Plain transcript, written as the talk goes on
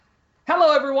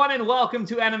everyone, and welcome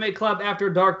to Anime Club After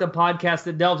Dark, the podcast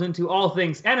that delves into all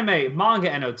things anime, manga,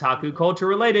 and otaku culture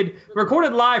related,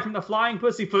 recorded live from the Flying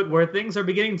Pussyfoot, where things are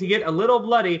beginning to get a little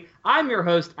bloody. I'm your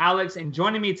host, Alex, and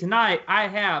joining me tonight, I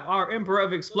have our Emperor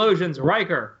of Explosions,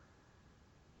 Riker.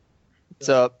 What's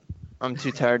up? I'm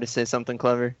too tired to say something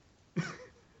clever.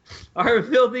 Our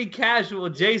filthy casual,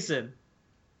 Jason.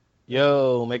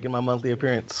 Yo, making my monthly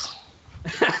appearance.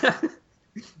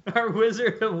 Our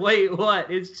wizard of wait, what?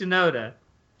 It's Chinoda.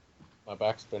 My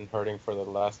back's been hurting for the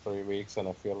last 3 weeks, and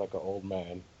I feel like an old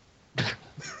man.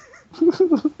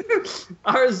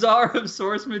 Our czar of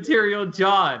source material,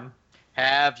 John.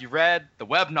 Have you read the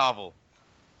web novel?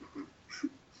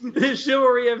 The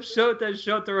chivalry of Shota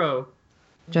Shotaro.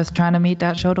 Just trying to meet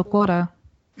that Shota quota.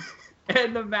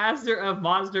 And the master of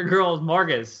Monster Girls,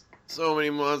 Marcus. So many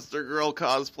Monster Girl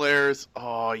cosplayers.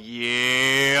 Oh,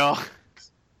 yeah.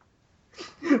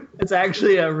 It's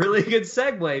actually a really good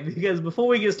segue, because before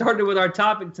we get started with our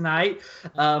topic tonight,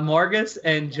 Marcus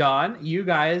and John, you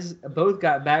guys both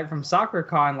got back from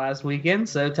SoccerCon last weekend,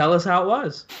 so tell us how it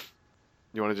was.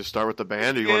 You want to just start with the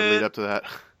band, or you want to lead up to that?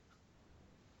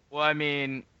 Well, I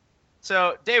mean,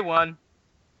 so day one,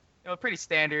 pretty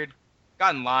standard.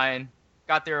 Got in line,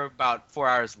 got there about 4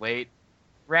 hours late,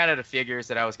 ran out of figures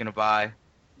that I was going to buy. A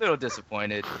little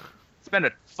disappointed. Spent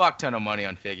a fuck ton of money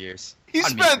on figures. He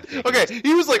was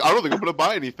like, I don't think I'm going to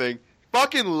buy anything.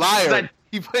 Fucking liar.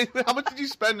 How much did you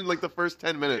spend in like the first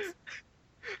 10 minutes?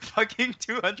 Fucking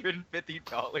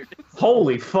 $250.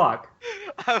 Holy fuck.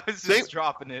 I was just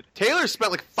dropping it. Taylor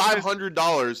spent like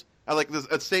 $500 at like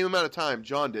the same amount of time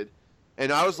John did.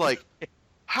 And I was like,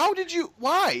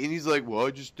 why? And he's like, well,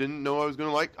 I just didn't know I was going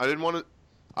to like, I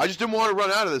just didn't want to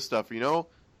run out of this stuff,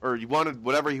 Or he wanted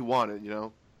whatever he wanted,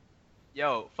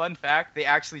 Yo, fun fact, they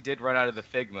actually did run out of the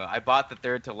Figma. I bought the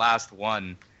third to last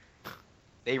one.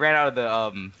 They ran out of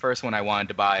the first one I wanted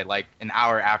to buy like an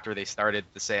hour after they started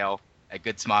the sale at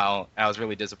Good Smile. I was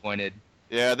really disappointed.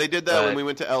 Yeah, they did that when we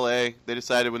went to LA. They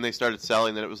decided when they started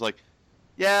selling that it was like,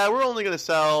 yeah, we're only going to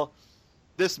sell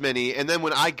this many. And then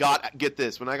when I got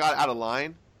out of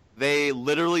line, they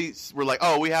literally were like,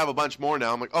 oh, we have a bunch more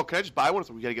now. I'm like, oh, can I just buy one?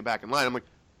 So we got to get back in line. I'm like,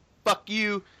 fuck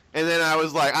you. And then I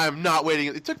was like, I'm not waiting.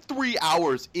 It took 3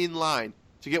 hours in line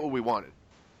to get what we wanted.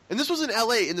 And this was in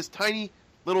LA, in this tiny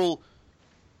little...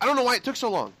 I don't know why it took so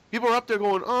long. People are up there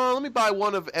going, oh, let me buy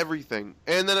one of everything.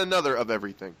 And then another of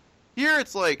everything. Here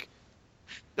it's like,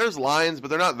 there's lines, but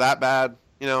they're not that bad,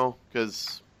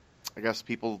 because I guess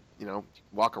people,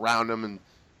 walk around them and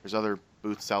there's other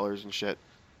booth sellers and shit.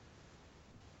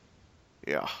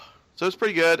 Yeah. So it's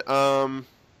pretty good.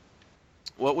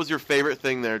 What was your favorite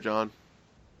thing there, John?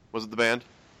 Was it the band?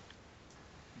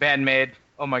 Bandmade.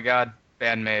 Oh my god,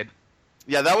 Bandmade.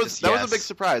 Yeah, that was a big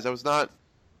surprise. I was not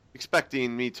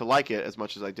expecting me to like it as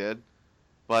much as I did.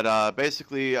 But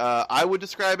basically, I would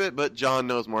describe it, but John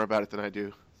knows more about it than I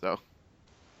do. So.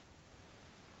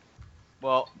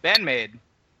 Well, Bandmade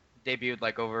debuted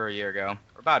like over a year ago,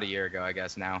 or about a year ago, I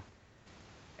guess now.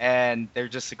 And they're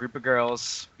just a group of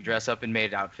girls who dress up in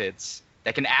maid outfits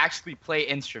that can actually play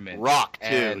instruments. Rock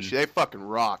too. They fucking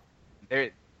rock.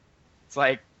 It's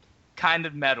like kind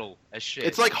of metal as shit.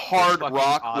 It's like hard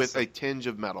rock awesome. with a tinge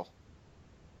of metal.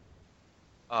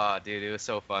 Oh, dude, it was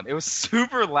so fun. It was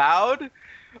super loud.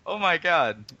 Oh my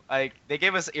god! Like they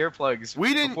gave us earplugs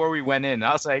before we went in.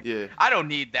 I was like, yeah. I don't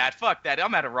need that. Fuck that.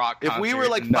 I'm at a rock concert. If we were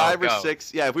like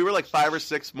five or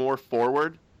six more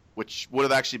forward, which would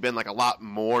have actually been like a lot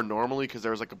more normally because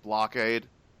there was like a blockade,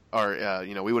 or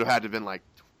we would have had to have been like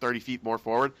 30 feet more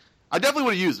forward. I definitely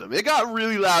would have used them. It got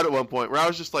really loud at one point where I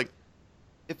was just like,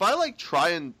 if I like try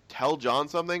and tell John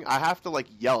something, I have to like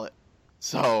yell it.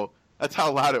 So that's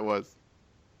how loud it was.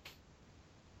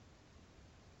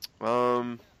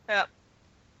 Yeah.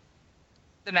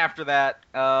 Then after that,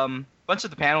 bunch of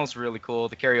the panels were really cool.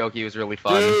 The karaoke was really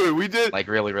fun. Dude, we did like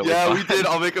really fun. Yeah, we did.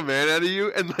 I'll make a man out of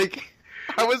you, and like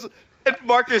I was. And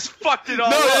Marcus fucked it all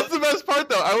up. No, that's the best part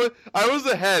though. I was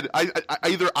ahead. I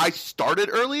either I started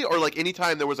early or like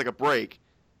anytime there was like a break,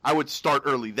 I would start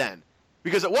early then.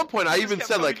 Because at one point I even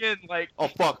said like, oh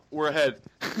fuck, we're ahead.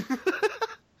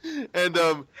 And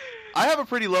I have a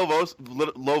pretty low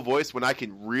voice when I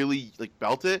can really like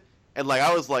belt it. And like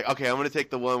I was like, okay, I'm gonna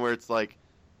take the one where it's like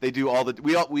they do all the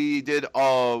we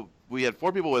had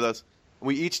 4 people with us and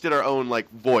we each did our own like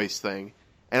voice thing.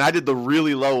 And I did the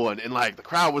really low one, and like the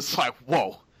crowd was like,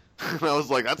 "Whoa!" And I was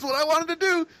like, "That's what I wanted to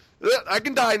do. I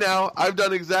can die now. I've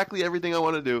done exactly everything I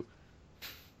want to do."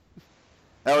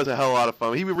 That was a hell of a lot of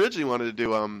fun. He originally wanted to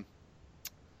do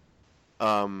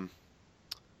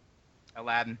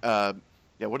Aladdin. Yeah,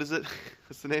 what is it?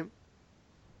 What's the name?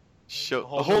 Show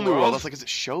Whole a whole New new world. World? I was like, is it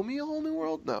Show Me a Whole New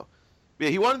World? No. Yeah,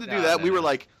 he wanted to do No, that. no, We were no.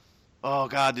 like, oh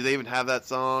god, do they even have that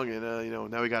song? And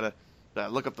now we gotta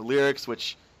look up the lyrics.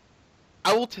 Which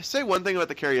I will say one thing about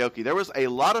the karaoke. There was a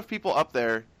lot of people up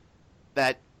there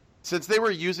that, since they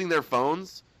were using their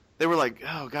phones, they were like,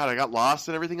 oh god, I got lost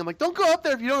and everything. I'm like, don't go up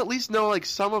there if you don't at least know like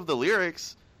some of the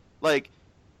lyrics. Like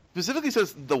specifically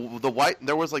since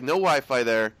there was like no Wi-Fi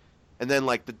there, and then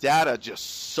like the data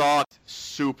just sucked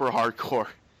super hardcore.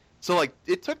 So like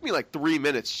it took me like 3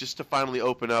 minutes just to finally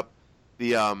open up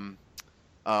the one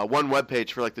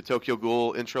webpage for like the Tokyo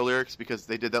Ghoul intro lyrics, because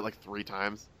they did that like 3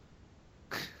 times.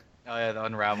 Oh yeah, the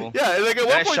Unravel. Yeah, and like at And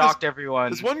one I point shocked everyone.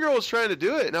 this one girl was trying to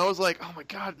do it, and I was like, oh my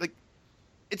god, like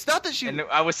it's not that she. And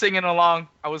I was singing along.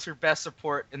 I was her best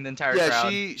support in the entire Yeah,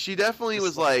 crowd. she definitely Just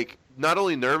was like not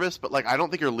only nervous, but like I don't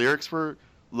think her lyrics were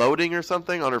loading or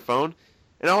something on her phone,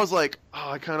 and I was like, oh,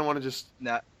 I kind of want to just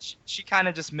No, she kind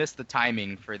of just missed the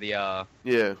timing for the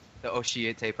yeah,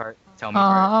 Oshiete part. Tell me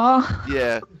part. Aww.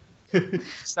 yeah.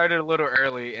 Started a little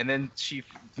early, and then she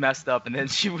messed up, and then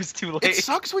she was too late. It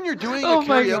sucks when you're doing Oh a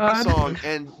my karaoke God. song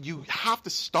and you have to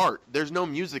start. There's no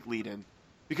music lead in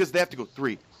because they have to go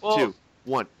 3, Well, 2,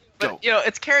 1, go. But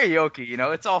it's karaoke.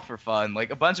 It's all for fun. Like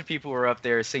a bunch of people were up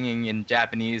there singing in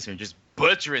Japanese and just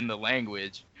butchering the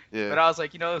language. Yeah. But I was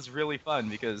like, it was really fun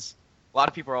because a lot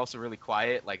of people are also really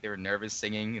quiet. Like they were nervous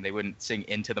singing and they wouldn't sing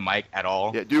into the mic at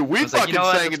all. Yeah, dude, we I was like, fucking you know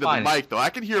what, sang that's into fine. the mic though. I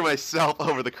could hear myself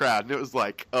over the crowd, and it was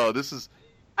like, oh, this is.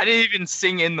 I didn't even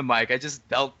sing in the mic. I just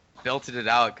belted it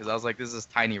out because I was like, this is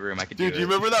tiny room. I could Dude, do do you it.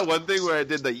 remember that one thing where I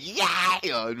did the yeah?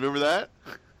 Remember that?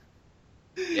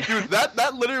 Yeah. Dude,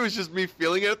 that literally was just me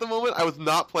feeling it at the moment. I was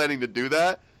not planning to do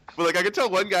that, but like I could tell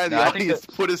one guy in the No, I think audience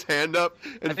put his hand up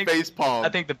and face palm. I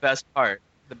think the best part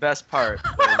was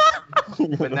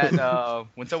when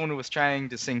when someone was trying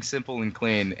to sing Simple and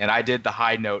Clean, and I did the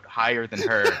high note higher than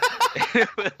her.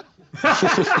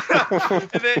 And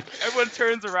then everyone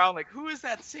turns around like, who is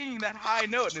that singing that high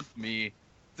note? And it's me.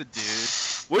 It's a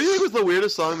dude. What do you think was the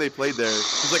weirdest song they played there?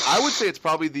 Because like I would say it's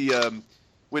probably the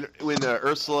when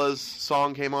Ursula's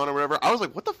song came on or whatever. I was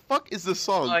like, what the fuck is this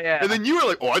song? Oh, yeah. And then you were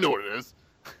like, oh, I know what it is.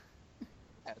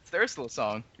 It's the Ursula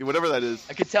song. Whatever that is.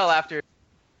 I could tell after.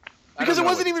 I Because don't it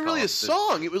know wasn't what even it's really a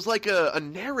called. song. It was like a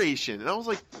narration. And I was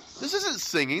like, this isn't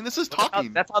singing. This is That's how,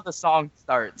 talking. that's how the song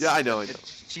starts. Yeah, I know.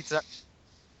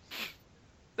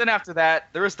 Then after that,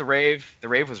 there was the rave. The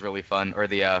rave was really fun, or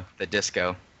the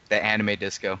disco, the anime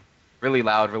disco, really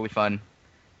loud, really fun.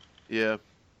 Yeah.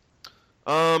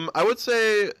 I would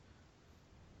say,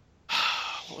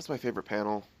 what was my favorite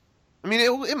panel? I mean,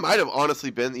 it might have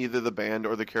honestly been either the band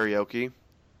or the karaoke.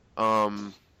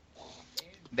 The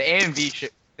AMV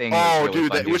thing. Oh, was really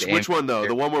dude, fun, which The one though? AMV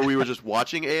The one where we were just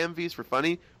watching AMVs for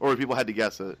funny, or where people had to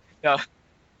guess it? No,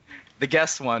 the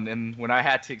guest one, and when I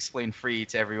had to explain Free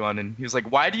to everyone, and he was like,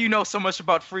 "Why do you know so much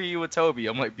about Free Iwatobi?"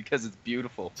 I'm like, "Because it's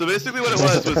beautiful." So basically, what it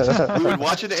was we would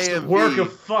watch an AMV. Work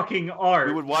of fucking art.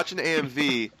 We would watch an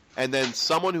AMV, and then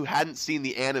someone who hadn't seen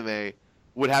the anime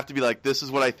would have to be like, "This is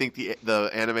what I think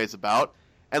the anime is about,"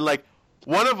 and like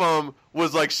one of them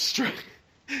was like,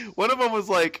 one of them was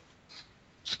like,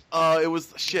 it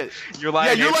was shit. You're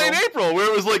lying. Yeah, You're Lying April,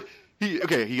 where it was like he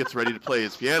gets ready to play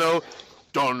his piano,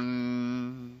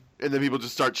 dun, and then people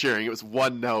just start cheering. It was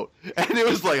one note, and it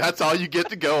was like that's all you get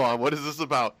to go on. What is this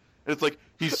about? And it's like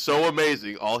he's so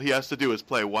amazing. All he has to do is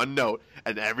play one note,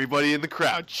 and everybody in the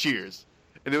crowd cheers.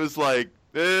 And it was like,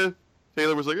 Taylor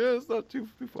was like, it's not too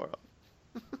far off.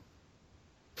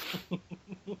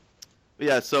 But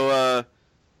yeah, so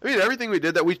I mean everything we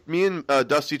did me and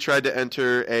Dusty tried to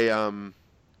enter a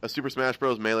Super Smash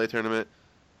Bros. Melee tournament,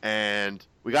 and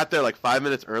we got there like 5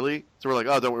 minutes early, so we're like,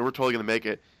 oh, don't worry, we're totally gonna make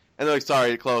it. And they're like,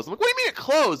 sorry, it closed. I'm like, what do you mean it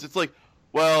closed? It's like,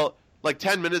 well, like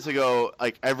 10 minutes ago,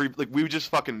 we just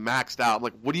fucking maxed out. I'm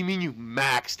like, what do you mean you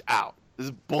maxed out? This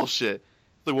is bullshit.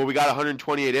 It's like, well, we got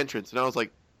 128 entrants, and I was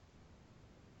like,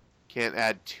 can't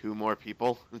add 2 more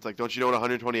people. And it's like, don't you know what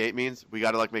 128 means? We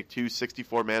got to like make 2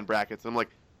 64-man brackets. And I'm like,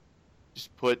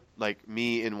 just put like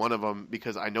me in one of them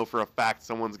because I know for a fact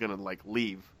someone's gonna like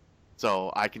leave,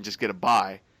 so I can just get a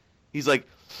bye. He's like,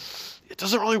 it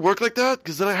doesn't really work like that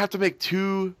because then I have to make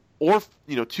 2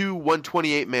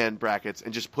 128-man brackets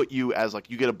and just put you as like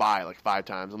you get a bye like 5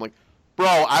 times. I'm like,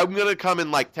 bro, I'm gonna come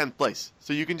in like 10th place,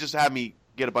 so you can just have me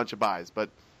get a bunch of buys. But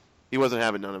he wasn't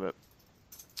having none of it.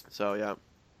 So yeah.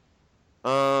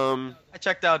 I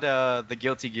checked out the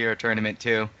Guilty Gear tournament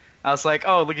too. I was like,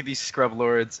 oh, look at these scrub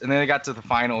lords. And then I got to the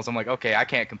finals. I'm like, okay, I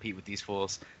can't compete with these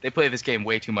fools. They play this game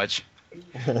way too much.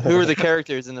 Who were the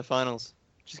characters in the finals?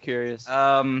 Just curious.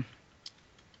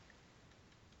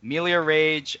 Melia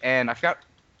Rage, and I forgot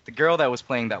the girl that was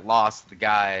playing that lost, the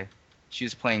guy. she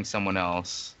was playing someone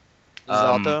else.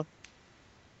 Zalto?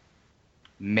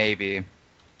 Maybe.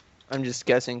 I'm just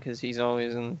guessing because he's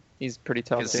pretty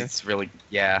tough Because too. it's really,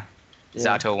 yeah.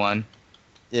 Yeah. Zato won.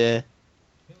 Yeah.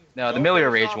 No, the Millia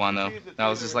Rage won, though. I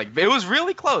was just like, it was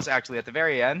really close, actually, at the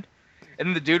very end. And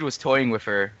then the dude was toying with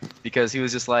her because he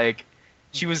was just like,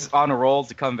 she was on a roll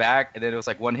to come back, and then it was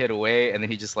like one hit away, and then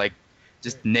he just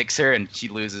nicks her, and she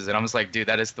loses. And I'm just like, dude,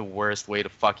 that is the worst way to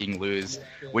fucking lose.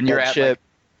 When you're at like,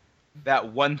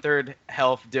 that 1/3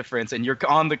 health difference, and you're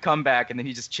on the comeback, and then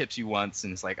he just chips you once,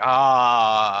 and it's like,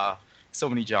 so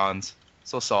many Johns.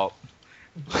 So salt.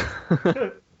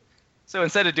 So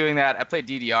instead of doing that, I played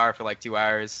DDR for like 2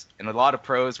 hours, and a lot of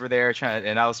pros were there,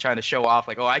 and I was trying to show off,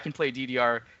 like, oh, I can play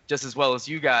DDR just as well as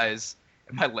you guys,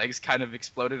 and my legs kind of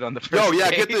exploded on the first Oh, yeah,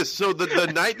 day. get this. So the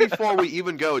night before we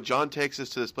even go, John takes us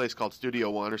to this place called Studio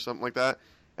One or something like that,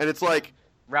 and it's like...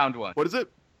 Round 1. What is it?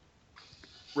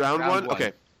 Round one?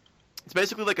 Okay. It's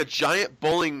basically like a giant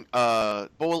bowling alley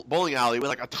with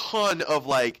like a ton of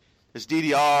like, there's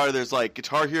DDR, there's like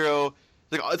Guitar Hero,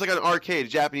 it's like an arcade, a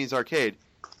Japanese arcade.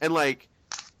 And like,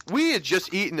 we had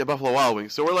just eaten at Buffalo Wild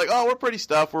Wings, so we're like, oh, we're pretty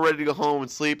stuffed, we're ready to go home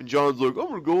and sleep, and John's like, I'm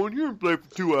gonna go in here and play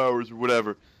for 2 hours or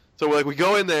whatever. So we're like, we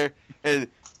go in there, and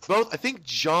I think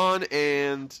John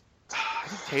and I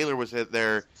think Taylor was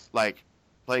there, like,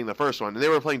 playing the first one, and they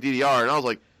were playing DDR, and I was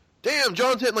like, damn,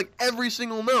 John's hitting like every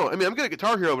single note. I mean, I'm good at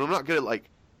Guitar Hero, but I'm not good at like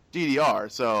DDR,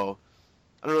 so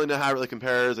I don't really know how it really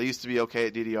compares. I used to be okay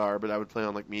at DDR, but I would play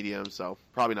on like medium, so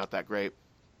probably not that great.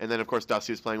 And then of course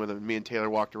Dusty was playing with him, and me and Taylor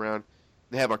walked around.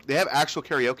 They have actual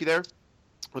karaoke there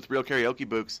with real karaoke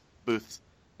booths,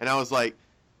 and I was like,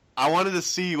 I wanted to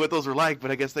see what those were like, but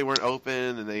I guess they weren't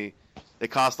open, and they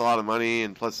cost a lot of money,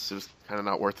 and plus it was kind of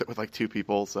not worth it with like 2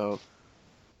 people, so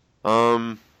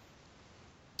But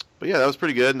yeah, that was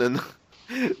pretty good. And then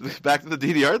back to the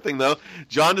DDR thing, though.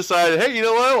 John decided, hey, you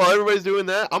know what? While everybody's doing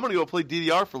that, I'm going to go play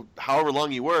DDR for however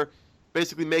long you were.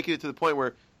 Basically making it to the point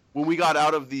where when we got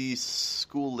out of the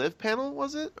School Live panel,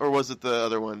 was it? Or was it the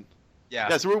other one? Yeah.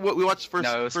 Yeah, so we watched the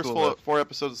first School 4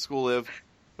 episodes of School Live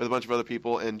with a bunch of other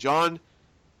people. And John,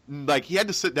 like, he had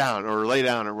to sit down or lay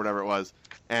down or whatever it was.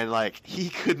 And, like, he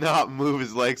could not move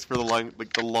his legs for the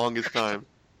longest time.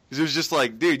 Because it was just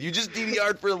like, dude, you just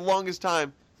DDR'd for the longest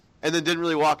time. And then didn't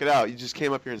really walk it out. You just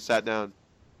came up here and sat down.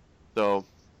 So.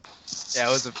 Yeah,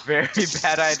 it was a very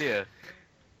bad idea.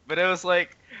 But it was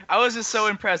like, I was just so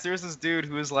impressed. There was this dude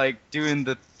who was like doing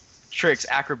the tricks,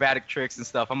 acrobatic tricks and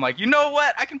stuff. I'm like, you know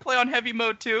what? I can play on heavy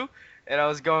mode too. And I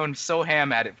was going so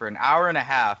ham at it for an hour and a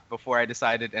half before I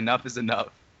decided enough is enough.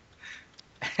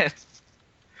 And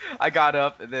I got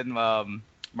up, and then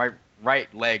my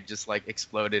right leg just like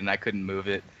exploded, and I couldn't move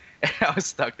it. And I was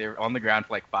stuck there on the ground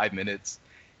for like 5 minutes.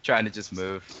 Trying to just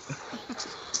move.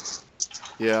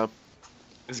 Yeah. It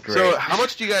was great. So how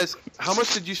much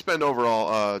did you spend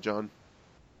overall, John?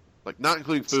 Like not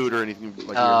including food or anything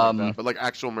like that, but like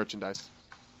actual merchandise.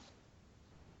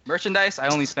 Merchandise, I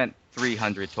only spent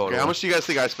 $300 total. Okay, how much do you guys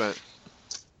think I spent?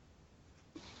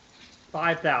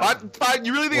 5,000.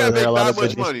 You really think Were I there made a lot that of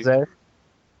much goodies money? there?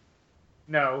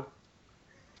 No.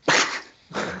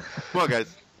 Come on,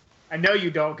 guys. I know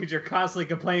you don't because you're constantly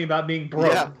complaining about being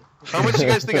broke. Yeah. How much do you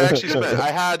guys think I actually spent?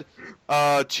 I had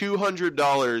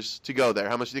 $200 to go there.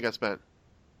 How much do you think I spent?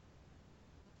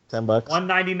 $10.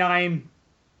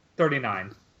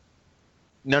 $199.39.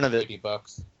 None of it.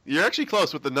 $80. You're actually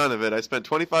close with the none of it. I spent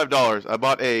 $25. I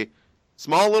bought a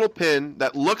small little pin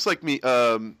that looks like me,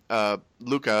 Luca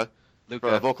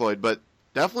for Vocaloid, but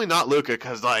definitely not Luca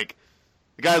because like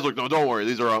the guy's like, no, don't worry,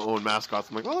 these are our own mascots.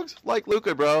 I'm like, well, looks like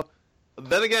Luca, bro.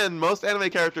 Then again, most anime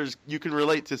characters you can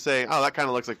relate to saying, oh, that kind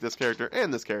of looks like this character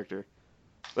and this character.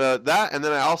 That, and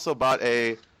then I also bought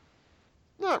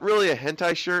not really a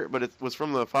hentai shirt, but it was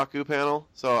from the Faku panel,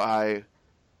 so I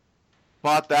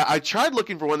bought that. I tried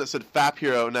looking for one that said Fap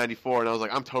Hero 94, and I was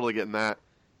like, I'm totally getting that.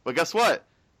 But guess what?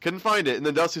 Couldn't find it. And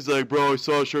then Dusty's like, bro, I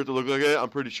saw a shirt that looked like it. I'm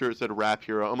pretty sure it said Rap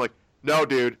Hero. I'm like, no,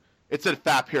 dude. It said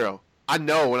Fap Hero. I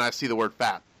know when I see the word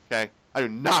Fap, okay? I do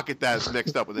not get that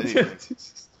mixed up with anything.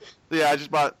 So yeah, I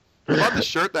bought the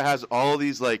shirt that has all of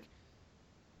these, like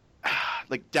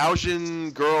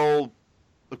Daojin girl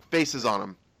faces on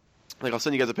them. Like, I'll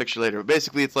send you guys a picture later. But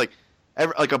basically, it's like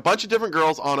a bunch of different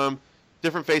girls on them,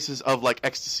 different faces of, like,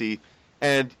 ecstasy.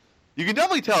 And you can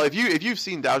definitely tell, if you've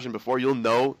seen Daojin before, you'll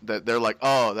know that they're like,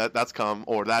 oh, that's cum,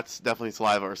 or that's definitely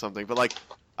saliva or something. But, like,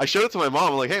 I showed it to my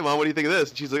mom. I'm like, hey, Mom, what do you think of this?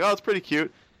 And she's like, oh, it's pretty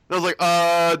cute. And I was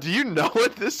like, do you know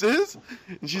what this is?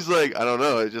 And she's like, I don't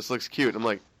know. It just looks cute. I'm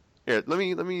like, here, let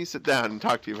me sit down and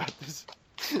talk to you about this.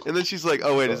 And then she's like,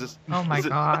 oh, wait, is this... Oh my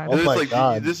god. And Oh my it's like,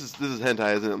 God. this is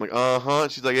hentai, isn't it? I'm like, uh-huh.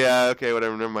 She's like, yeah, okay,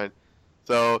 whatever, never mind.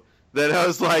 So then I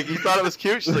was like, you thought it was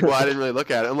cute? She's like, well, I didn't really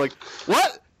look at it. I'm like,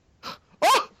 what?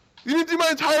 Oh, you didn't do my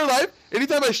entire life?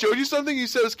 Anytime I showed you something, you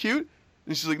said it was cute?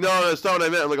 And she's like, no, that's not what I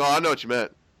meant. I'm like, oh, I know what you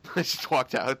meant. I just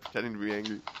walked out pretending to be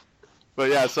angry. But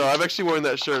yeah, so I've actually worn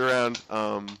that shirt around.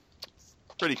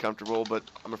 It's pretty comfortable, but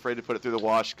I'm afraid to put it through the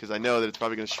wash because I know that it's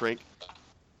probably going to shrink.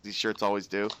 These shirts always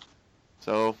do.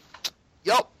 So,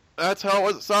 yep, that's how it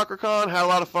was at SoccerCon. Had a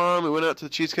lot of fun. We went out to the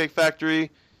Cheesecake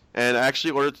Factory, and I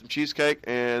actually ordered some cheesecake,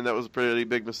 and that was a pretty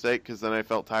big mistake because then I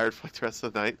felt tired for like the rest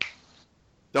of the night.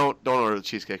 Don't order the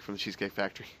cheesecake from the Cheesecake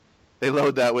Factory. They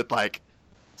load that with like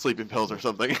sleeping pills or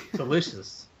something.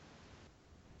 Delicious.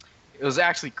 It was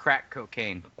actually crack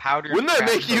cocaine, powdered. Wouldn't that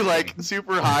crack make you cocaine. like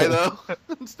super high though,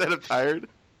 instead of tired?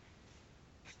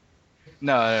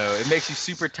 No, it makes you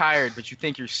super tired, but you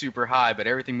think you're super high, but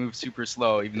everything moves super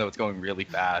slow, even though it's going really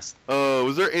fast. Oh,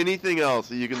 was there anything else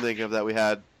that you can think of that we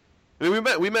had? I mean,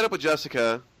 we met up with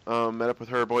Jessica, met up with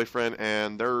her boyfriend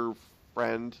and their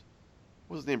friend.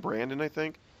 What was his name? Brandon, I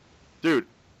think. Dude.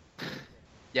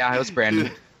 Yeah, it was Brandon.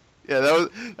 Dude, yeah,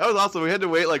 that was awesome. We had to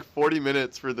wait like 40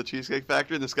 minutes for the Cheesecake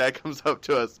Factory, and this guy comes up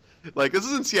to us. Like, this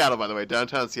is in Seattle, by the way,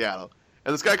 downtown Seattle.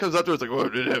 And this guy comes up to us like, oh,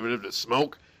 did it have to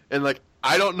smoke? And like,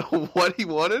 I don't know what he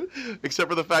wanted, except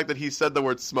for the fact that he said the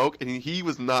word smoke, and he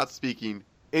was not speaking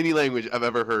any language I've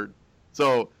ever heard.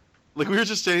 So, like, we were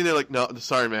just standing there like, no,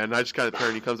 sorry, man. And I just kind of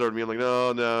turned. He comes over to me. I'm like,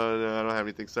 no, I don't have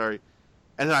anything. Sorry.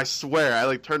 And then I swear, I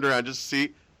like turned around just to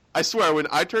see. I swear, when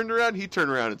I turned around, he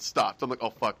turned around and stopped. I'm like, oh,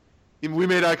 fuck. We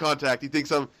made eye contact. He thinks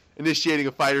I'm initiating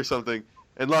a fight or something.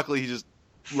 And luckily, he just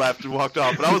left and walked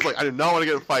off. But I was like, I did not want to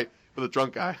get in a fight with a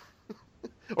drunk guy.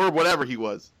 Or whatever he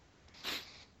was.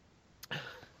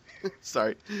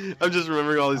 Sorry. I'm just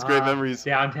remembering all these great memories.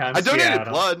 Downtown I donated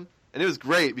Seattle. blood, and it was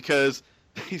great because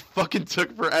he fucking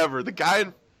took forever. The guy.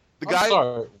 I'm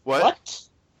sorry. What?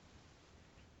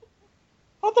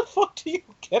 How the fuck do you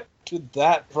get to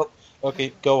that from...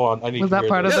 Okay, go on. I need Was to that hear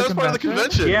part Yeah, of this. that was part of the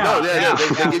convention. Yeah, No, yeah.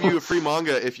 yeah. They give you a free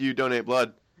manga if you donate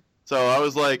blood. So I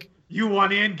was like, You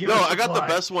want in? Give no, us I got the blood.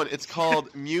 best one. It's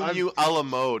called Mew Mew a la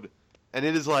Mode. And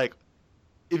it is like,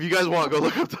 if you guys want, go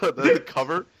look up the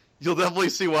cover. You'll definitely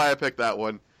see why I picked that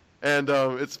one. And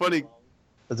it's funny.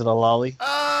 Is it a lolly?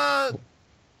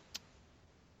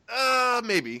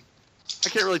 Maybe. I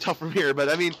can't really tell from here, but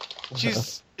I mean,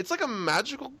 it's like a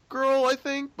magical girl, I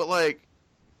think, but like,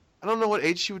 I don't know what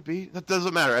age she would be. That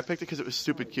doesn't matter. I picked it because it was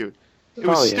stupid cute. It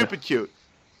was stupid cute.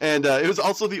 And it was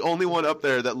also the only one up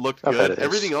there that looked I bet good. it is.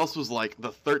 Everything else was like the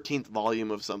 13th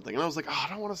volume of something. And I was like, oh, I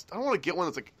don't want to get one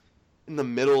that's like in the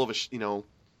middle of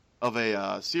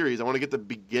a series. I want to get the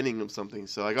beginning of something.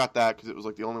 So I got that because it was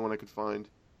like the only one I could find.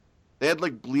 They had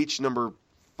like Bleach number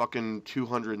fucking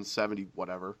 270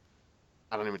 whatever.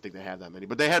 I don't even think they had that many,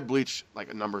 but they had Bleach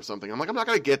like a number or something. I'm like, I'm not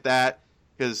gonna get that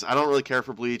because I don't really care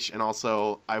for Bleach, and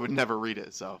also I would never read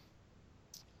it. So,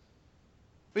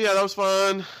 but yeah, that was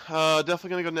fun.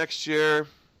 Definitely gonna go next year. I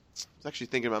was actually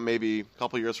thinking about maybe a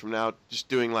couple years from now just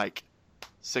doing like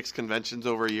 6 conventions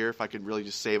over a year if I could really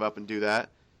just save up and do that.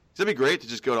 'Cause it'd be great to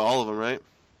just go to all of them, right?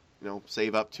 You know,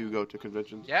 save up to go to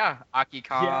conventions. Yeah,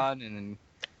 AkiCon and then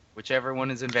whichever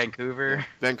one is in Vancouver.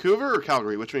 Vancouver or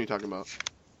Calgary? Which one are you talking about?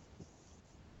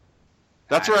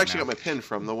 That's where I actually got my pin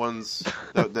from. The ones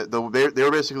they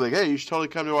were basically like, "Hey, you should totally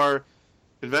come to our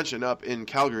convention up in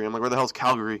Calgary." I'm like, "Where the hell's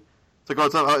Calgary?" It's like,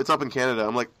 "Oh, it's up in Canada."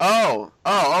 I'm like, "Oh,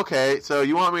 okay. So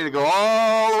you want me to go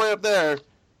all the way up there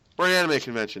for an anime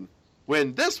convention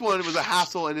when this one was a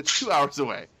hassle and it's 2 hours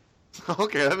away?"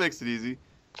 Okay, that makes it easy.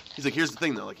 He's like, "Here's the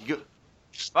thing, though. Like, you go."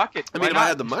 Fuck it. I why mean, if I not?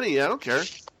 had the money, I don't care.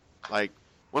 Like,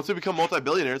 once we become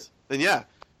multi-billionaires, then yeah,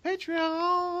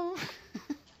 Patreon.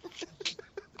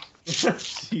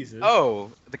 Jesus.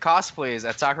 Oh, the cosplays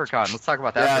at SoccerCon. Let's talk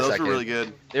about that Yeah, for a those second. were really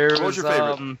good. There What was your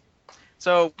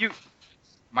favorite?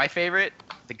 My favorite,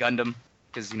 the Gundam,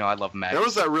 because I love Max. There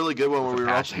was that really good one where we were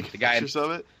all Passion. taking The guy- pictures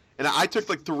of it, and I took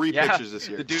like 3 pictures this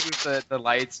year. The dude with the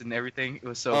lights and everything. It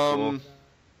was so cool. Um,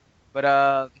 But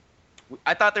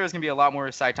I thought there was gonna be a lot more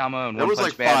Saitama and There One was,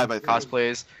 Punch like, Man 5, I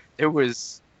think.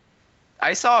 cosplays.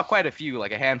 I saw quite a few,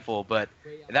 like a handful, but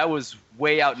that was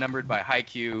way outnumbered by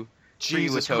Haikyuu.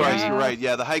 Jesus Toby. Christ, you're right.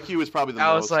 Yeah, the Haikyuu was probably the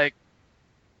I most. was like,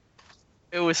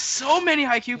 it was so many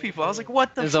Haikyuu people. I was like,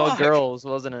 what the It was fuck? all girls,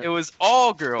 wasn't it? It was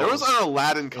all girls. There was an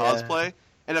Aladdin cosplay,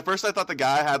 and at first I thought the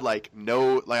guy had I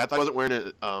thought he wasn't wearing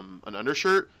an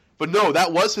undershirt, but no,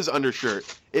 that was his undershirt.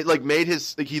 It made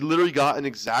his he literally got an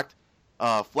exact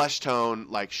flesh tone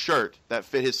shirt that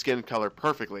fit his skin color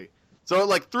perfectly.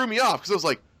 So it threw me off because I was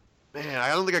like, man, I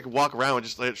don't think I could walk around and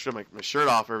just show my shirt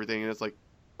off or everything, and it's like,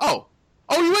 oh,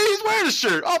 he's wearing a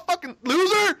shirt. Oh, fucking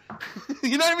loser!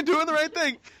 You're not even doing the right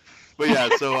thing. But yeah,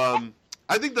 so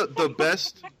I think the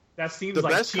best That seems the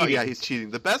like best cheating. yeah, he's cheating.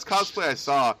 The best cosplay I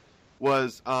saw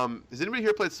was has anybody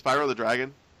here played Spyro the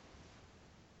Dragon?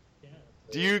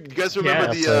 Do you guys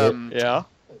remember Yeah. Yeah.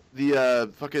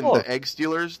 the fucking Oh. the egg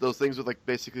stealers? Those things with like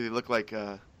basically they look like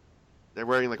they're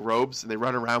wearing like robes and they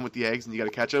run around with the eggs and you got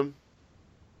to catch them.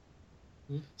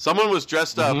 Someone was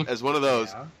dressed up as one of those,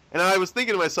 Yeah. and I was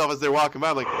thinking to myself as they're walking by,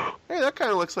 I'm like, "Hey, that kind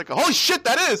of looks like a holy shit,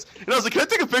 that is!" And I was like, "Can I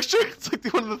take a picture?" It's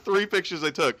like one of the 3 pictures I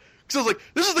took because I was like,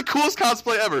 "This is the coolest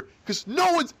cosplay ever," because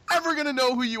no one's ever gonna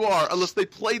know who you are unless they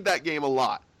played that game a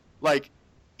lot. Like,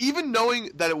 even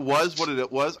knowing that it was what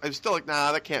it was, I'm still like,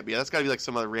 "Nah, that can't be. That's got to be like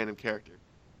some other random character."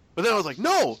 But then I was like,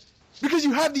 "No." Because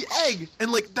you have the egg,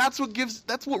 and like that's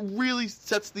what really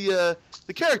sets the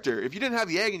character. If you didn't have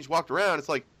the egg and you just walked around, it's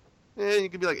like, you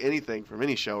could be like anything from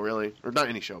any show, really, or not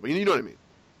any show, but you know what I mean.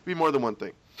 Be more than one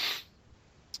thing.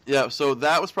 Yeah, so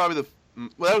that was probably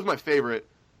that was my favorite,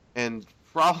 and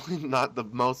probably not the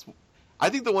most. I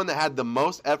think the one that had the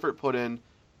most effort put in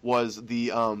was the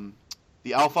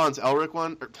Alphonse Elric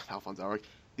one, or Alphonse Elric.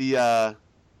 No,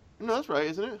 that's right,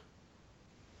 isn't it?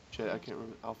 Shit, I can't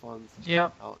remember Alphonse. Yeah.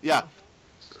 Yeah.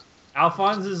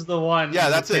 Alphonse is the one. Yeah,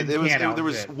 in the that's it. tin can There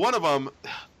was outfit. one of them.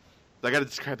 I got to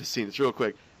describe the scene. It's real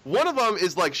quick. One of them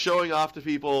is like showing off to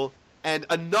people, and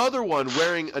another one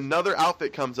wearing another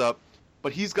outfit comes up,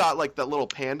 but he's got like that little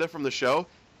panda from the show,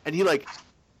 and he like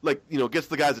gets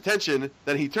the guy's attention.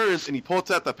 Then he turns and he pulls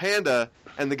out the panda,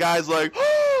 and the guy's like,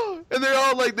 oh! And they're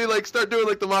all like they start doing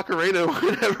like the Macarena or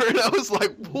whatever. And I was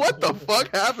like, what the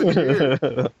fuck happened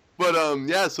here? But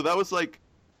yeah, so that was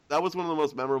one of the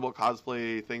most memorable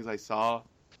cosplay things I saw,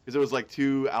 because it was like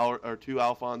two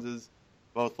Alphonses,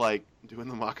 both like doing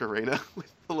the Macarena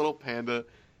with the little panda.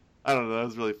 I don't know, that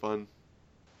was really fun.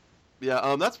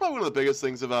 Yeah, that's probably one of the biggest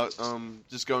things about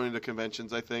just going to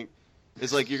conventions. I think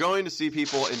is like you're going to see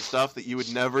people in stuff that you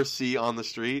would never see on the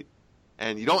street,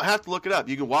 and you don't have to look it up.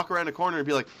 You can walk around a corner and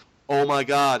be like, "Oh my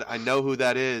god, I know who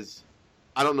that is."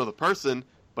 I don't know the person,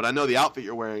 but I know the outfit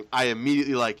you're wearing. I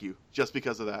immediately like you just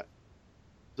because of that.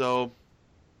 So,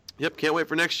 yep, can't wait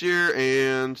for next year,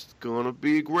 and it's gonna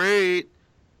be great.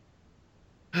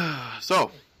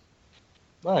 So,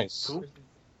 Nice. Cool.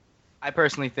 I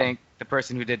personally think the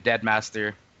person who did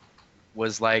Deadmaster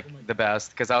was like the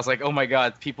best, because I was like, oh my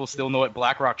god, people still know what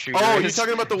Blackrock Shooter oh, is. you're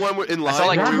talking about the one in line? saw,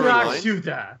 like, where we were in Rock line?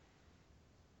 Shooter.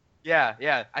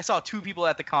 Yeah. I saw 2 people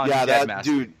at the con. Yeah, do that Deadmaster.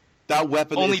 dude, that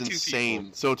weapon Only is 2 insane.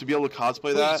 people. So to be able to cosplay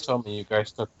Please that, tell me you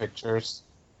guys took pictures.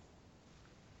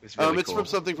 It was really it's cool. from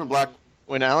something from Black.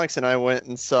 When Alex and I went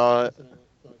and saw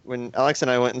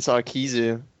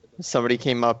Kizu, somebody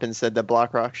came up and said that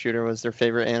Blackrock Shooter was their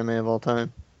favorite anime of all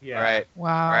time. Yeah. All right.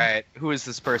 Wow. All right. Who is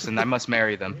this person? I must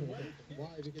marry them.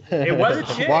 It was a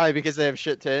chick. Why? Because they have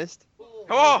shit taste?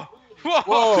 Oh!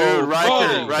 Whoa! Dude,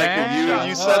 Riker, damn.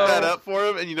 you set that up for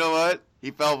him, and you know what? He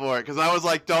fell for it, because I was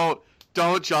like, don't,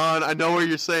 John, I know what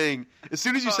you're saying. As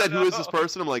soon as you said, who is this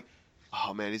person, I'm like,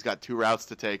 oh man, he's got 2 routes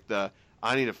to take.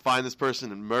 I need to find this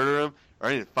person and murder him, or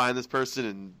I need to find this person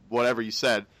and whatever you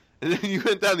said. And then you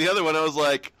went down the other one, I was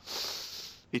like,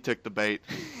 he took the bait.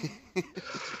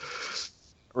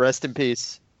 Rest in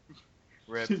peace.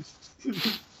 Rip.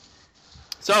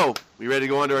 So, we ready to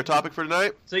go on to our topic for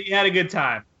tonight? So you had a good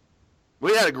time.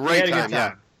 We had a You great had a time, good yeah.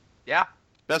 time. Yeah.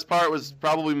 Best part was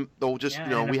probably though just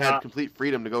Yeah, and we had about- complete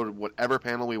freedom to go to whatever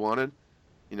panel we wanted.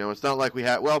 It's not like we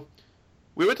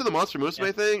went to the Monster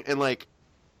Musume thing, and like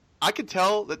I could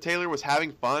tell that Taylor was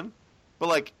having fun, but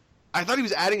like I thought he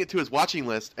was adding it to his watching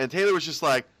list, and Taylor was just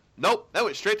like, nope, that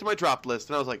went straight to my dropped list,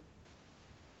 and I was like,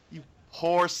 you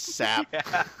poor sap,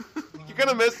 Yeah. you're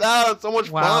gonna miss out on so much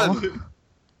Wow. fun.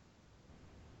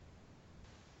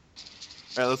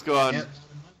 All right, let's go on. Yep.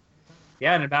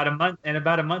 Yeah, in about a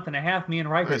month and a half, me and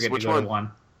Riker Chris, get to which go to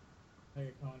one?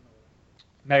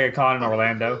 MegaCon in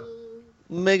Orlando.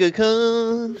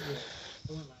 MegaCon.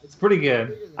 It's pretty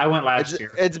good. I went last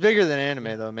year. It's bigger than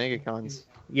anime though. MegaCon's.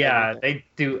 Yeah, they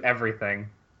do everything.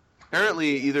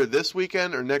 Apparently, either this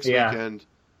weekend or next Yeah. weekend,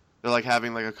 they're like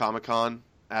having like a Comic-Con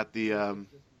at the.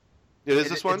 It is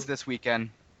this one. It's this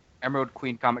weekend. Emerald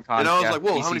Queen Comic Con. And I was yeah, like,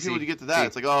 whoa, how many ECC. people did you get to that?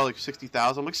 It's like, oh, like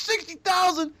 60,000. I'm like,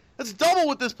 60,000? That's double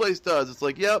what this place does. It's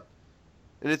like, yep.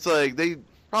 And it's like, they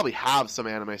probably have some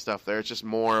anime stuff there. It's just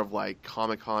more of like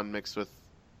Comic-Con mixed with.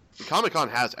 Comic-Con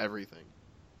has everything.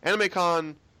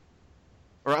 Anime-Con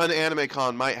or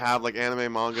Unanime-Con might have like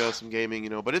anime, manga, some gaming,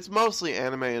 but it's mostly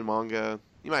anime and manga.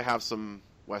 You might have some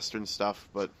Western stuff,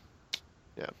 but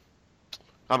yeah.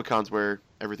 Comic-Con's where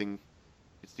everything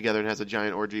gets together and has a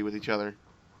giant orgy with each other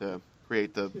to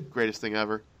create the greatest thing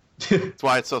ever. That's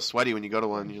why it's so sweaty when you go to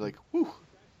one. You're like, whew.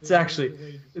 It's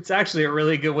actually a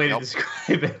really good way to Yep.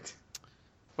 describe it.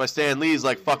 But Stan Lee's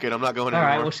like, fuck it, I'm not going All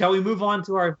anymore. right. Well, shall we move on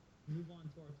to our Yes,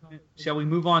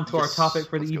 topic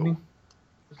for the let's go. evening?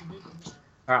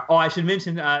 All right. Oh, I should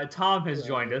mention Tom has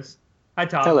joined us. Hi,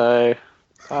 Tom. Hello.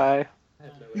 Hi.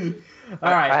 All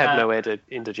right. I had nowhere to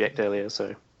interject earlier,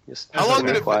 so just How long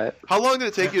be did quiet. How long did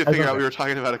it take you to figure out we were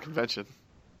talking about a convention?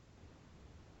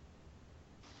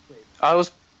 I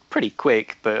was pretty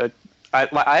quick, but I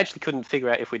actually couldn't figure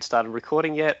out if we'd started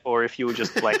recording yet or if you were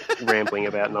just like rambling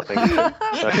about nothing. So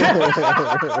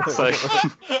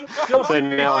To be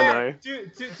now I fair- know.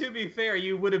 To be fair,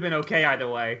 you would have been okay either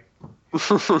way.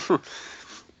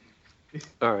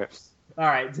 All right. All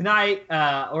right, tonight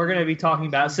we're going to be talking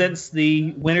about, since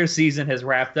the winter season has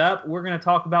wrapped up, we're going to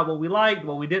talk about what we liked,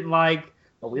 what we didn't like,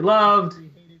 what we loved,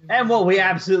 and what we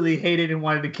absolutely hated and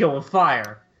wanted to kill with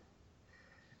fire.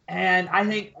 And I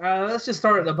think let's just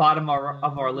start at the bottom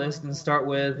of our list and start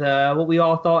with what we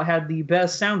all thought had the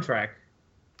best soundtrack.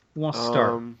 Who wants to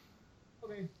start?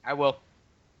 I will.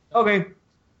 Okay.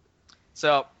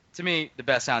 So, to me, the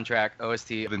best soundtrack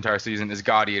OST of the entire season is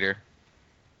God Eater.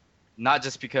 Not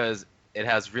just because it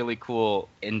has really cool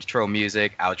intro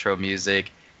music, outro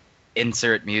music,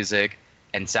 insert music,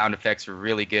 and sound effects are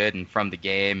really good and from the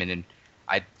game, and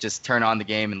I just turn on the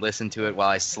game and listen to it while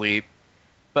I sleep.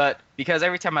 But because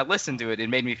every time I listened to it, it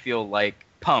made me feel like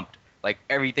pumped, like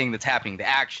everything that's happening, the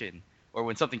action, or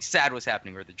when something sad was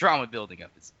happening, or the drama building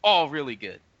up. It's all really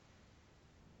good.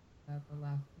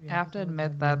 I have to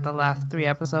admit that the last 3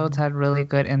 episodes had really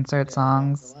good insert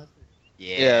songs.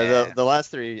 Yeah, the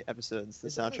last 3 episodes, the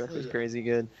soundtrack was crazy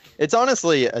good. It's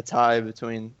honestly a tie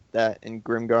between that and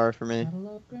Grimgar for me.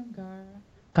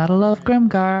 Gotta love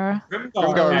Grimgar.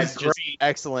 Grimgar That's is just great.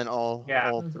 excellent all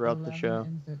throughout the show.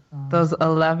 Those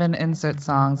 11 insert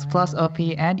songs, plus OP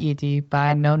and ED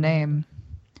by No Name.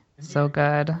 So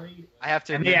good. I have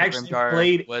to And admit, they actually Grimgar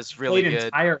played was really played good.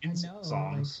 entire insert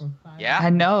songs. Yeah?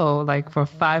 I know, like for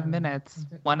 5 minutes.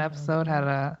 One episode had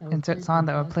a insert song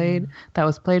that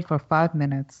was played for 5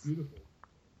 minutes.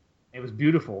 It was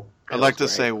beautiful. I'd like to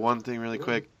say one thing really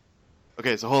quick.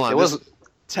 Okay, so hold on. It was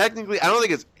Technically, I don't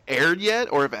think it's aired yet,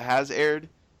 or if it has aired.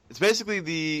 It's basically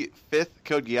the 5th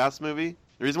Code Geass movie.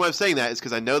 The reason why I'm saying that is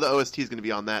because I know the OST is going to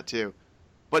be on that too.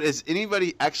 But has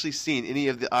anybody actually seen any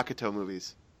of the Akito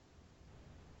movies?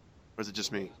 Or is it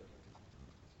just me?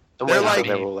 I'm They're waiting like-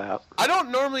 until they're all out. I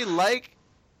don't normally like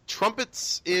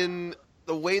trumpets in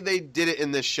the way they did it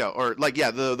in this show. Or, like,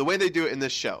 yeah, the way they do it in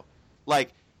this show.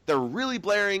 Like, they're really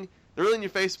blaring, they're really in your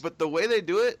face, but the way they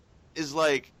do it is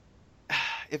like...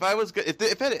 If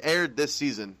it had aired this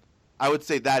season, I would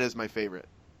say that is my favorite.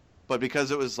 But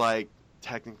because it was, like,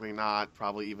 technically not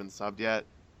probably even subbed yet,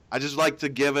 I just like to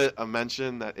give it a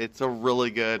mention that it's a really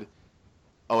good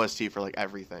OST for, like,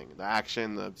 everything. The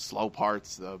action, the slow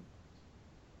parts, the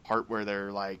part where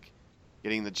they're, like,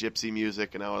 getting the gypsy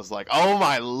music, and I was like, oh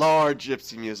my lord,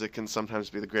 gypsy music can sometimes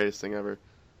be the greatest thing ever.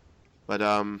 But,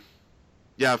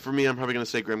 yeah, for me, I'm probably going to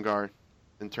say Grimgar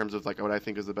in terms of, like, what I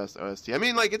think is the best OST. I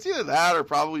mean, like, it's either that or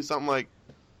probably something like,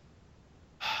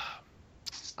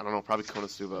 I don't know, probably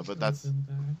Konosuba, but that's...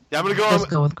 Yeah, I'm going to go Let's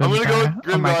go with I'm going to go with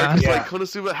Grimgar. Oh my Grimgar, God. because, Yeah. like,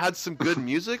 Konosuba had some good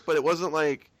music, but it wasn't,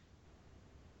 like...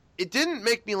 It didn't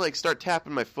make me, like, start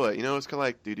tapping my foot, you know? It's kind of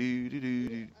like,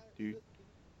 do-do-do-do-do-do.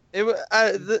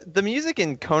 The music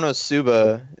in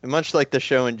Konosuba, much like the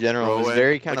show in general, was Throwaway.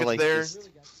 very kind of Like, like it's there.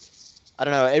 this- I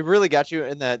don't know. It really got you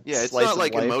in that Yeah, it's slice not, of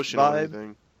like, life emotional or vibe.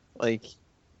 anything. Like,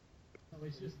 no, it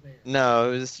was just.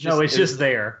 No, it's it just was-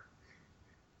 there.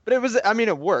 But it was. I mean,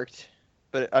 it worked.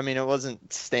 But I mean, it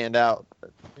wasn't stand out.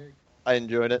 But I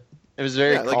enjoyed it. It was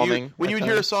very Yeah, like calming. when at you would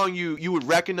hear a times. song, you would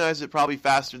recognize it probably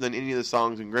faster than any of the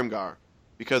songs in Grimgar,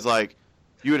 because like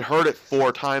you had heard it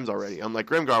 4 times already. Unlike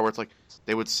Grimgar, where it's like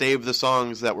they would save the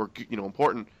songs that were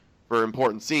important for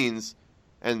important scenes,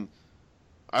 and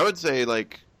I would say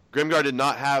like Grimgar did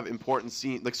not have important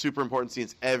scene like super important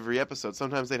scenes every episode.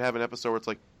 Sometimes they'd have an episode where it's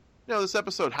like, this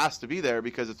episode has to be there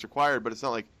because it's required, but it's not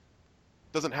like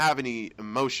it doesn't have any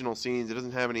emotional scenes. It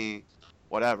doesn't have any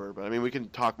whatever. But I mean, we can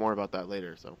talk more about that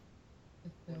later. So.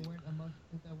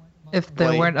 If there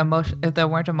Wait. weren't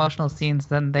emotional scenes,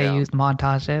 then they Yeah. used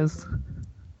montages.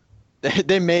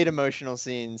 They made emotional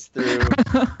scenes through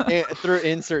through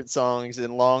insert songs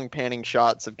and long panning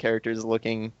shots of characters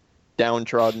looking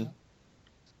downtrodden.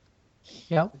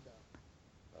 Yep.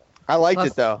 I liked Plus-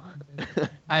 it though.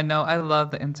 I know, I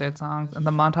love the insert songs, and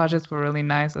the montages were really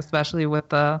nice, especially with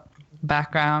the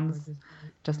backgrounds.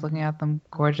 Just looking at them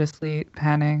gorgeously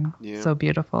panning, Yeah. so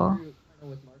beautiful.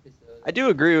 I do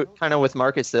agree kind of with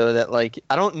Marcus though that like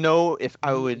I don't know if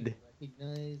I would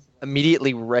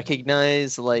immediately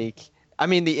recognize like I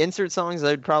mean the insert songs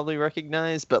I'd probably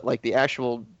recognize, but like the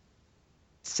actual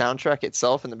soundtrack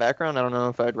itself in the background, I don't know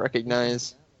if I'd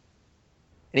recognize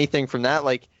anything from that.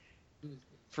 Like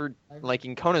for like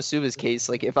in Konosuba's case,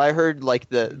 like if I heard like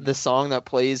the song that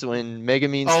plays when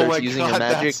Megumin Oh my starts using her God,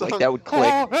 that magic, song. like that would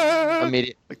click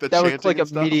immediately. Like the That would chanting click and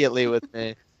stuff. immediately with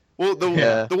me. Well, the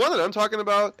Yeah. the one that I'm talking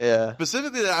about Yeah.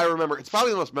 specifically that I remember, it's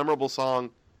probably the most memorable song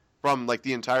from like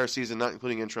the entire season, not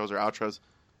including intros or outros,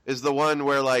 is the one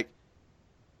where like,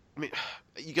 I mean,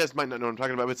 you guys might not know what I'm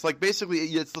talking about, but it's like basically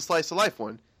it's the slice of life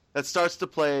one that starts to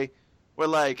play, where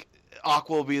like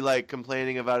Aqua will be like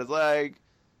complaining about it's like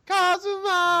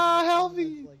Kazuma, help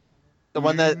me. The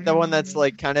one that's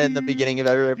like kind of in the beginning of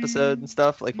every episode and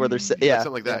stuff, like where they're Yeah,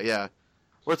 something like that. Yeah,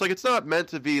 where it's like it's not meant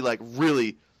to be like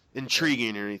really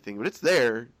intriguing or anything, but it's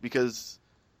there because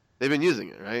they've been using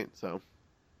it, right? So,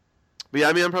 but yeah,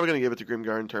 I mean, I'm probably gonna give it to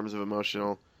Grimgar in terms of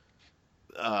emotional,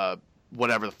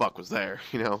 whatever the fuck was there,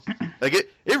 you know? Like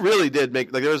it really did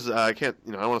make like there was I can't,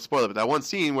 you know, I don't want to spoil it, but that one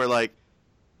scene where like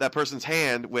that person's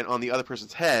hand went on the other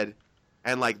person's head,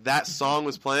 and like that song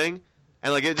was playing,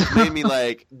 and like it just made me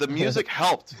like the music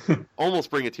helped almost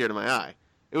bring a tear to my eye.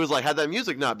 It was like had that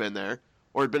music not been there,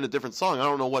 or had been a different song, I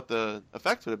don't know what the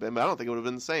effect would have been, but I don't think it would have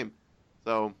been the same.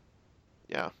 So,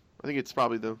 yeah, I think it's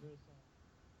probably the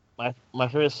My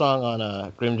favorite song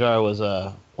on Grimjar was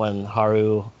when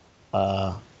Haru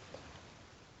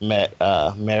met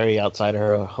Mary outside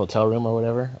her hotel room or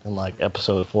whatever in like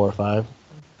episode 4 or 5.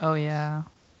 Oh yeah.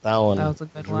 That one. That was a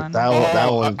good one. That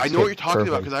one. I know what you're talking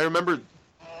about because I remember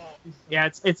Yeah,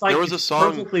 it's like there was a it's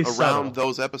song perfectly around subtle.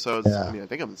 those episodes. Yeah. I mean, I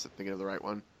think I'm thinking of the right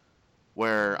one,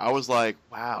 where I was like,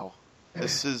 "Wow,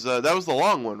 this is that was the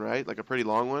long one, right? Like a pretty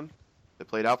long one that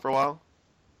played out for a while."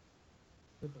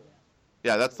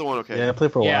 Yeah, that's the one. Okay. Yeah, I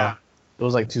played for a Yeah. while. It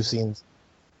was like 2 scenes.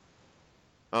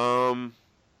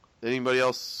 Anybody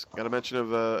else got a mention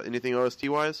of anything OST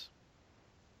wise?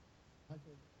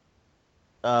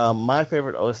 My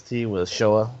favorite OST was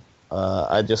Showa.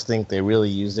 I just think they really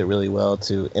used it really well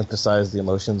to emphasize the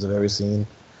emotions of every scene,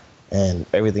 and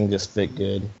everything just fit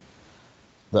good.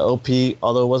 The OP,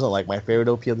 although it wasn't like my favorite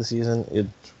OP of the season, it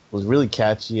was really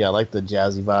catchy. I like the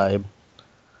jazzy vibe.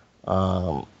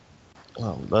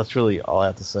 That's really all I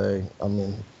have to say. I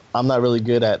mean, I'm not really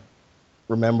good at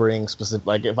remembering specific.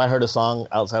 Like, if I heard a song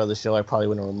outside of the show, I probably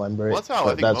wouldn't remember it. Well, that's how I but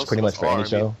think that's most pretty of much us for are. any I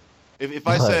show. mean, if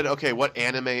I But- said, okay, what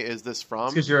anime is this from?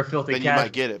 because you're a filthy Then you cat.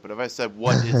 might get it. But if I said,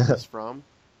 what is this from?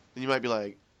 Then you might be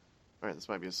like, all right, this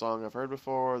might be a song I've heard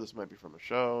before. This might be from a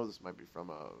show. This might be from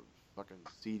a fucking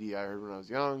CD I heard when I was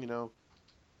young, you know?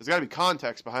 There's got to be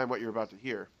context behind what you're about to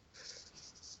hear.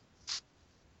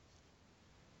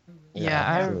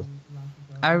 Yeah,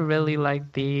 I really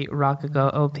liked the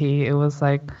Rakugo OP. It was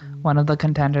like one of the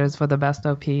contenders for the best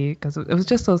OP because it was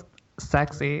just so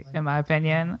sexy, in my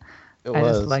opinion. It I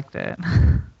was. just liked it.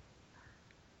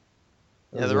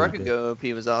 Yeah, the Rakugo OP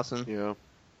was awesome. Yeah.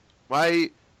 I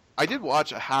did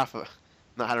watch a half of.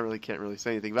 No, I really can't really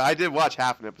say anything, but I did watch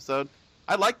half an episode.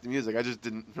 I liked the music. I just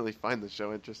didn't really find the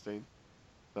show interesting.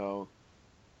 So,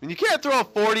 I mean, you can't throw a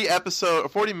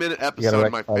 40-minute episode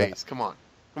in my rectify that. face. Come on.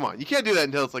 You can't do that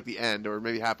until it's like the end or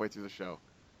maybe halfway through the show.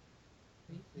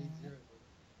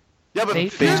 Yeah, but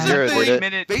Fate here's the Zero did thing. it.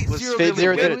 Minute Fate was Zero Fate really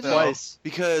Zero did did it it though, twice.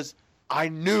 because I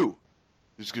knew it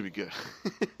was gonna be good.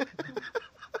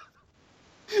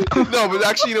 No, but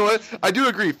actually, you know what? I do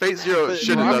agree. Fate Zero But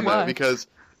should have why? done that because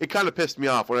it kind of pissed me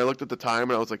off when I looked at the time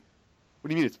and I was like, "What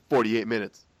do you mean it's 48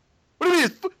 minutes? What do you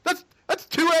mean that's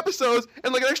 2 episodes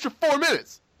and like an extra 4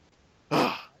 minutes?"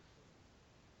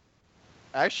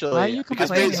 Actually, Why are you Because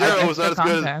complaining Fate about Zero was not as extra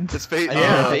good content? as Fate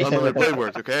Yeah, Fate- Unlimited Blade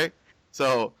worked. Okay,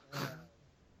 so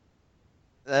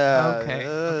Okay,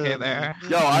 there.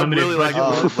 yo, I Unlimited really like Blade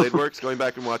Unlimited Works. Blade works. Going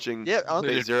back and watching Yeah, Fate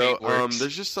Unlimited Zero, Blade Works.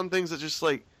 there's just some things that just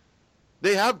like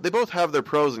they both have their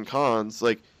pros and cons.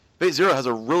 Like Fate Zero has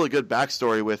a really good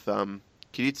backstory with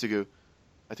Kiritsugu.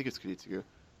 I think it's Kiritsugu.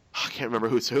 I can't remember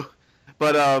who's who,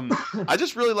 but I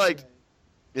just really liked.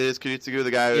 It is Kiritsugu,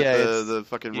 the guy Yeah, with it's the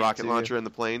fucking rocket Kiritsugu. launcher in the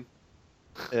plane.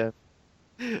 Yeah.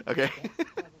 Okay.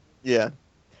 yeah,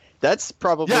 that's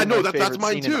probably Yeah, no, my that's favorite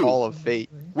mine scene in too. all of Fate.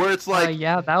 Where it's like,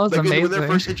 Yeah, that was like amazing. when they're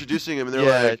first introducing him, and they're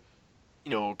Yeah. like,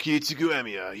 you know, Kiritsugu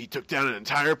Emiya, he took down an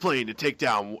entire plane to take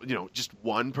down, you know, just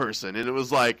one person, and it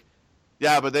was like,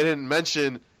 yeah, but they didn't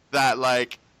mention that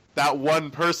like that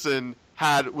one person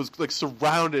was like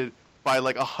surrounded by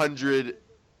like 100.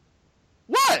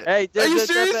 What? Hey, Are you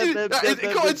serious?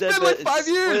 It's been like 5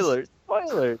 years.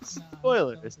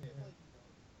 Spoilers.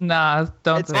 Nah,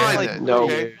 don't It's do been fine it. like then. 4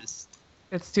 Okay. years.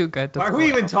 It's too good to Why are we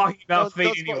spoil. even talking about No, Fate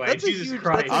that's- anyway? that's a Jesus huge-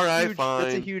 Christ. All right, That's fine.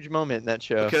 a huge moment in that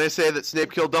show, Can I say that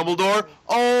Snape killed Dumbledore?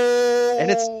 Oh,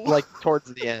 and it's like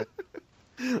towards the end.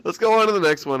 Let's go on to the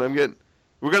next one. I'm getting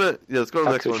let's go to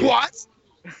the next one. What?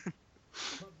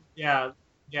 Yeah,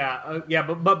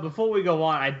 but before we go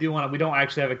on, I do want to. We don't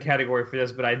actually have a category for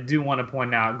this, but I do want to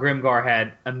point out Grimgar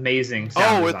had amazing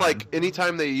sound with design. like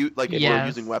anytime they use were Yes.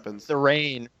 using weapons. The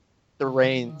rain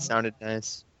sounded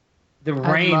nice. the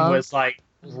I rain love- was like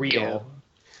real.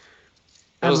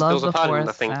 There was love a the part in, I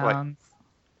forest think, like, sounds.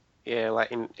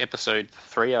 like in episode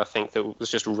 3, I think there was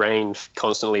just rain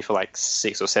constantly for like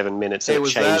 6 or 7 minutes, and Hey, it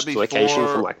was changed that location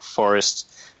before- from like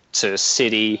forest to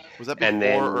city. Was that before and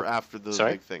then, or after the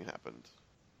sorry? big thing happened?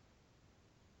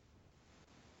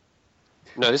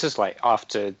 No, this is like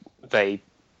after they,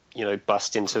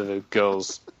 bust into the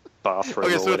girls' bathroom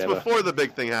Okay, or so it's whatever. before the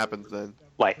big thing happens then.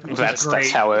 Like Which is that's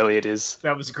great. how early it is.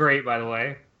 That was great, by the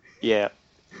way. Yeah.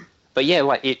 But yeah,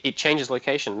 like it changes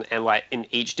location, and like in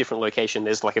each different location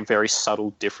there's like a very subtle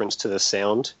difference to the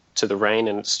sound, to the rain,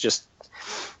 and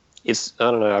it's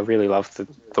I don't know, I really love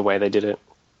the way they did it.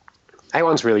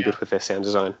 A1's really good with their sound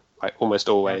design, like almost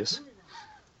always.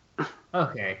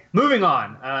 Okay, moving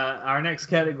on. Our next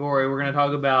category, we're going to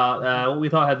talk about what we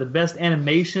thought had the best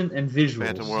animation and visuals.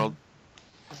 Phantom World.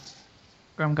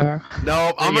 Grimgar.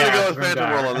 No, I'm gonna Yeah, go with Phantom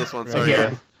Grimgar. World on this one. Sorry. Yeah.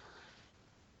 Jeff.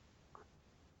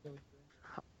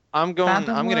 I'm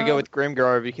Phantom gonna go World? with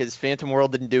Grimgar because Phantom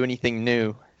World didn't do anything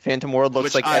new. Phantom World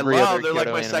looks Which like I every love. other They're like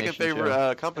Kyoto my second animation favorite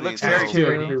show. company. It looks so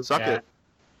very true. Suck Yeah. it.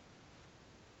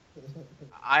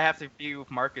 I have to be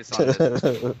with Marcus on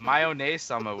this.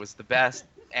 Mayonnaise-sama was the best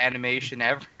animation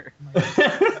ever.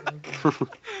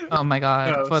 Oh my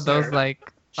god! Oh, For those sir.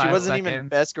 like She 5 wasn't seconds. even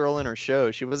best girl in her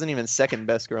show. She wasn't even second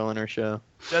best girl in her show.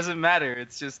 Doesn't matter.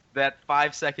 It's just that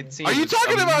 5-second scene. Are you was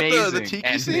talking about the amazing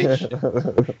tiki scene?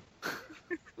 animation.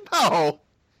 No.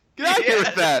 Get out of here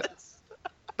with that.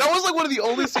 That was like one of the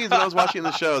only scenes that I was watching in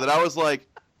the show that I was like,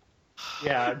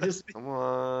 Yeah, just come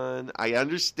on. I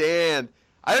understand.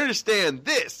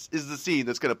 This is the scene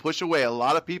that's going to push away a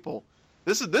lot of people.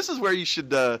 This is where you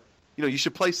should you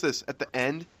should place this at the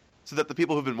end so that the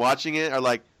people who've been watching it are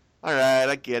like, all right,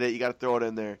 I get it. You got to throw it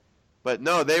in there. But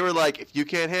no, they were like, if you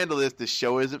can't handle this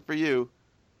show isn't for you.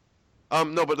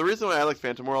 No, but the reason why I like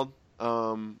Phantom World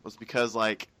was because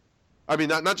like, I mean,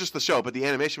 not just the show, but the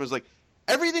animation was like,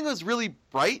 everything was really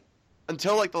bright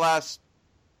until like the last,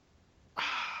 not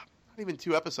even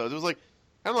 2 episodes. It was like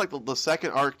kind of like the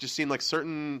second arc just seemed like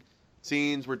certain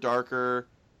scenes were darker.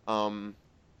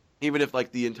 Even if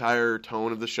like the entire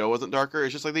tone of the show wasn't darker,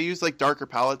 it's just like they used like darker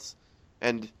palettes,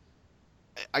 and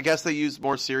I guess they used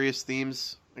more serious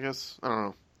themes. I guess I don't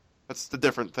know. That's the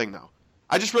different thing though.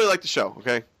 I just really like the show,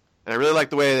 okay, and I really like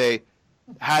the way they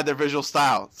had their visual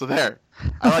style. So there,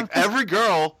 I liked every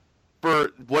girl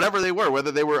for whatever they were,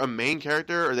 whether they were a main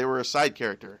character or they were a side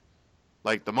character,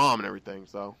 like the mom and everything.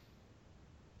 So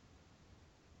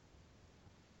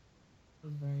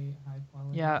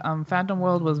Yeah, Phantom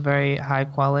World was very high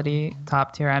quality,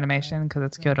 top tier animation because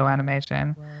it's Kyoto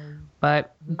Animation.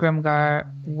 But Grimgar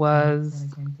was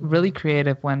really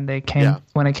creative when it came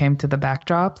to the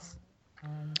backdrops,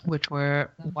 which were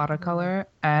watercolor,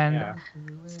 and yeah.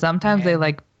 sometimes they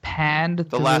like panned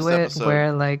through last it, episode.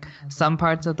 where like some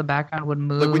parts of the background would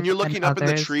move. like when you're and looking up in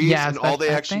the others- trees yeah, and all they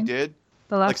I actually think did.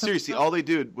 the last Like seriously, all they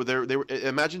did was they were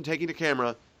imagine taking a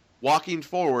camera, walking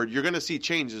forward. You're gonna see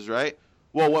changes, right?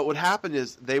 Well, what would happen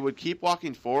is they would keep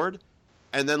walking forward,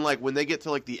 and then like when they get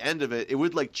to like the end of it, it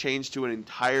would like change to an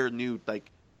entire new like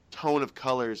tone of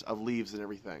colors of leaves and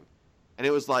everything. And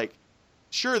it was like,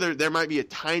 sure, there might be a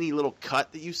tiny little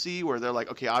cut that you see where they're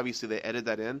like, okay, obviously they edited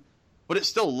that in, but it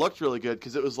still looked really good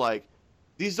because it was like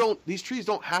these trees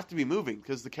don't have to be moving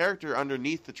because the character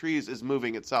underneath the trees is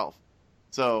moving itself.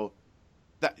 So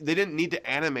that they didn't need to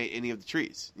animate any of the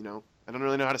trees, you know? I don't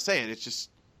really know how to say it. It's just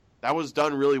that was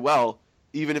done really well,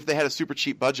 even if they had a super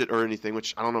cheap budget or anything,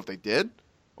 which I don't know if they did,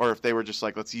 or if they were just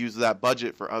like, let's use that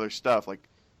budget for other stuff, like,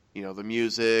 you know, the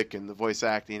music and the voice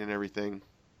acting and everything.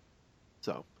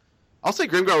 So I'll say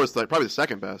Grimgar was like probably the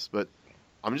second best, but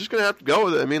I'm just gonna have to go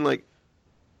with it. I mean, like,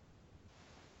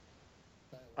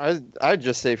 I'd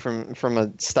just say from a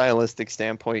stylistic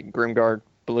standpoint, Grimgar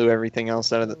blew everything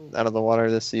else out of the water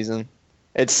this season.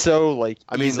 It's so like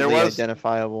I mean, there easily was-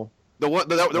 identifiable. there was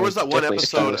that one Definitely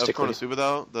episode of stylistically. Konosuba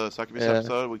though, the Succubus Yeah.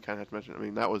 episode. We kind of have to mention. I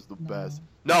mean, that was the best.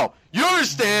 No, you don't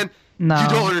understand. No, You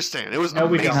don't understand. It was No,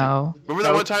 we amazing. don't. no. Remember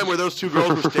that one time where those two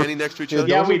girls were standing next to each other?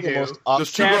 Yeah, Those we are the do. most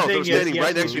Those two Sad girls, they thing were is, standing yes,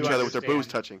 right next to we each other with their understand. boobs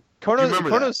touching. Do you remember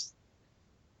that? Kono's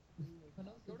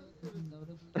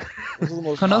Those are the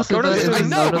most Konosuba popular- is I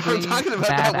know, but I'm notably talking about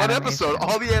bad that one animation. episode.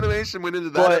 All the animation went into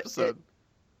that But episode.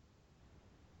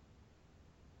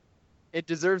 it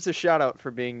deserves a shout out for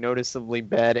being noticeably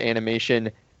bad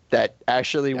animation that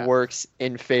actually Yeah. works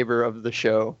in favor of the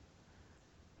show.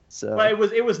 So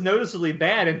Well, it was noticeably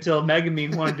bad until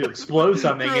Megumin wanted to explode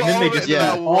something, and then they just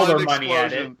Yeah. threw all their money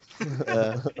at it.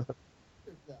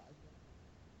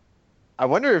 I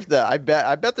wonder if I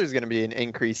bet there's going to be an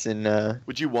increase in.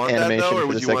 Would you want that Animation though, or for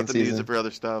would the you want second them to use season. it for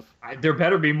other stuff? There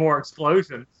better be more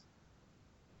explosions.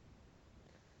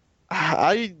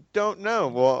 I don't know.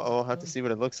 We'll have to see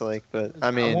what it looks like, but I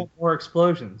I mean, want more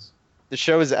explosions. the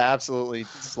show is absolutely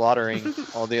slaughtering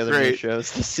all the other new Great.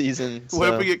 shows this season. What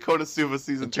if so- we get Konosuba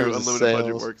season in 2 terms of unlimited budget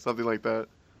sales. work, something like that,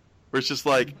 where it's just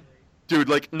like, dude,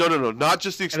 like no, not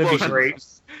just the That'd be explosions.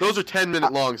 great. Those are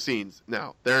 10-minute long scenes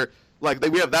now. They're like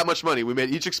we have that much money. We made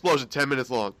each explosion 10 minutes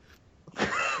long.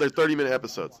 They're 30-minute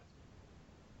episodes.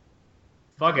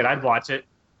 Fuck it, I'd watch it.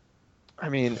 I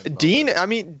mean, Dean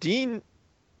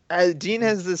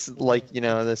has this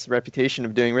this reputation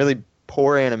of doing really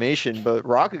poor animation, but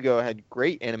Rakugo had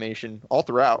great animation all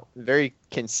throughout, very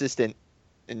consistent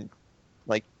and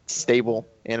like stable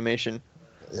animation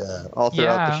Yeah. all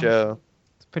throughout the Yeah. show.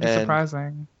 It's pretty And-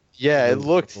 surprising. Yeah,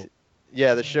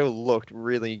 the show looked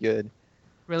really good.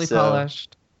 Really So-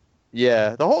 polished.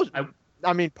 Yeah, the whole. I-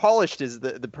 I mean, polished is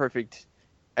the perfect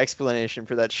explanation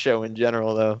for that show in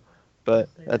general, though. But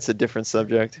that's a different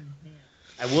subject.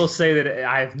 I will say that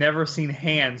I've never seen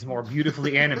hands more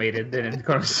beautifully animated than in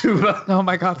Konosuba. Oh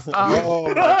my god, stop. Oh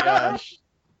my gosh,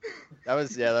 that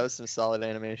was some solid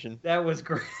animation. That was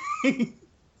great.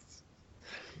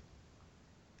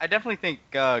 I definitely think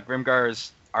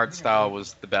Grimgar's art style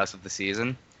was the best of the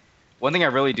season. One thing I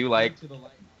really do like,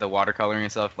 the watercoloring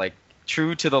and stuff, like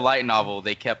true to the light novel,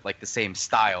 they kept like the same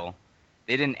style.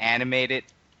 They didn't animate it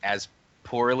as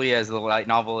poorly as the light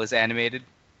novel is animated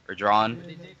or drawn.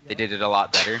 They did it a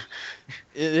lot better.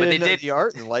 But they did- the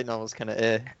art in the light novel is kind of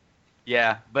eh.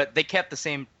 Yeah, but they kept the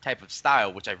same type of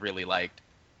style, which I really liked.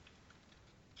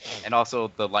 And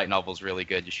also, the light novel is really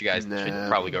good. You guys should Nah.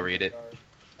 probably go read it.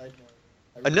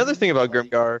 Another thing about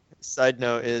Grimgar, side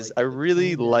note, is I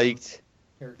really liked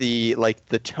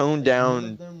the toned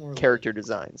down character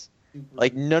designs.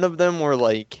 Like none of them were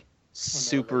like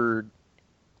super.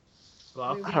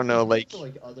 I don't know, like.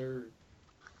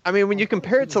 I mean, when you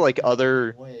compare it to like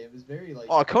other.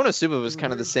 Oh, Konosuba was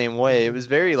kind of the same way. It was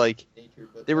very like.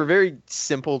 They were very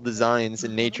simple designs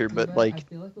in nature, but like.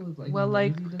 Well,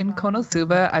 like in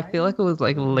Konosuba, I feel like it was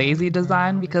like lazy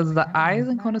design because the eyes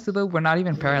in Konosuba were not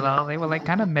even parallel. They were like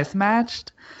kind of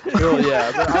mismatched. Well,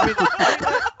 yeah, but I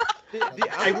mean.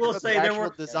 I will say there actual were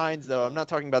designs though. I'm not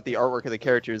talking about the artwork of the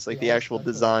characters, like the actual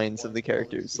designs of the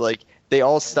characters. Like they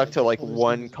all stuck to like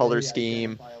one color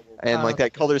scheme, and like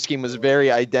that color scheme was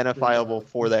very identifiable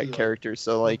for that character.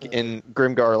 So like in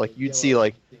Grimgar, like you'd see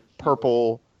like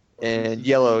purple and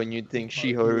yellow, and you'd think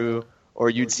Shihoru, or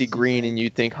you'd see green and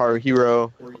you'd think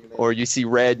Haruhiro, or you see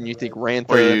red and you think Rantha,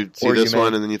 Or you'd see this Yume,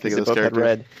 one and then you think because of they this both had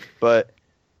character. red. But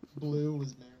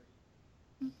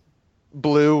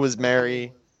Blue was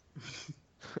Mary.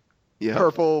 Yeah,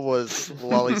 Purple was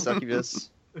Lolly Succubus.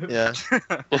 Yeah.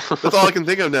 that's all I can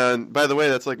think of now. And by the way,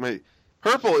 that's like my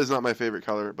purple is not my favorite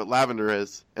color, but lavender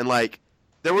is. And like,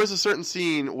 there was a certain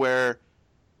scene where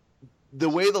the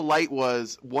way the light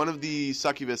was, one of the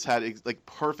succubus had like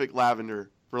perfect lavender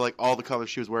for like all the colors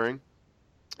she was wearing,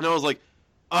 and I was like,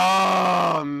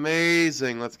 "Oh,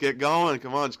 amazing! Let's get going!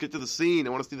 Come on, just get to the scene. I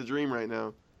want to see the dream right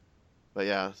now." But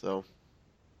yeah, so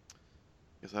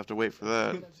guess I have to wait for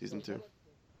that season 2.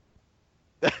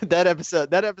 That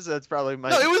episode's probably No,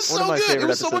 it was one so of my good. It favorite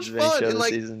was so episodes much of any fun, show and, this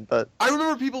like, season. But I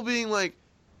remember people being like,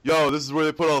 "Yo, this is where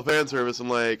they put all the fan service." I'm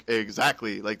like,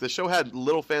 exactly. Like the show had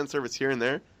little fan service here and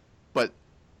there, but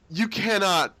you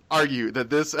cannot argue that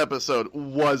this episode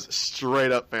was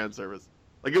straight up fan service.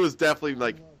 Like it was definitely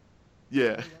like,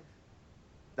 yeah.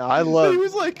 no, I But he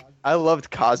was like,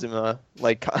 loved Kazuma.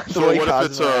 Like the so way what if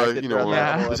it's Kazuma acted you know, throughout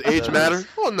that whole does age episode. matter?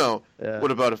 Well, no. Yeah. What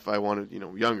about if I wanted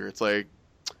younger? It's like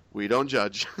we don't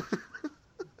judge.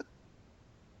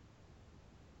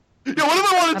 Yo, what if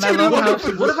I wanted And I 2D love how waifu?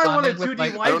 she What if I wanted responded with, 2D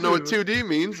like, waifu? I don't know what 2D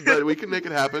means, but we can make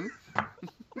it happen.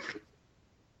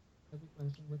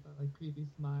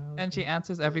 And she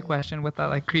answers every question with that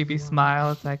like creepy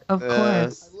smile. It's like, of Yeah.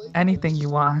 course, anything you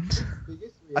want.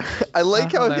 I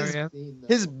like how Hilarious.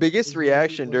 his biggest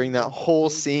reaction during that whole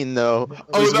scene though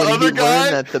Oh, was the when he other guy?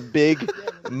 learned that the big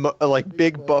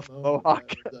big buff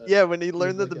mohawk yeah, when he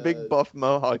learned that the big buff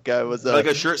mohawk guy was Like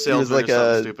a shirt he was salesman like or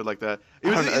something a stupid like that. I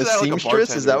don't know, a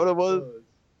seamstress. Is that what it was?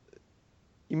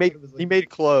 He made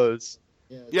clothes.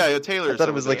 Yeah, a tailor. I thought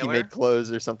it was like he made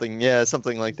clothes or something. Yeah,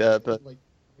 something like that. But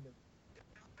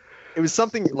it was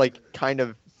something like kind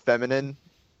of feminine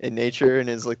in nature, and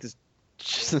is like this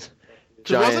Because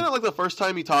wasn't giant. it like the first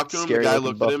time he talked to him, the scary guy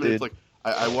looking looked at him buff and it's dude. like,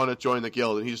 I want to join the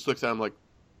guild, and he just looks at him like,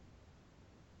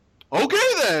 okay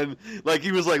then. Like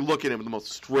he was like looking at him with the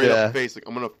most straight up face, like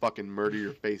I'm gonna fucking murder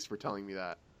your face for telling me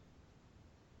that.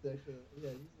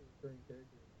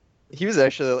 He was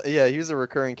actually, he was a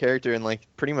recurring character in like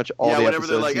pretty much all the whenever episodes.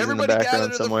 they're like, he's in the everybody background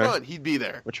gather to somewhere, the front, he'd be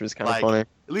there, which was kind of like, funny. at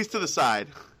least to the side.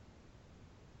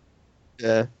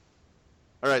 Yeah.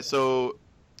 All right, so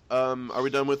are we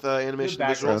done with animation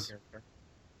and visuals?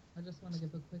 I just want to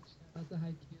give a quick shout out to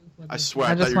Haikyuu. I swear,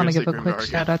 I just want to give a quick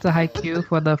shout out to Haikyuu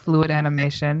for the fluid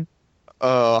animation.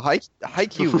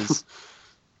 Haikyuu was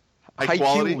high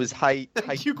quality. Haikyuu was high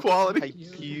quality.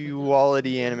 Haikyuu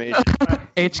quality animation.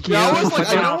 HQ. Yeah, I was like,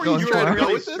 I know where going you trying to for.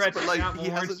 go with this, Stretch but like out he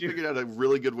more, hasn't too. figured out a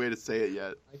really good way to say it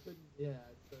yet.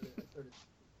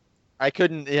 I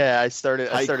couldn't. Yeah, I started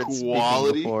quality?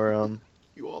 speaking before.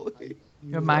 Quality.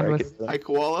 Your mind was. High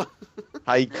koala.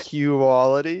 Haikyuu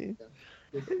quality.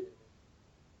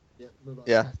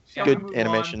 Yeah, Shall we good move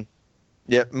animation.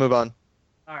 Yep, move on.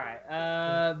 All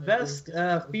right. Best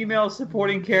female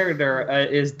supporting character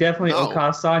is definitely No.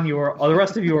 Okasan. The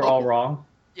rest of you are all wrong.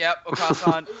 Yep,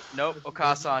 Okasan. Nope,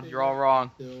 Okasan. You're all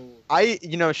wrong.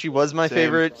 She was my Same.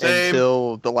 favorite Same.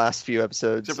 until the last few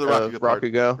episodes Except for the of Rakugo part.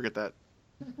 Rakugo. Forget that.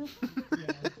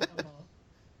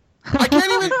 I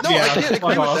can't even. No, Yeah, I can't agree fuck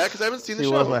with off. that because I haven't seen the She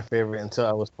show. was my favorite until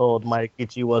I was told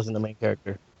Maikichi wasn't the main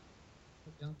character.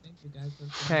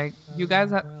 Okay, you guys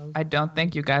have. I don't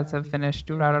think you guys have finished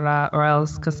Durarara, or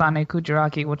else Kasane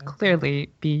Kujaraki would clearly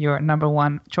be your number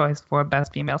one choice for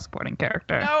best female supporting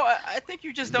character. No, I think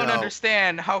you just don't No.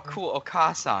 understand how cool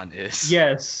Okasan is.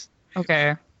 Yes.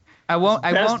 Okay, I won't.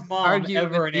 I Best won't mom argue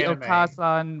ever with in the anime.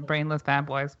 Okasan brainless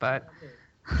fanboys, but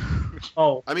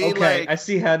Oh, I mean, okay. like, I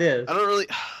see how it is. I don't really.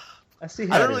 I see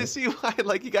how I don't it really is. see why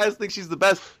like you guys think she's the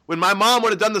best when my mom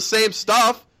would have done the same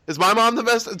stuff. Is my mom the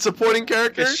best supporting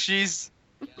character? Cause she's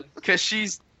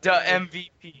the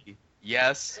MVP.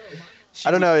 Yes. She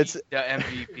I don't know, would it's- be the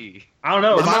MVP. I don't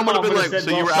know. My mom would have been would've like, said, "So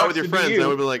you well, were out with sucks your to be friends?" you. And I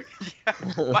would be like,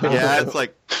 Wow. "Yeah." It's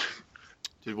like,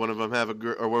 did one of them have a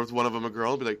girl, or was one of them a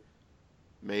girl? I'd be like,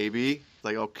 maybe. It's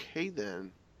like, okay,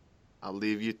 then I'll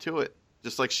leave you to it,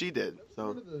 just like she did.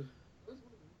 So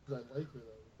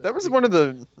That was one of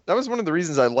the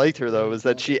reasons I liked her though, was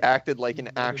that she acted like an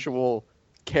actual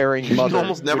caring mother.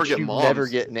 almost never which get you moms. never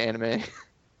get in anime.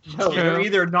 No, they're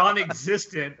either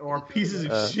non-existent or pieces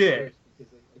of shit.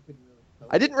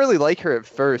 I didn't really like her at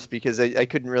first because I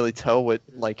couldn't really tell what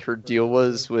like her deal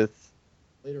was with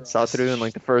Satoru in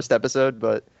like the first episode,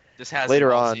 but Just has Later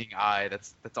an on. all-seeing eye.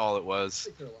 That's all it was.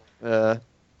 but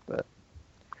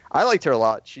I liked her a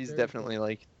lot. She's definitely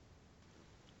like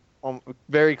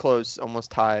very close, almost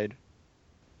tied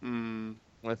with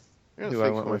I gotta who I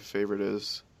think went who my with. favorite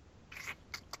is.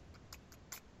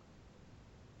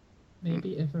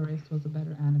 Maybe if Erased was a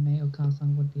better anime,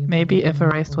 Okasan would be. maybe if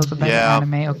Erased was a better Yeah.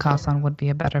 anime, Okasan would be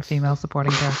a better female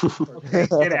supporting character.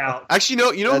 Get out.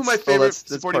 Actually, you know who my That's- favorite that's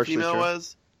supporting partially female true.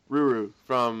 was? Ruru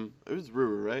from it was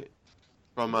Ruru, right?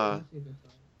 From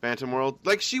Phantom World.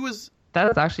 Like she was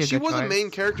That is actually a she good was choice. a main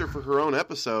character for her own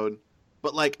episode,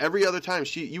 but like every other time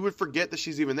you would forget that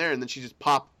she's even there, and then she just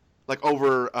pop like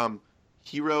over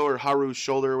Hiro or Haru's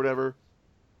shoulder or whatever,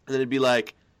 and then it'd be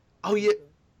like, oh yeah,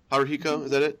 Haruhiko,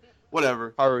 is that it?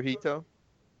 Whatever. Haruhito.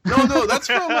 No, that's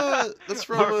from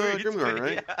Grimgar,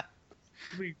 right?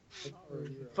 Yeah.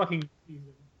 Fucking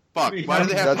Fuck. Why do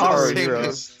they have That's to Haruhiro. say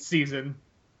this this? season?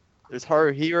 There's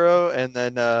Haruhiro, and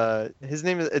then his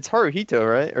name it's Haruhito,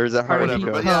 right? Or is it Whatever,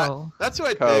 Haruhiko? but yeah. Oh, That's who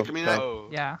I'd Ko, pick. I mean, Ko. Oh.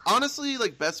 yeah. honestly,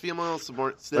 like best female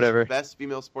Whatever. best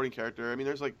female supporting character. I mean,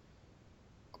 there's like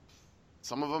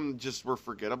some of them just were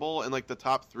forgettable, and like the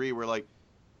top three were like,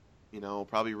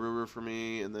 probably Ruru for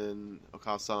me, and then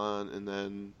Okasan, and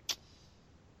then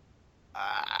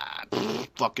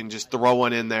fucking just throw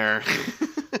one in there.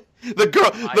 The girl,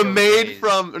 the Mayo maid days.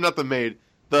 from, or not the maid,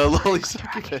 the lowly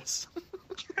succubus.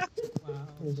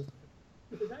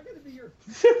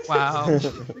 Wow.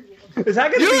 Is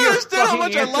that gonna You be don't your understand how fucking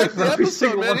much I answer liked for the every episode,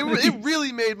 single man. one of It these?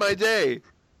 really made my day.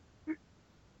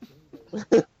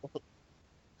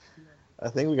 I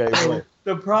think we got your point.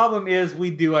 The problem is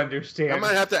we do understand. I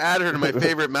might have to add her to my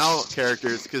favorite Mal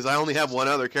characters because I only have one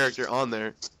other character on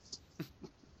there.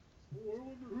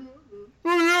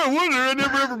 Oh yeah, I wonder. I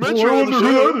never ever met you on the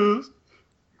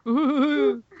show.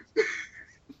 Ooh.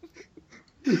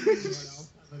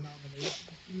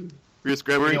 Chris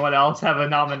Anyone Gregory. else have a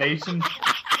nomination?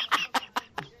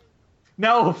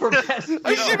 No, for best.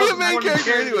 I should be a main supporting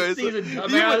character anyways. Season,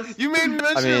 dumbass. You made me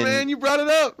mention I mean- it, man. You brought it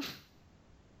up.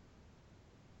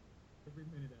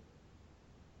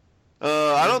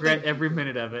 I don't regret think. every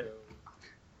minute of it.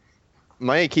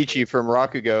 Maikichi from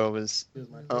Rakugo was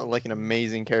like an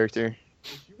amazing character.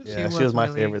 Yeah, she was my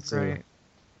really favorite too. great.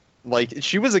 like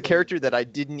she was a character that I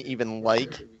didn't even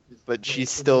like, but she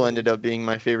still ended up being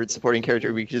my favorite supporting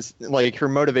character because like her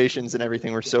motivations and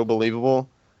everything were so believable.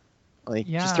 Like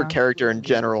just her Yeah. character in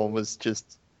general was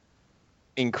just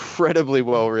incredibly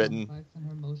well written.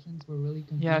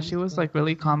 Yeah, she was like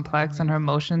really complex and her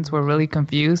emotions were really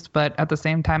confused, but at the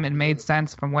same time it made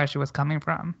sense from where she was coming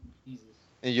from.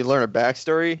 And you learn her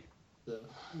backstory.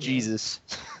 Jesus.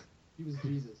 He was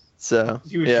Jesus. So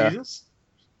She was yeah, Jesus?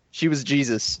 she was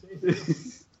Jesus. Next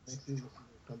season,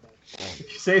 come back.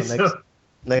 You say So so.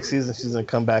 Next season, she's gonna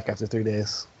come back after 3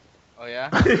 days. Oh yeah,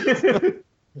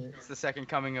 it's the second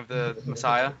coming of the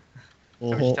Messiah.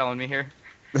 What you telling me here?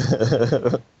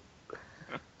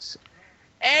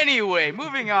 Anyway,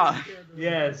 moving on.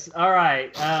 Yes. All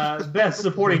right. Best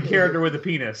supporting character with a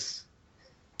penis.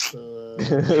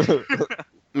 I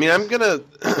mean, I'm gonna.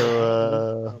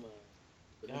 I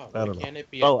don't know.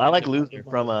 Oh, I like Loser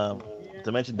from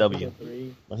Dimension W.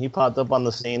 When he popped up on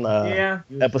the scene, Yeah.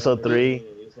 episode 3,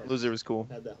 Loser was cool.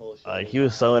 he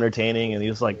was so entertaining, and he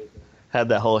was like had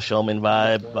that whole showman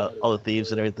vibe about all the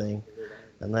thieves and everything.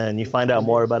 And then you find out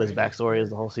more about his backstory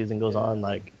as the whole season goes on.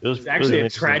 Like it was It's actually really a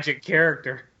interesting. tragic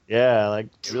character. Yeah, like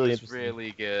really It's interesting.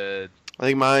 really good. I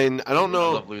think mine. I don't I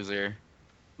know. love Loser.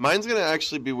 Mine's gonna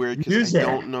actually be weird because Who's I that?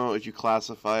 don't know if you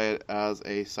classify it as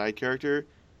a side character,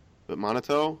 but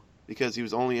Monato, because he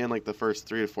was only in like the first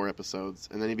 3 to 4 episodes,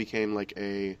 and then he became like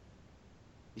a.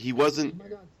 He wasn't. Oh my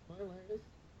god, spoilers.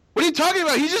 What are you talking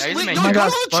about? He just. Yeah, he's leaked- making- no, Oh my go God,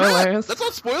 to the chat. spoilers. That's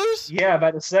not spoilers. Yeah,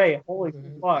 about to say, holy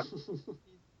fuck.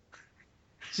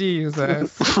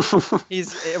 Jesus.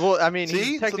 He's well. I mean, See? So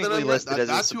he's then technically I'm- listed as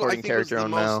a that's who I supporting think was character the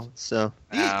on most- Mal. So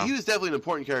Wow. He was definitely an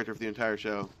important character for the entire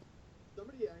show.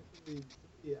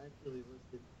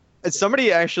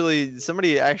 Somebody actually listed.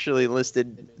 somebody actually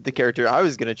listed the character I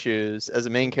was gonna choose as a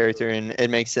main character, and it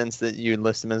makes sense that you'd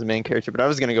list him as a main character. But I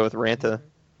was gonna go with Ranta.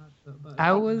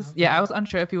 I was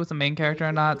unsure if he was a main character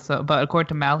or not, so but according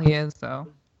to Mal he is, so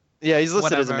Yeah, he's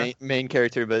listed as a Whatever. main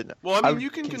character, but Well, I I mean, would you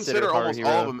can consider consider almost Haruhiro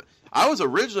all of them. I was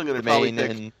originally going the to probably main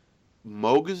pick and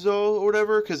Moguzo or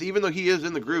whatever, because even though he is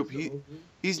in the group,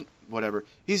 he's whatever.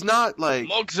 He's not like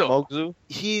Moguzo. Moguzo.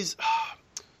 he's.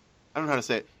 I don't know how to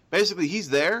say it. Basically, he's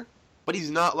there, but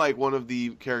he's not like one of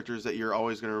the characters that you're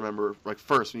always going to remember like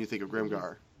first when you think of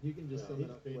Grimgar. You can just sum it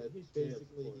up with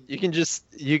basically. You can just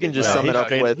Yeah, sum it he's up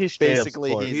straight- with he's straight up basically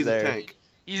support. he's He's a there. tank.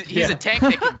 He's Yeah. a tank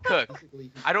that can cook.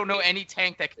 I don't know any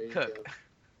tank that can cook.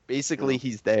 Basically,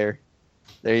 he's there.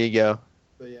 There you go.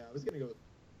 But yeah, I was gonna go with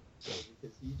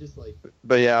because he just like.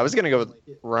 But yeah, I was gonna go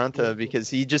with Ranta because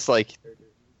he just like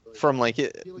from like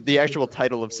the actual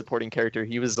title of supporting character,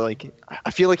 he was like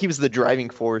I feel like he was the driving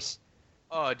force.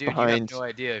 Oh, dude, you Behind have no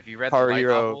idea. If you read the light Haruhiro,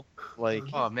 novel, like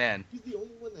oh man, He's the only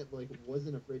one that like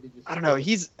wasn't afraid to just. I don't know,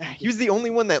 he was the only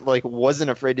one that like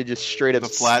wasn't afraid to just straight up The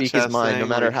flat speak his chest mind, no thing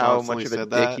matter where he how constantly much of a said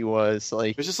dick that. he was.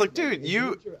 Like It's just like, dude,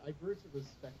 you. I grew to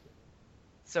respect him.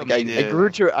 so like, I mean,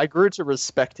 I grew to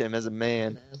respect him as a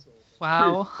man. An asshole.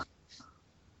 wow.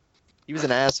 He was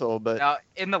an asshole, but now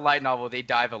in the light novel they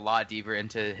dive a lot deeper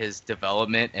into his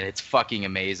development, and it's fucking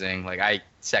amazing. Like I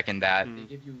second that. Mm. They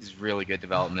give you. It's really good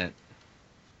development.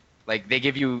 Like they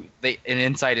give you an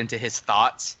insight into his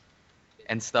thoughts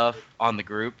and stuff on the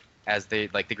group as they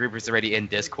like the group is already in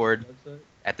Discord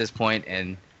at this point,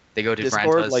 and they go to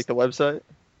Discord, Ranta's, like the website.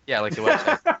 yeah, like the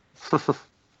website.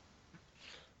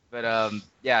 But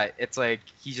yeah, it's like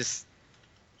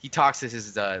he talks to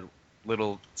his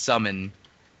little summon,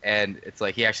 and it's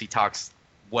like he actually talks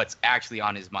what's actually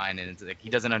on his mind, and it's like he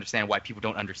doesn't understand why people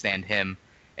don't understand him,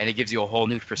 and it gives you a whole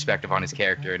new perspective on his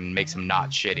character and makes him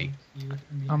not shitty.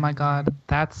 Oh my god,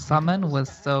 that summon was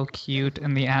so cute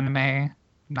in the anime.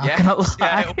 Not Yeah, gonna lie.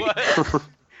 yeah, it was.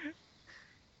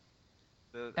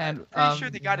 And, I'm pretty sure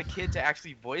they got a kid to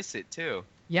actually voice it too.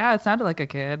 Yeah, it sounded like a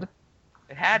kid.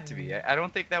 It had to be. I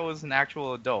don't think that was an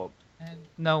actual adult.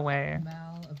 No way.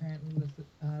 Mal apparently listed.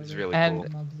 It's really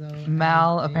And cool.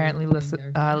 Mal apparently lists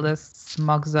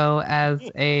Mugzo as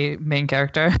a main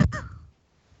character.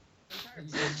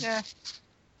 Yeah.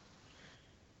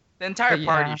 The entire But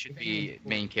party yeah. should be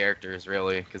main characters,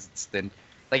 really, because it's then,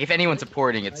 like, if anyone's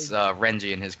supporting, it's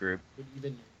Renji and his group.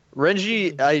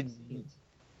 Renji, I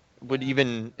would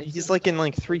even he's like in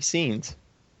like 3 scenes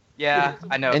Yeah,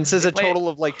 I know. and says They a play- total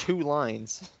of like 2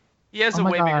 lines. He has Oh a my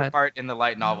way bigger God. part in the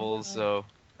light novels, so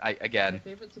My again,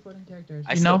 favorite supporting character.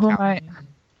 I You know still who count.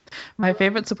 my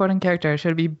favorite supporting character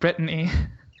should be Brittany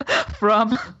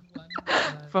from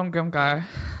Grimgar,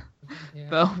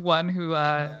 the one who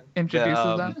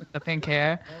introduces them with the pink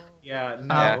hair. Yeah,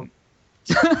 no. Um,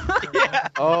 yeah.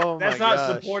 Oh That's my not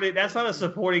gosh. supported. That's not a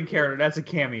supporting character. That's a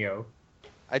cameo.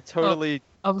 I totally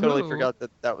Of totally who? forgot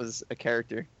that was a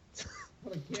character.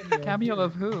 Cameo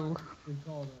of who?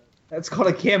 That's called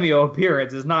a cameo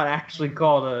appearance. It's not actually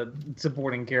called a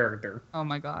supporting character. Oh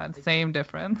my god, same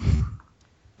difference.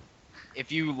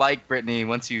 If you like Brittany,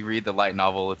 once you read the light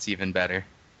novel, it's even better.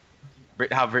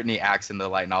 How Brittany acts in the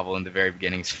light novel in the very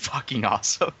beginning is fucking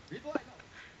awesome.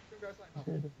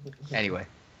 Anyway,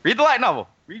 read the light novel.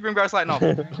 Read Grimgar's light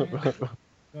novel.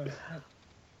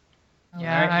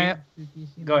 Yeah,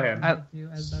 Go ahead.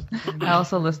 I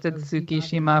also listed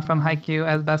Tsukishima from Haikyuu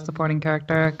as best supporting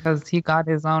character because he got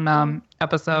his own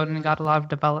episode and got a lot of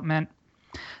development.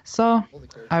 So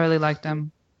I really liked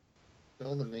him.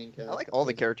 All the main cast. I like all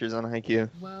the characters on Haikyuu.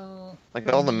 Well,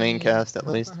 Like all the main cast, at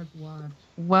how least. far have you watched?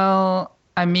 Well,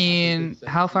 I mean,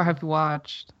 how far have you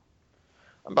watched?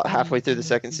 I'm about halfway through the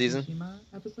second season. Tsukishima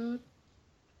episode?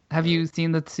 Have you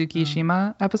seen the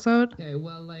Tsukishima episode? Okay,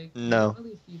 well, like, No. you don't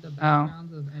really see the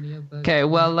backgrounds of any of the Okay,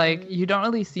 well, like, characters, you don't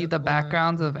really see the except for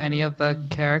backgrounds of any of the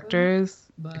characters,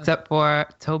 but- except for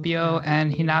Tobio Yeah,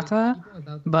 and even Hinata.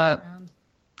 without the But, backgrounds,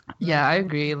 yeah, I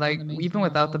agree. Like, even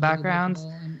without the backgrounds,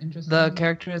 the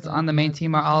characters on the main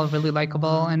team are all really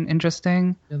likable and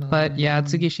interesting. But, yeah,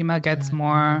 Tsukishima gets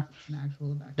more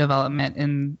development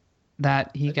in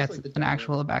that he I just gets like the an dynamic.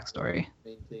 actual backstory.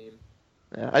 Main team.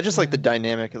 Yeah, I just like the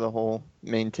dynamic of the whole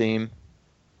main team.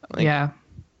 Like, Yeah.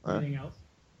 Anything else?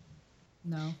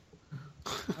 No.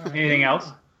 Anything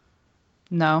else?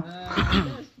 No.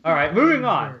 All right, moving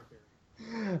on.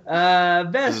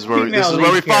 Best This is where we- female this is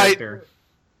where lead we fight. character.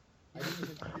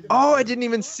 Oh, I didn't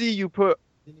even see you put.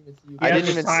 I Yes, didn't it's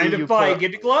even time see to you fight. put.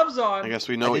 Get the gloves on. I guess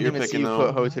we know I what didn't you're even see picking you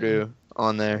though. put Hotaru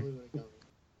on there.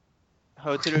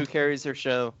 Hotaru carries her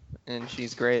show, and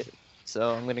she's great.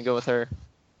 So I'm gonna go with her.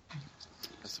 I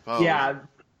suppose. Yeah,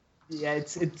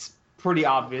 it's pretty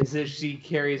obvious that she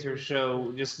carries her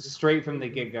show just straight from the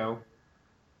get go.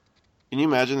 Can you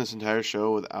imagine this entire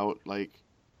show without like?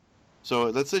 So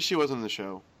let's say she wasn't in the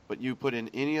show, but you put in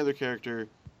any other character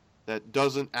that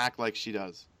doesn't act like she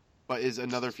does, but is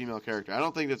another female character. I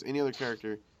don't think there's any other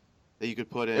character that you could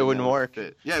put in. It wouldn't that would work.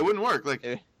 Fit. Yeah, it wouldn't work. Like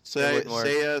It Saya, wouldn't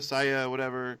work. Saya,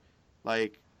 whatever.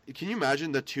 Like, can you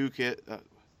imagine the two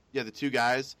the two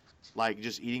guys like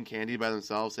just eating candy by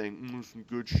themselves, saying some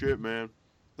good shit, man.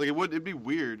 Like it'd be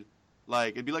weird.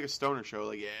 Like it'd be like a stoner show.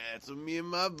 Like, yeah, it's what me and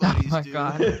my buddies my do.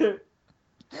 God.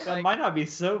 That might not be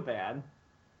so bad.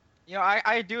 You know,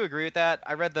 I do agree with that.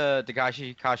 I read the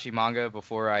Dagashi Kashi manga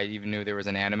before I even knew there was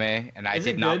an anime, and I Is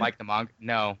it did not good? like the manga.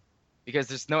 No, because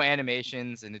there's no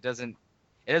animations, and it doesn't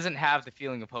have the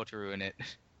feeling of Hotaru in it.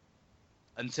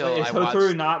 Until Is I Hotaru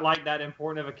watched. not like that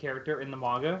important of a character in the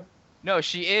manga? No,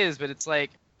 she is, but it's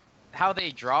like how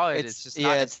they draw it. It's just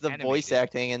not it's as the voice animated.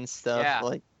 acting and stuff. Yeah.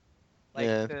 Like Like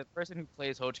yeah. the person who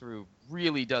plays Hotaru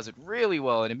really does it really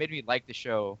well, and it made me like the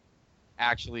show.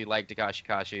 Actually, like Dagashi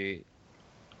Kashi.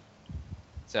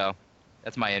 So,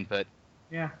 that's my input.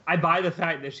 Yeah, I buy the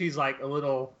fact that she's like a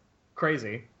little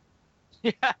crazy.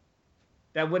 Yeah.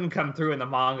 That wouldn't come through in the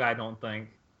manga, I don't think.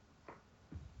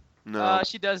 No,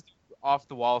 She does do off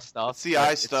the wall stuff. it's the but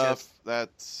eye it's stuff. just-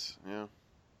 That's yeah.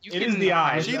 you It is the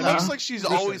eyes. She Uh, looks like she's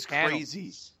different always panels.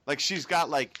 crazy. Like she's got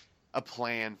like a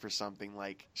plan for something.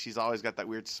 Like she's always got that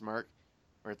weird smirk,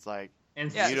 where it's like,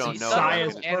 And Yeah, You don't know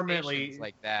Saya's what- permanently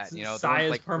like that. You know, the Saya's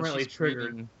ones, like, when permanently she's triggered.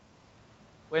 breathing-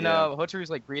 When Yeah. Hotaru's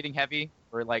like breathing heavy,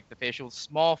 or like the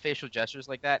small facial gestures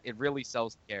like that, it really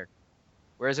sells the character.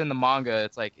 Whereas in the manga,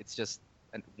 it's like it's just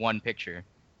one picture.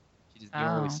 You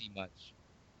don't really Oh. see much.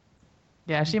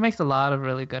 Yeah, she makes a lot of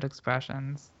really good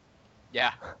expressions.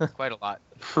 Yeah, it's quite a lot.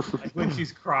 Like when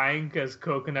she's crying because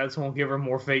coconuts won't give her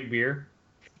more fake beer.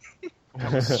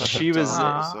 She was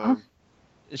Aw.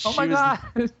 she Oh my was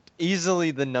god.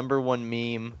 easily the #1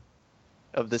 meme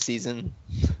of the season.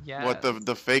 Yeah. what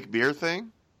the fake beer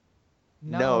thing?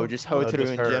 No, just No, Hotaru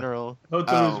just in her. general.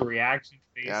 Hotaru's Oh. reaction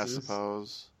Yeah, I faces.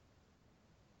 suppose.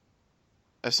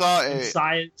 I saw And a.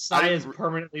 Saya's didn't-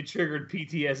 permanently triggered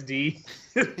PTSD.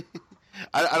 I don't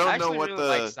I know actually what really the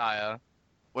like Saya.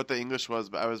 what the English was,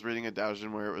 but I was reading a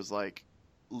doujin where it was like,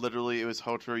 literally, it was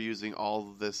Hotaru using all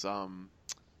of this I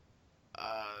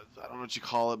don't know what you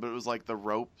call it, but it was like the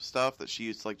rope stuff that she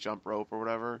used to like jump rope or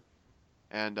whatever,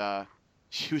 and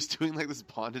she was doing like this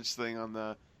bondage thing on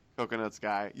the coconuts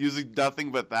guy, using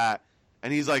nothing but that,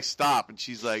 and he's like, stop, and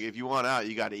she's like, if you want out,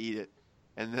 you got to eat it,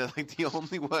 and then like the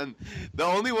only one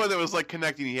that was like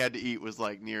connecting he had to eat was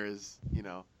like near his,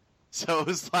 so it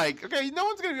was like, okay, no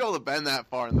one's gonna be able to bend that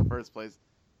far in the first place,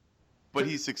 but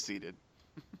he succeeded.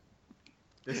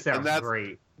 This sounds that's-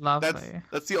 great. Lovely.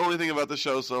 That's the only thing about the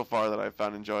show so far that I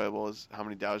found enjoyable is how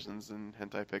many doujins and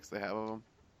hentai pics they have of them.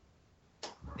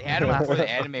 They had it before the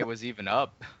anime was even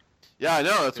up. Yeah, I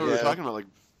know. That's what we were Yeah. talking about like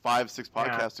 5-6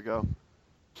 podcasts ago.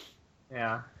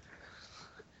 Yeah.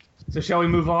 So shall we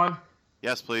move on?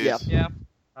 Yes, please. Yeah. Yeah.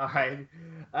 All right.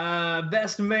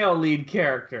 Best male lead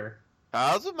character.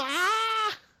 Kazuma!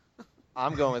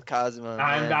 I'm going with Kazuma.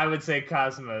 I would say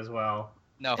Kazuma as well.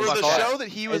 No, For fuck the that. show that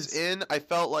he was in, I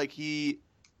felt like he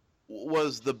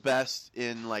was the best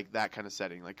in like that kind of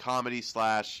setting, like comedy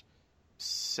 /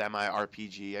 semi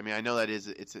RPG. I mean, I know that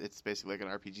it's basically like an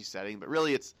RPG setting, but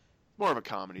really it's more of a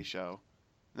comedy show.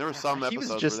 And there were some He was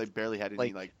episodes just, where they barely had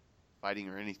any like fighting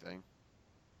or anything.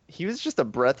 He was just a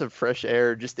breath of fresh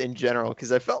air, just in general,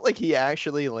 because I felt like he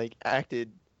actually like acted.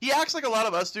 He acts like a lot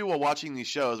of us do while watching these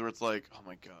shows, where it's like, oh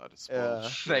my god, it's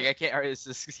Like I can't. It's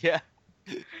just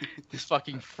this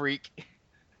fucking freak.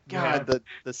 God,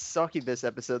 the succubus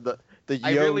episode, the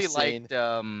I yo really scene.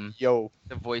 liked Yo.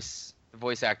 the voice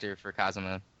actor for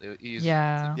Kazuma. He was,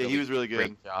 Yeah. Yeah, he was really good.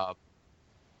 Great job.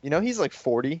 You know, he's like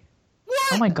 40.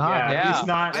 Oh my god. Yeah. He's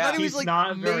not. I thought he was he's like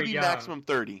not very maybe young. maximum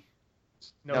 30.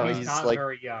 No, he's he's not like-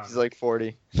 very young. He's like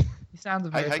 40. He sounds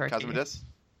very Hi, perky. Kazuma Des.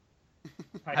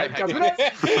 Hi, Hi, Kazuma.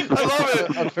 I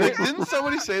love it. Like, didn't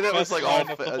somebody say that was like all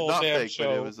That's the whole not damn fake, but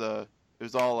show. it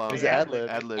was all It was ad-lib.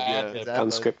 ad-lib, Ad-lib. yeah,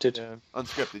 Unscripted. Yeah.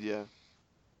 unscripted, yeah.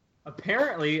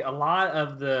 Apparently, a lot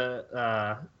of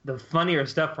the funnier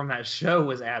stuff from that show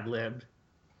was ad libbed.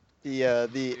 The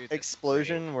Dude, that's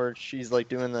explosion where she's like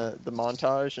doing the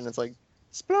montage and it's like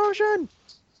explosion,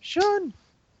 shun,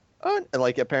 and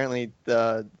like apparently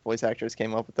the voice actress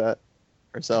came up with that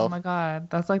Oh herself. my god,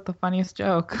 that's like the funniest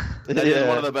joke. That is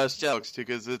one of the best jokes too,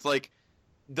 because it's like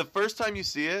the first time you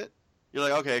see it, you're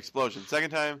like, okay, explosion. Second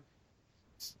time,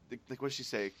 like what did she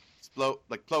say?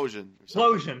 Like plosion. Or something.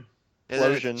 Explosion. And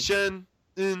then Explosion. it's shun,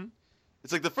 in.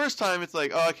 It's like the first time, it's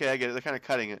like, oh, okay, I get it. They're kind of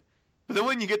cutting it. But then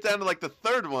when you get down to like the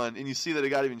third one and you see that it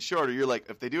got even shorter, you're like,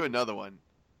 if they do another one,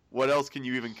 what else can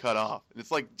you even cut off? And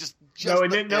it's like just No,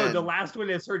 and the then, no, end. the last one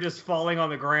is her just falling on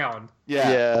the ground.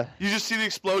 Yeah. You just see the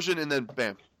explosion and then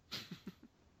bam.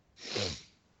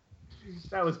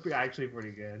 That was actually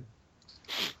pretty good.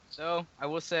 So I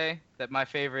will say that my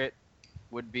favorite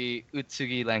would be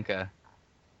Utsugi Lenka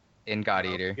in God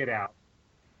Eater. Get out.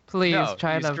 Please No,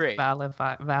 try he's to great. validate.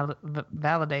 I can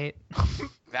Validate?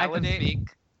 speak.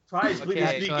 Try to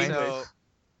Okay, speak so- English.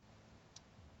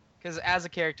 Because as a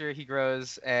character, he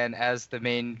grows, and as the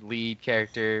main lead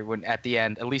character, when at the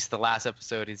end, at least the last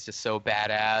episode, he's just so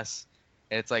badass.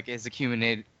 And it's like his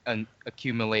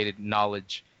accumulated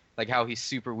knowledge, like how he's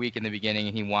super weak in the beginning,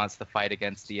 and he wants to fight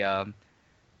against the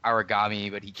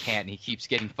Aragami, but he can't. And he keeps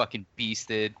getting fucking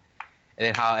beasted. And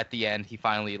then how at the end he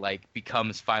finally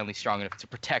becomes strong enough to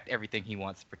protect everything he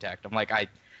wants to protect. I'm like, I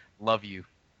love you.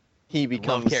 He love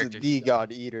becomes characters. the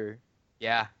God Eater.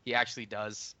 Yeah, he actually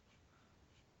does.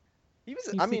 He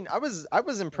was. I mean, I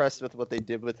was impressed with what they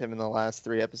did with him in the last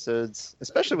 3 episodes,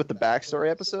 especially with the backstory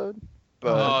episode.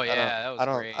 But Oh, yeah, that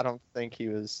was great. I don't think he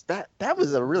was. That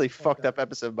was a really fucked up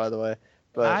episode, by the way.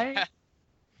 But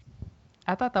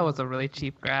I thought that was a really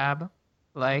cheap grab.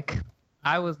 Like,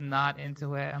 I was not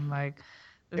into it. I'm like,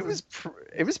 it was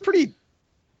pretty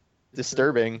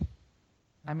disturbing.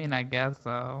 I mean, I guess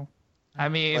so. I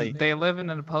mean, Like- they live in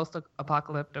a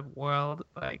post-apocalyptic world.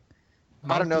 Like,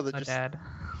 I don't know, most that people are just- dead.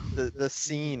 The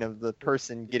scene of the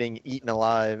person getting eaten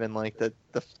alive and like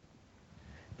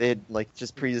they had like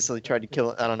just previously tried to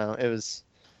kill. I don't know. It was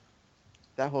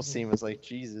that whole scene was like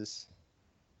Jesus.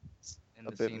 And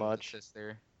A the bit scene much. with the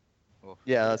sister. Oof.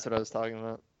 Yeah, that's what I was talking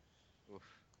about. Oof.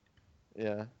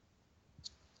 Yeah.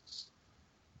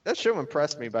 That show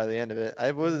impressed me by the end of it.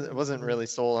 I wasn't really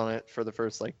sold on it for the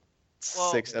first like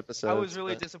Well, 6 episodes. I was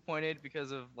really but- disappointed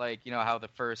because of how the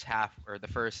first half or the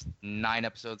first 9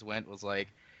 episodes went was like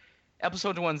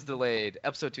episode 1's delayed,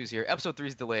 episode 2's here, episode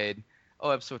 3's delayed, oh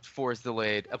episode 4's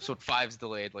delayed, episode 5's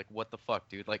delayed. Like what the fuck,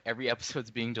 dude? Like every episode's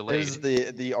being It delayed. was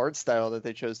the art style that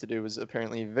they chose to do was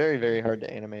apparently very, very hard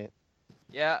to animate.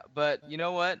 Yeah, but you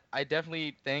know what? I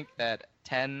definitely think that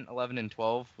 10, 11, and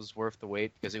 12 was worth the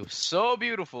wait because it was so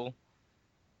beautiful.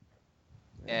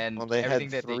 And Well, they everything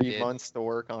had that they 3 did, months to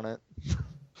work on it.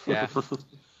 yeah.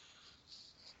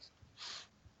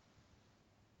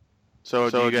 So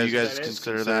do you guys that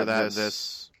consider that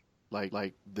this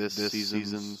this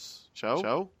season's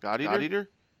show? God Eater?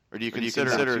 Or do you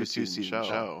consider it a 2-season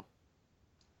show?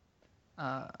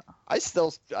 I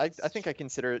think I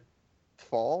consider it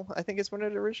fall. I think is when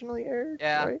it originally aired.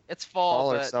 Yeah, right? it's fall,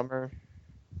 Fall or but summer.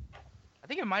 I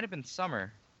think it might have been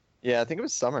summer. Yeah, I think it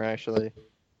was summer actually.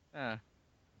 Yeah.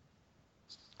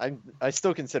 I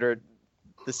still consider it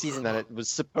the season that it was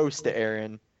supposed to air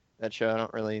in. That show, I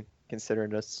don't really consider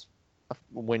it as a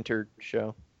winter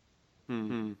show.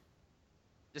 Hmm.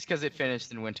 Just because it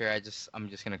finished in winter, I'm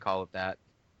just gonna call it that.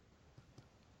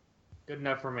 Good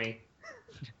enough for me.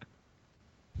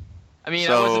 I mean, I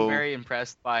So- wasn't very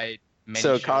impressed by many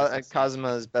So shows this season.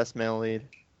 Kazuma is best male lead.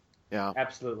 Yeah.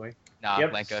 Absolutely. Nah,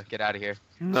 Yep. Blanca, get out of here.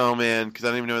 No, man, because I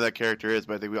don't even know who that character is,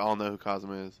 but I think we all know who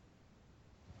Kazuma is.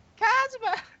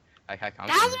 Kazuma!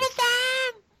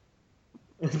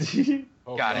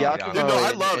 Oh, Got it. God. Got No, it. no, I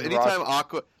and- love and anytime Rocky.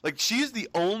 Aqua. Like, she's the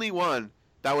only one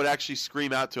that would actually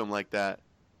scream out to him like that.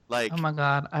 Like, Oh my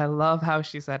god, I love how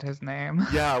she said his name.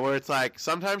 yeah, where it's like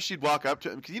sometimes she'd walk up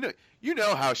to him because you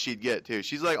know how she'd get too.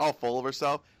 She's like all full of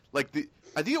herself. Like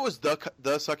I think it was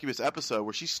the Succubus episode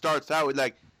where she starts out with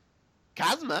like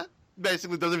Kazuma.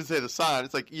 Basically, doesn't even say the sign.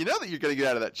 It's like, you know that you're gonna get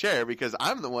out of that chair because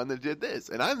I'm the one that did this,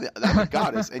 and I'm the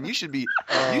goddess, and you should be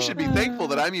thankful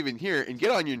that I'm even here, and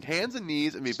get on your hands and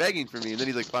knees and be begging for me. And then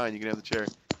he's like, fine, you can have the chair.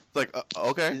 It's like,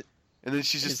 okay. And then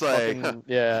she's just He's like, fucking-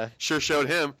 yeah. sure showed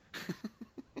him.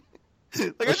 Like,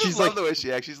 I Well, just she's love like- the way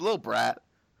she acts. She's a little brat.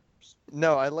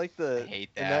 No, I like I hate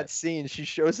in that. that scene. She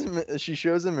shows him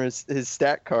his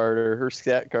stat card or her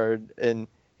stat card, and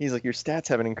he's like, "Your stats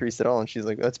haven't increased at all." And she's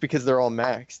like, "That's because they're all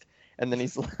maxed." And then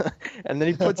and then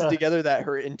he puts it together that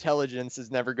her intelligence is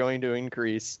never going to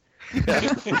increase,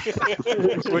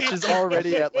 which is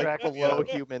already at like Crack me below up.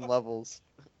 human levels.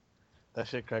 That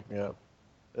shit cracked me up.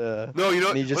 No, you know,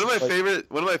 And he just, one of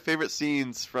like- my favorite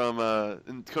scenes from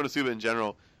in Konosuba in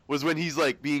general was when he's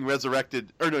like being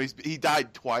resurrected, or no, he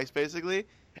died twice basically,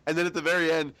 and then at the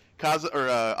very end,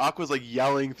 Aqua's like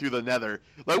yelling through the Nether,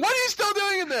 like, "What are you still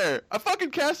doing in there? I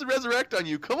fucking cast a resurrect on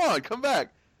you. Come on, come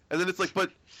back." And then it's like,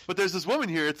 but there's this woman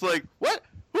here. It's like, what?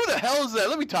 Who the hell is that?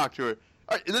 Let me talk to her.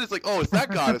 All right, and then it's like, oh, it's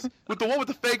that goddess with the one with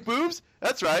the fake boobs.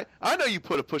 That's right. I know you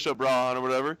put a push-up bra on or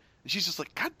whatever. And she's just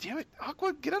like, God damn it,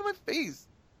 Aqua, get out of my face.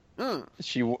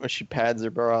 She pads her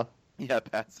bra. Yeah,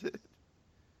 that's it.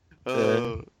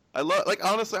 I love, like,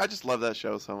 honestly, I just love that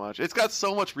show so much. It's got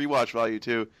so much rewatch value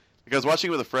too. Like, I was watching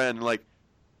it with a friend, and like,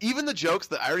 even the jokes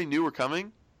that I already knew were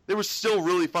coming, they were still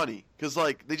really funny because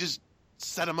like they just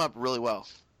set them up really well.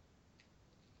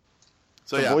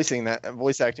 So The yeah,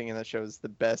 voice acting in that show is the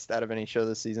best out of any show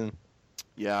this season.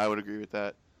 yeah, I would agree with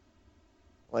that.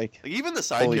 Like, Like, even the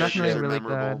side Holy characters shit. are Really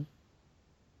memorable.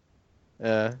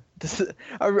 good.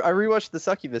 I rewatched the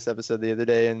Succubus episode the other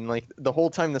day, and like the whole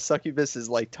time the Succubus is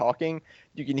like talking,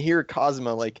 you can hear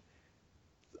Cosma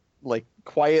like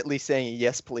quietly saying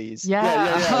 "yes, please." Yeah,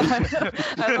 yeah.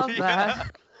 I love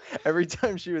that. Every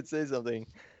time she would say something.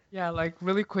 Yeah, like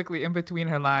really quickly in between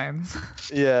her lines.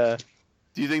 Yeah,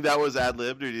 Do you think that was ad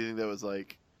libbed, or do you think that was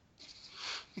like?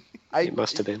 It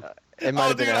must have been. It might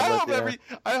have been ad-libbed,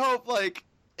 yeah. I hope like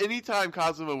anytime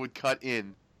Cosmo would cut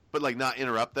in, but like not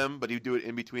interrupt them, but he'd do it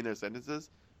in between their sentences,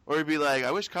 or he'd be like,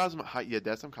 "I wish Cosmo, hi, yeah,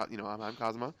 that's I'm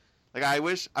Cosmo." Like I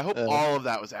hope all of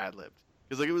that was ad libbed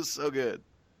because like it was so good.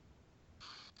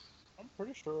 I'm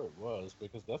pretty sure it was,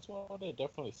 because that's what it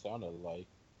definitely sounded like,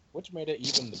 which made it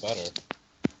even the better.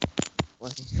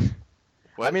 What?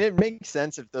 I mean, it makes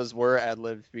sense if those were ad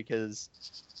libbed, because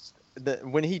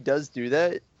when he does do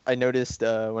that, I noticed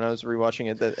when I was rewatching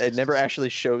it that it never actually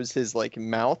shows his like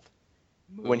mouth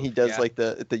when he does Yeah. like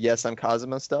the yes I'm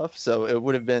Cosmo stuff. So it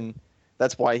would have been,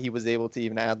 that's why he was able to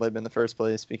even ad lib in the first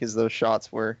place, because those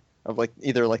shots were of like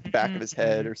either like the back of his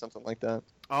head or something like that.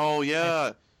 Oh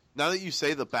yeah. Now that you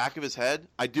say the back of his head,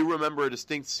 I do remember a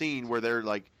distinct scene where they're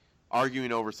like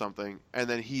arguing over something, and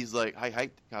then he's like, "Hi,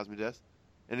 Cosmodes,"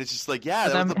 and it's just like, yeah,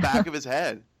 that was the back of his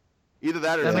head. Either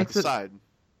that or That like makes the it- side.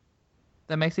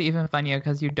 That makes it even funnier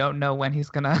because you don't know when he's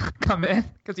gonna come in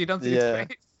because you don't see Yeah. his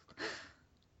face.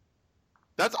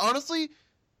 That's honestly,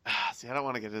 see, I don't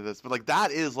want to get into this, but like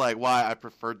that is like why I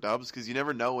prefer dubs, because you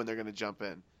never know when they're gonna jump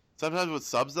in. Sometimes with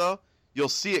subs though, you'll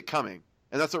see it coming,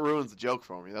 and that's what ruins the joke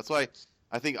for me. That's why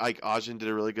I think Ike Ajin did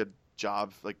a really good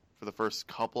job. Like for the first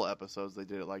couple episodes, they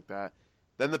did it like that.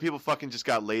 Then the people fucking just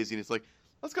got lazy, and it's like,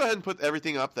 let's go ahead and put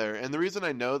everything up there. And the reason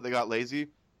I know they got lazy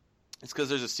is because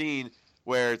there's a scene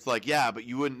where it's like, yeah, but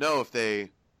you wouldn't know if they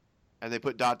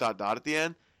put ... at the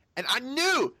end, and I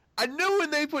knew when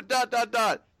they put ...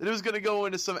 that it was gonna go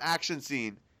into some action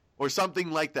scene or something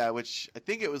like that, which I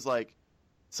think it was like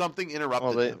something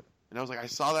interrupted Well, them, and I was like, I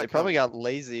saw that. They probably got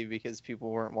lazy because people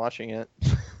weren't watching it.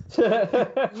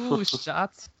 Ooh,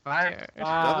 shots fired.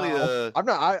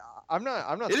 Definitely I'm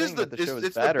not it is saying that the show is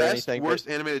it's bad the or best anything. worst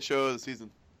animated show of the season.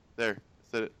 There,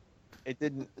 I said it. It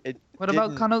didn't. It What about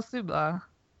didn't- Konosuba?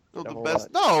 No, A the whole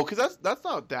best. No, because that's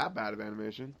not that bad of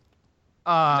animation.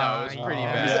 No, it's pretty Oh,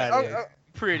 bad. yeah.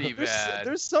 Pretty There's, bad.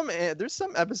 there's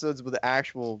some episodes with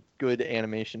actual good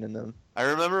animation in them. I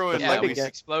remember when yeah, like, with we,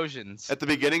 explosions. at the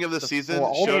beginning of the season,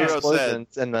 Well, all the Shotaro said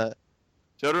explosions and the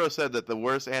Jotaro said that the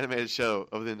worst animated show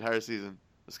of the entire season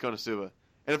was Konosuba.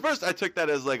 And at first I took that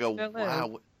as like a Still wow,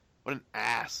 is. what an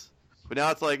ass. But now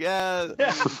it's like, yeah,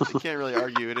 you can't really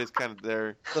argue. It is kind of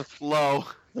there. The flow.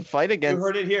 The fight You against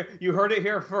heard it here. You heard it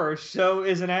here first. Show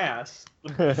is an ass.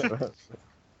 the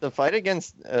fight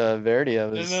against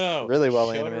Verdia was No. really well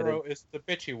Shotaro animated. is the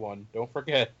bitchy one. Don't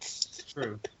forget.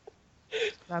 True.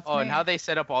 That's Oh, and me. how they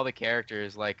set up all the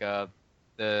characters, like the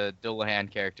Dullahan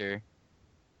character.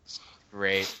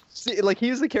 Great. See, like he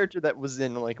was the character that was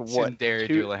in like what Tsundere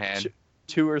two- Dullahan.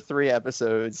 2 or 3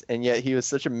 episodes, and yet he was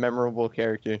such a memorable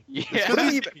character. Yeah. He's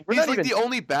We're like not even- the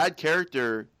only bad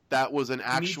character that was an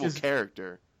actual just-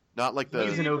 character, not like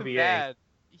He's the. an OVA. Bad.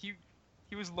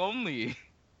 He was lonely.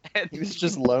 And He was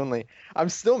just lonely. I'm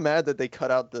still mad that they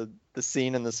cut out the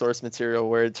scene in the source material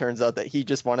where it turns out that he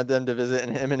just wanted them to visit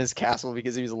him in his castle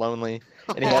because he was lonely,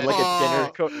 and he had like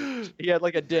a dinner. He had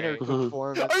like a dinner cooked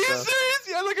for him. and Are you stuff. serious?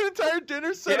 You had like an entire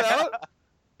dinner set out?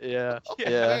 Yeah, Yeah.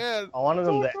 yeah. Man. I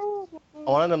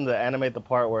wanted them to animate the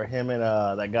part where him and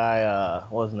that guy,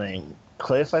 what was his name?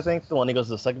 Cliff, I think, the one he goes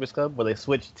to the Succubus Club, where they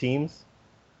switch teams.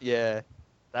 Yeah.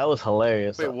 That was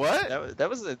hilarious. Wait, what? That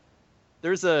was a.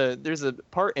 There's a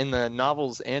part in the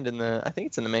novels and in the I think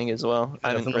it's in the manga as well.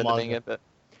 I Yeah, it's haven't in the read the manga. manga, but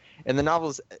in the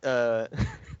novels,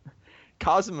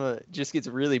 Kazuma just gets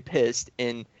really pissed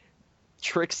and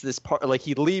tricks this part. Like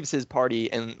he leaves his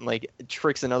party and like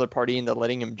tricks another party into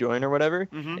letting him join or whatever.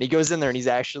 Mhm. And he goes in there and he's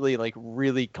actually like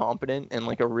really competent and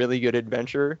like a really good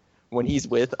adventurer when he's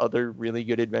with other really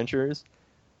good adventurers,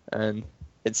 and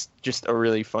it's just a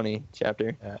really funny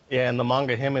chapter. Yeah, in the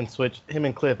manga, him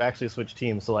and Cliff actually switch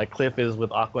teams. So like Cliff is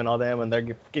with Aqua and all them, and they're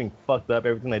getting fucked up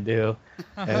everything they do.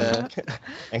 And,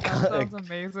 and That sounds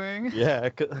amazing. yeah,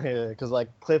 because like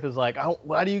Cliff is like,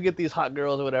 why do you get these hot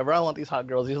girls or whatever? I don't want these hot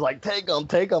girls. He's like, take them.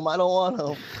 I don't want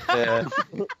them. Yeah.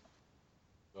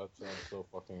 That sounds so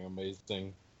fucking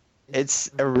amazing. It's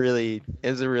a really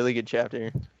good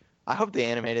chapter. I hope they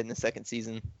animate it in the second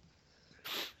season.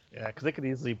 Yeah, because they could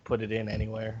easily put it in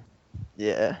anywhere.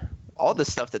 Yeah. All the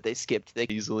stuff that they skipped, they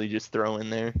could easily just throw in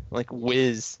there. Like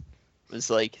Wiz was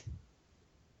like,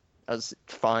 that was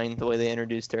fine the way they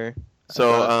introduced her. So,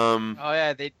 oh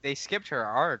yeah, they skipped her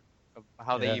arc of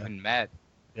how they Yeah. even met.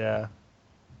 Yeah,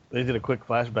 they did a quick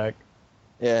flashback.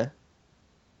 Yeah.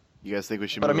 you guys think we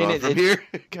should But I move mean, on from here?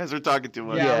 You guys are talking too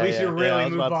much. Yeah, we should really I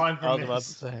was move about to- on I from was about to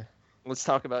this. say. Let's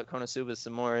talk about Konosuba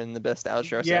some more in the best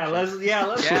outro Yeah, section. let's Yeah,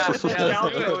 let's let's do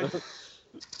outro it. it.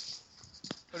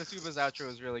 Konosuba's outro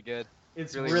is really good.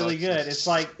 It's Really really well. good. It's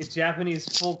like it's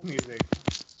Japanese folk music.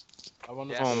 I want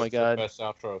to Yeah. say Oh my it's God. the best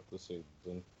outro of the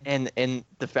season. And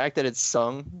the fact that it's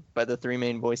sung by the 3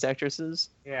 main voice actresses.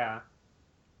 Yeah.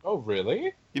 Oh,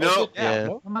 really? You know, Yeah.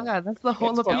 Oh my god, that's the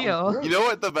whole It's fucking appeal. great. you know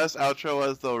what the best outro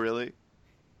was though, really?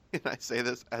 And I say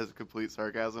this as complete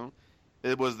sarcasm.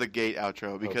 It was the gate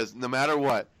outro because no matter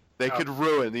what, they could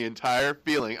ruin the entire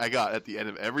feeling I got at the end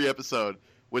of every episode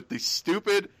with the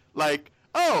stupid like,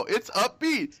 oh, it's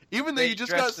upbeat. Even though They you just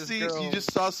dressed as you girls.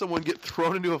 just saw someone get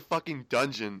thrown into a fucking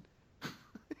dungeon.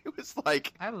 It was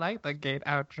like, I like the gate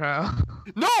outro.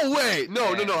 no way,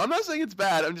 no. Yeah. I'm not saying it's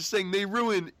bad. I'm just saying they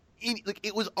ruined.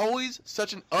 It was always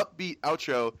such an upbeat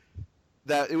outro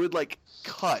that it would like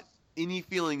cut any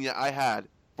feeling that I had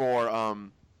for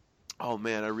Oh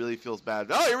man, I really feels bad.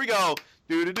 Oh, here we go.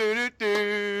 Do do do do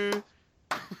do.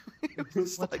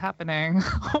 What's happening?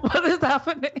 What is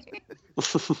happening?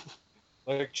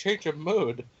 Like, change of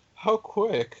mood. How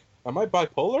quick? Am I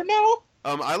bipolar now?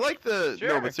 I like the no,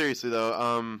 Sure. but seriously though,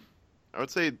 I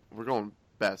would say we're going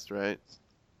best, right?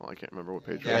 Well, I can't remember what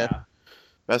page we're Yeah. at.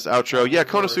 Best outro. Yeah,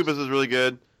 Konosuba's is really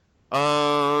good. Is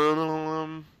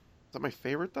that my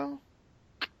favorite though?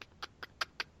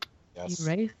 Yes.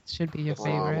 Erased should be your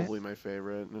favorite. Probably my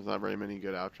favorite. There's not very many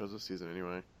good outros this season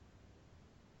anyway.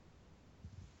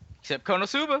 Except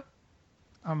Konosuba.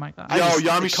 Oh my god. Yo,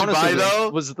 Yami Konosuba Shibai though.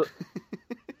 was the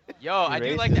Yo, I do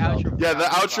Erased like the is outro. Yeah, the Yami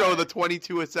outro, Shibai. the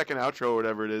 22-second outro or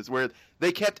whatever it is, where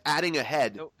they kept adding a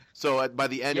head. Nope. So by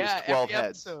the end, it was 12 every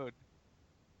heads. episode.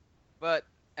 But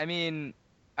I mean,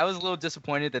 I was a little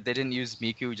disappointed that they didn't use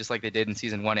Miku just like they did in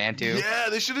season 1 and 2. Yeah,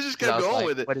 they should have just 'Cause I kept was going like,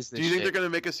 with it. what is Do this you think shit? they're going to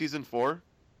make a season 4?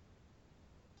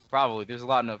 Probably. There's a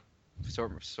lot of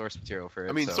source material for it.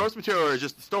 I mean, so. source material are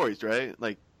just the stories, right?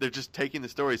 Like, they're just taking the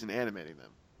stories and animating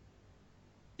them.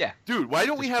 Yeah. Dude, why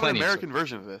don't we There's have an plenty of American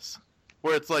version of this?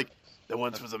 Where it's like, there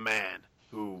once was a man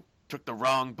who took the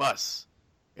wrong bus,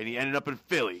 and he ended up in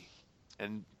Philly.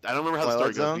 And I don't remember how the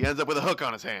story Twilight goes, but Zone? he ends up with a hook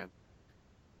on his hand.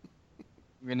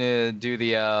 We're gonna do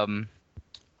the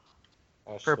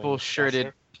purple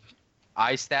shirted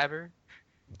eye stabber.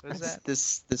 What is that?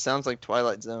 this sounds like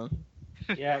Twilight Zone.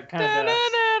 Yeah, it kind of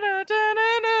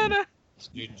does.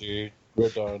 GG. We're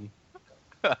done.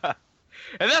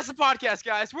 And that's the podcast,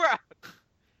 guys. We're out.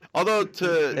 Although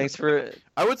Thanks for.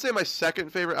 I would say my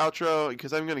second favorite outro,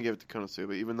 because I'm gonna give it to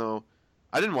Konosuba, even though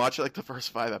I didn't watch it like the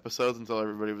first 5 episodes until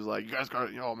everybody was like, "You guys got,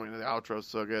 oh man, the outro's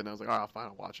so good," and I was like, "Oh, fine,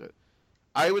 I'll watch it."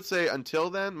 I would say until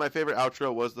then, my favorite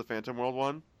outro was the Phantom World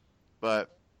one, but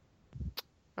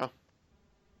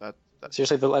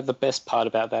Seriously, the best part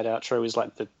about that outro is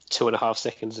like the 2.5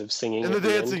 seconds of singing and the at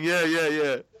the end. dancing,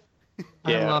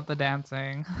 yeah. I love the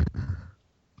dancing.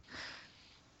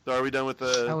 So are we done with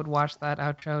the? I would watch that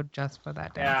outro just for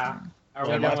that Yeah. dancing. Are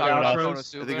Yeah, we my done with favorite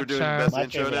outros? I think we're doing Sure. the best My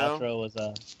intro favorite now. outro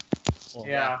was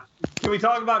Yeah. Can we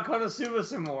talk about Konosuba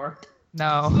some more?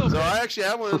 No. So I actually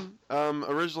have one.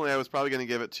 Originally, I was probably going to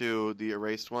give it to the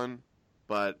Erased one,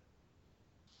 but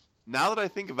now that I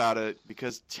think about it,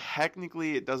 because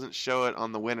technically it doesn't show it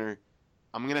on the winner,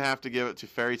 I'm going to have to give it to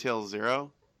Fairy Tail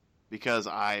Zero, because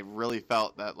I really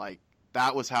felt that like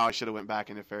that was how I should have went back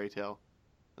into Fairy Tail,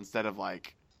 instead of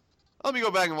like, let me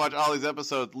go back and watch all these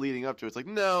episodes leading up to it. It's like,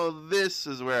 no, this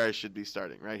is where I should be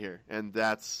starting, right here, and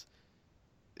that's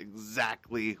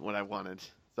exactly what I wanted.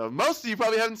 So most of you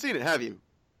probably haven't seen it, have you?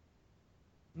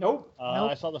 Nope.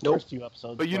 I saw the first few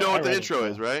episodes. But you know what the intro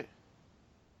is, right?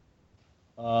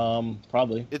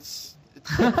 Probably. It's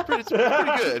pretty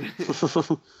good.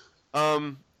 I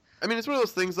mean, it's one of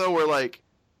those things though where like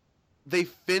they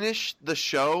finished the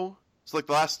show. So like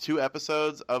the last 2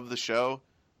 episodes of the show,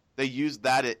 they used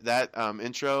that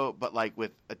intro, but like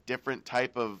with a different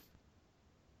type of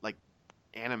like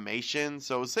animation.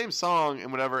 So it was the same song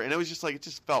and whatever, and it was just like it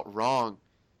just felt wrong.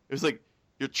 It was like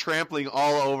you're trampling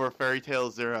all over Fairy Tail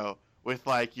Zero with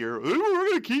like we're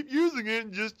gonna keep using it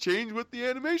and just change what the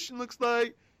animation looks like.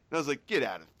 And I was like, get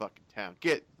out of fucking town.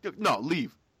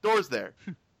 Leave. Door's there.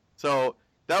 So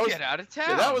that was Get out of town.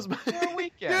 Yeah, that was my For a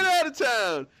weekend. Get out of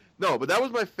town. No, but that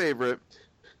was my favorite.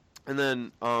 And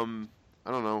then I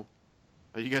don't know.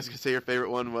 Are you guys gonna say your favorite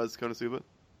one was Konosuba?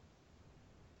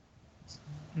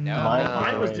 No.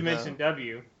 Mine was No. Dimension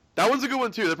W. That one's a good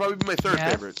one too. That'd probably be my third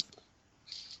Yes. favorite.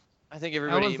 I think That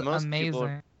everybody, was most people are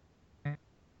amazing.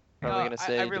 probably No, going to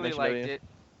say I really Dimension liked W. it,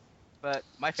 but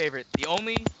my favorite, the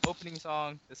only opening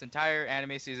song this entire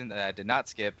anime season that I did not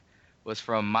skip, was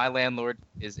from My Landlord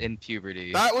is in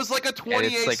Puberty. That was like a And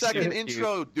it's, like, 28-second super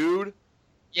intro, dude.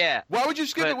 Yeah, Why would you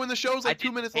skip But it when the show's like I 2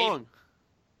 didn't minutes hate- long?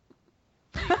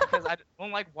 because I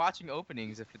don't like watching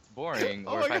openings if it's boring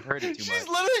Oh or my if I've God. heard it too She's much.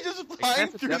 literally just flying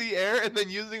sense through it's- the air and then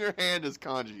using her hand as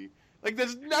kanji. Like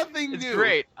there's nothing It's new.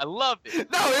 great. I loved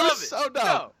it. No, I it love was so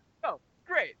dumb. No,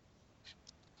 great.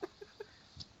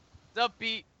 It's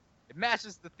upbeat. It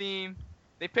matches the theme.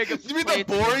 They pick up You mean the plates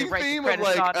and they boring write the theme of credits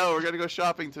like, on it. oh, we're gonna go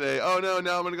shopping today. Oh no,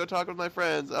 now I'm gonna go talk with my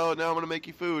friends. Oh, now I'm gonna make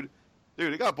you food.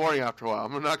 Dude, it got boring after a while.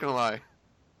 I'm not gonna lie.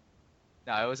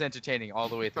 No, it was entertaining all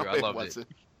the way through. No, I it loved wasn't.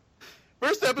 it.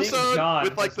 First I think episode John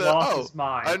with like has the lost his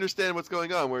mind. I understand what's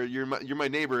going on. Where you're my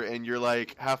neighbor and you're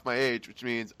like half my age, which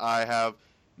means I have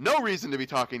no reason to be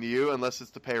talking to you unless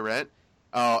it's to pay rent.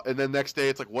 And then next day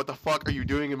it's like, what the fuck are you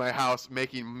doing in my house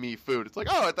making me food? It's like,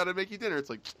 oh, I thought I'd make you dinner. It's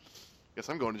like, guess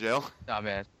I'm going to jail. Oh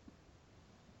man,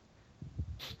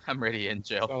 I'm already in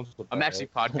jail. Sounds about I'm actually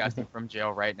right. podcasting from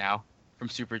jail right now, from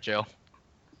super jail.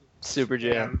 Super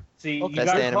Jam. See, Okay. you Best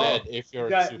got anime. caught. If you're You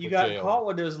got, super you got jail. caught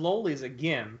with those lollies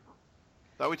again.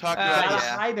 Thought we talked Uh, about Gotta this.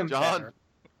 yeah. hide 'em John, better.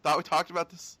 thought we talked about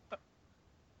this.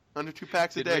 Under 2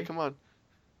 packs a Did day. we? Come on.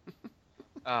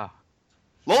 Ah,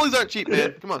 Lollies aren't cheap,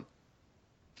 man. Come on.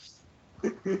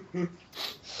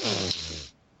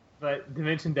 But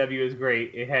Dimension W is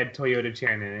great. It had Toyota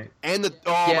Chan in it. And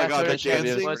oh Yeah, my god, the Toyota Champion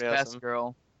dancing. was was pretty best awesome.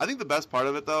 girl. I think the best part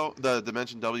of it, though, the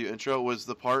Dimension W intro, was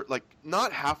the part, like,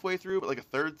 not halfway through, but like a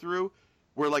third through,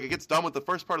 where, like, it gets done with the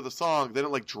first part of the song, then it,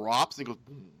 like, drops and goes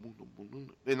boom, boom, boom, boom,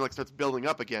 boom, and, like, starts building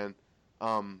up again. You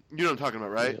know what I'm talking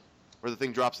about, right? Yeah. Where the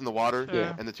thing drops in the water,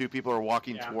 Yeah. and the 2 people are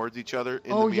walking Yeah. towards each other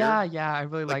in Oh the mirror. yeah, I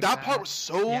really Like, like that part was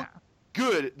so Yeah.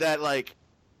 good that, like,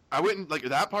 I went and, like,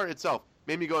 that part itself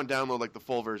made me go and download, like, the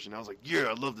full version. I was like, yeah,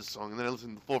 I love this song. And then I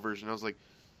listened to the full version. I was like,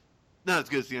 not as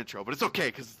good as the intro, but it's okay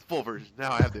because it's the full version.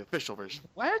 Now I have the official version.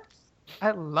 What?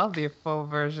 I love the full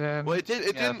version. Well, it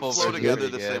didn't Yeah, flow full version's together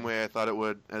pretty the good. same way I thought it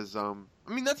would. As I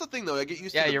mean, that's the thing though. I get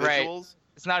used Yeah, to the you're right. visuals.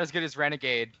 It's not as good as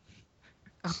Renegade.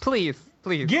 Please.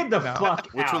 Get the No. fuck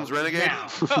Which out. one's Renegade? now.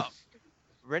 Oh,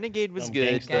 Renegade was Some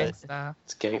good, but, Gangsta.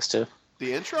 It's gangster.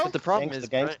 The intro? but the problem Gangsta, is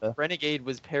gangsta. Renegade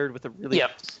was paired with a really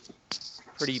Yep.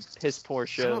 pretty piss poor I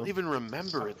show. don't even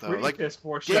remember it though. Pretty Like piss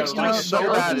poor show. Gangsta No, was so the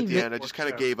bad at opening the end. I bit- just kind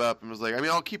of show. gave up and was like, I mean,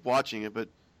 I'll keep watching it, but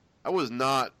I was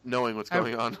not knowing what's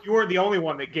going on. You were the only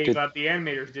one that gave Good. up. The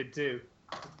animators did too.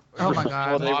 Oh my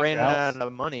Well, god. they ran Mockouts. out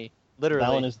of money. Literally.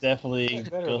 That one is definitely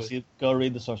Literally. go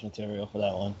read the source material for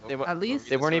that one. At least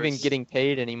They weren't even getting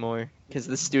paid anymore because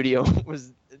the studio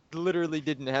literally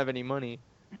didn't have any money.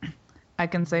 I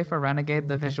can say for Renegade,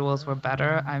 the visuals were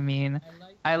better. I mean,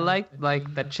 I liked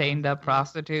like the chained up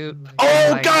prostitute. Oh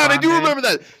like, God, I do bondage. remember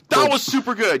that. That was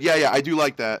super good. Yeah, I do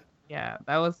like that. Yeah,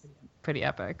 that was pretty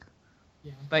epic.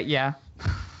 But yeah.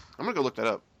 I'm gonna go look that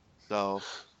up. So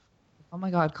Oh my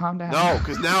God, calm down. no,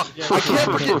 because now I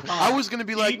can't forget. I was gonna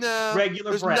be like, nah,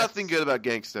 regular there's breaths. nothing good about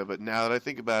Gangsta, but now that I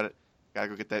think about it, gotta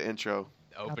go get that intro.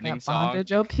 The Got opening that song.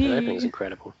 bondage OP. The opening's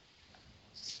incredible.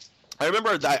 I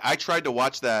remember I tried to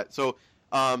watch that. So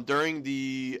during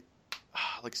the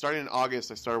starting in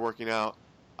August, I started working out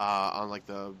on like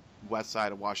the west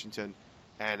side of Washington,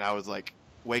 and I was like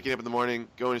waking up in the morning,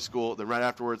 going to school, then right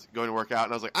afterwards going to work out,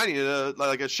 and I was like, I needed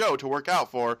a show to work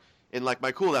out for in like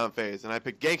my cool down phase, and I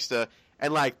picked Gangsta,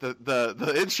 and like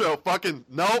the intro fucking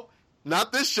nope,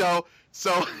 not this show.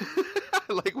 So I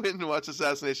like went and watched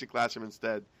Assassination Classroom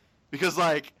instead, because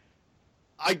like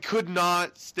I could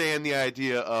not stand the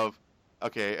idea of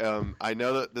okay, I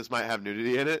know that this might have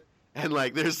nudity in it, and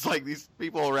like there's like these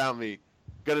people around me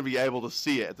gonna be able to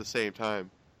see it at the same time.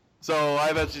 So I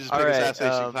eventually just picked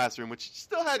Assassination Classroom, which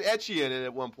still had ecchi in it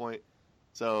at one point.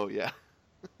 So yeah.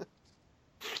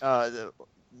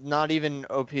 Not even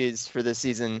OPs for this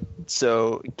season,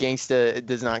 so Gangsta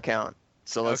does not count.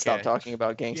 So let's stop talking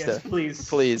about Gangsta. Yes, please.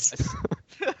 Please.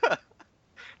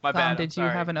 My Tom, bad. did you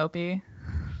have an OP?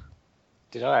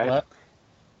 Did I? What?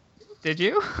 Did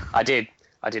you? I did.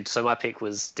 So my pick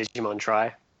was Digimon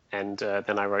Try, and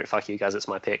then I wrote "Fuck you guys, it's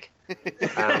my pick."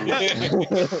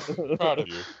 Proud of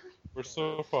you. We're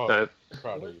so far No.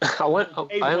 proud of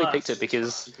you. I only picked it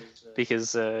because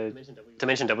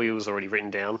Dimension W was already written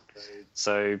down,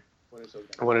 so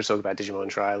I wanted to talk about Digimon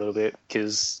Try a little bit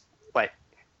because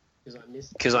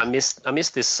I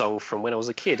missed this song from when I was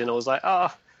a kid, and I was like,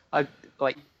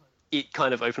 it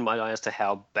kind of opened my eyes to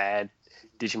how bad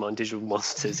Digimon Digital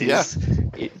Monsters is,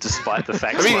 despite the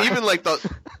fact. I mean,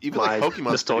 my Pokemon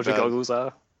nostalgia goggles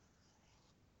are.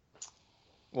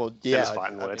 Well, yeah. Just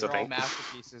fighting words, I They're all think.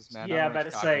 masterpieces, man. Yeah, I don't know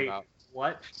about to what you're say talking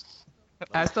what?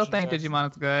 I still think Digimon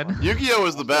is good. Yu-Gi-Oh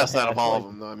was the best out of all of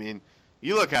them, though. I mean,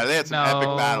 you look at it; they had some epic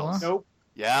battles. Nope.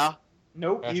 Yeah.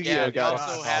 Nope. That's- Yu-Gi-Oh! Yeah, they got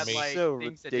also had me. like So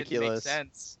things that ridiculous. didn't make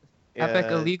sense. Epic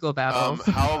illegal battles.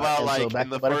 How about And so like back in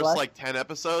the to Butterfly? first like 10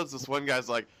 episodes, this one guy's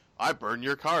like, "I burn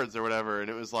your cards" or whatever, and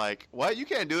it was like, "What? You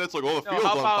can't do that." It's like, "Well, the No, field's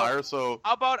how on about- fire, so."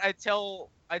 How about I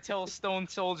tell Stone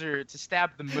Soldier to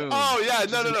stab the moon? Oh yeah,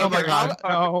 no. Oh my like, God,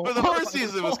 no. For the first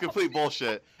season, it was complete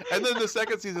bullshit, and then the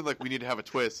second season, like, we need to have a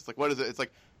twist. It's like, what is it? It's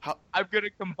like, how? I'm gonna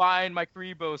combine my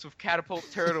Kriebos with Catapult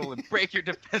Turtle and break your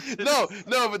defenses. No,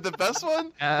 but the best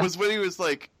one Yeah. was when he was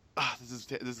like, this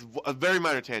is a very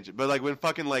minor tangent, but like when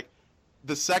fucking like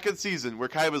the second season where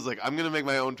Kaiba's like, I'm gonna make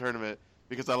my own tournament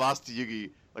because I lost to Yugi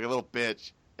like a little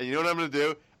bitch, and you know what I'm gonna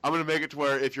do? I'm gonna make it to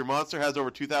where if your monster has over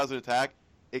 2,000 attack,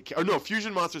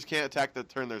 fusion monsters can't attack the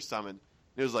turn they're summoned.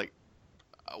 And it was like,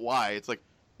 why? It's like,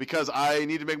 because I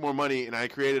need to make more money, and I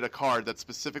created a card that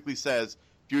specifically says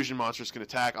fusion monsters can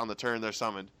attack on the turn they're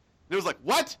summoned. And it was like,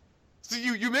 what? So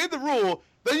you made the rule,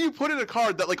 then you put in a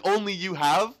card that like only you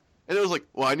have, and it was like,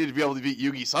 well, I need to be able to beat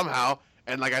Yugi somehow,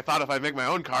 and like I thought if I make my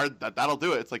own card, that'll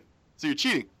do it. It's like, so you're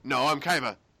cheating? No, I'm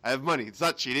Kaiba. I have money. It's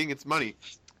not cheating. It's money.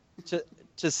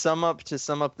 To sum up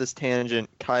this tangent,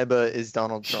 Kaiba is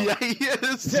Donald Trump. Yeah, he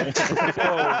is.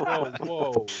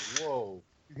 Whoa.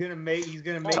 He's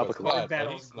gonna make Topical. card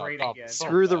battles great again.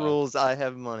 Screw the rules. I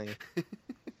have money.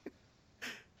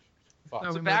 Fuck.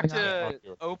 No, So we back moving to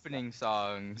opening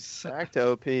songs. Back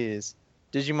to OPs.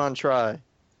 Digimon Try.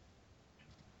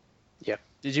 Yep.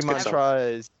 Digimon Good song. Try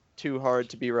is too hard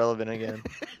to be relevant again.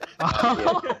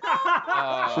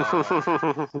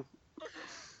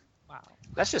 Wow.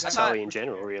 That's just I thought- Tully in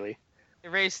general, really.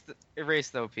 Erased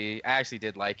the OP. I actually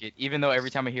did like it, even though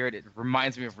every time I hear it, it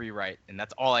reminds me of Rewrite, and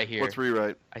that's all I hear. What's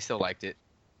rewrite? I still liked it.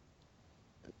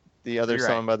 The other You're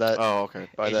song by that. Oh, okay.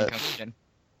 By Asian that. Competition.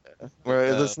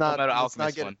 Where let's not. Fullmetal Let's not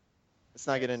Alchemist get. one. Let's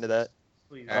not get into that.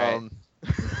 Please. All right.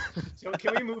 So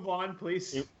can we move on,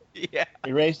 please? Yeah.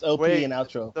 Erased OP Wait, and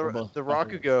outro. for the both.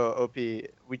 Rakugo OP.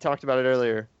 We talked about it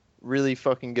earlier. Really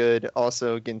fucking good.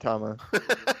 Also Gintama.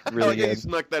 Really You good.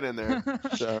 snuck that in there.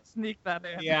 So. Sneak that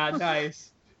in. Yeah,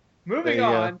 nice. There Moving you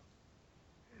on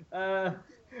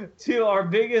to our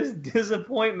biggest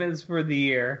disappointments for the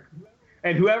year.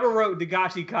 And whoever wrote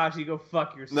Dagashi Kashi, go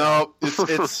fuck yourself. No,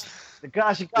 it's The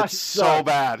gosh, it's so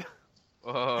bad.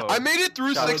 Whoa. I made it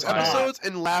through That 6 was bad. episodes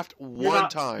and laughed You're one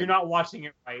not- time. You're not watching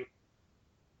it right.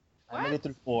 I made it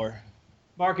through 4.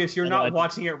 Marcus, you're I know, not I-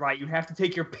 watching it right. You have to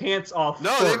take your pants off. No,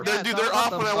 first. they're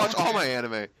off when I watch all my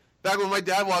anime. Back when my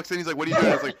dad walks in, he's like, "What are you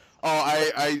doing?" I was like, "Oh,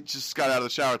 I just got out of the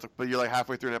shower." It's like, but you're like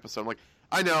halfway through an episode. I'm like,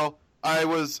 "I know. I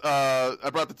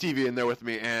brought the TV in there with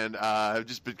me, and I've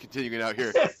just been continuing it out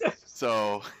here."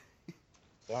 So,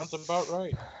 Sounds about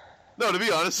right. no, to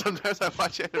be honest, sometimes I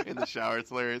watch anime in the shower. It's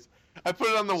hilarious. I put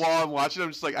it on the wall and watch it. I'm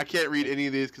just like, I can't read any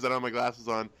of these because I don't have my glasses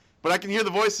on, but I can hear the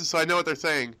voices, so I know what they're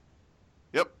saying.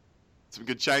 Yep, some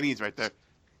good Chinese right there.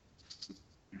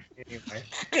 Anyway.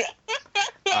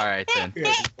 All right then. Good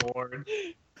Lord.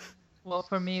 Well,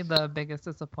 for me, the biggest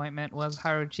disappointment was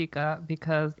Haruchika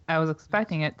because I was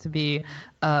expecting it to be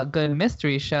a good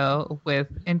mystery show with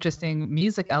interesting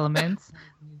music elements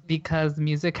because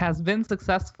music has been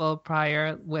successful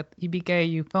prior with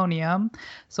Hibike Euphonium.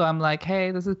 So I'm like, hey,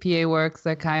 this is PA Works.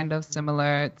 They're kind of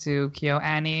similar to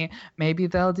KyoAni. Maybe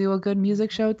they'll do a good music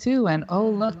show too. And oh,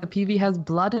 look, the PV has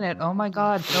blood in it. Oh my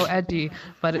God, so edgy.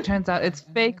 But it turns out it's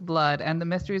fake blood and the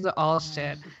mysteries are all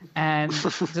shit. And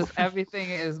just everything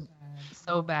is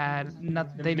so bad. The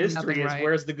They do mystery nothing is right.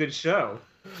 where's the good show?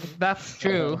 That's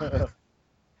true.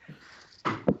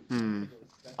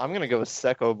 I'm gonna go with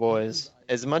Secco Boys.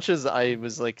 As much as I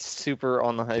was like super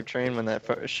on the hype train when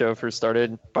that show first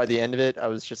started, by the end of it, I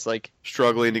was just like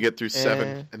Struggling to get through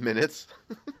 7 minutes.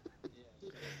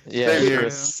 yeah, Same for here. a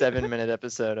 7-minute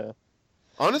episode.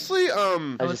 Honestly, I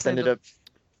would just say ended the- up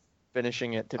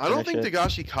finishing it to I don't finish think it.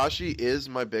 Dagashi Kashi is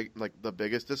the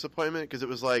biggest disappointment because it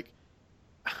was like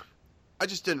I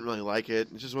just didn't really like it.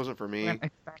 It just wasn't for me. Weren't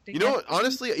expecting You know it. what?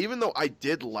 Honestly, even though I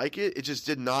did like it, it just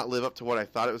did not live up to what I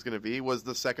thought it was going to be. Was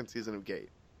the second season of Gate?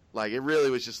 Like it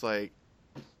really was just like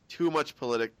too much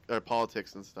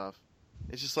politics and stuff.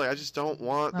 It's just like I just don't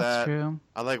want That's that. true.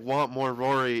 I like want more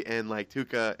Rory and like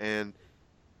Tuka and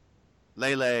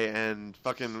Lele and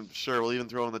fucking sure we'll even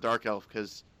throw in the Dark Elf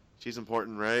because she's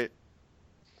important, right?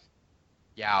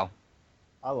 Yow.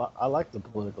 I like the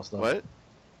political stuff. What?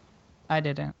 I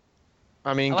didn't.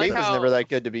 I mean, I like Gate was how- never that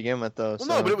good to begin with, though. Well, so.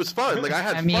 no, but it was fun. Like I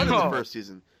had I mean- fun in the Oh. first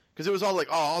season because it was all like,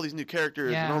 oh, all these new characters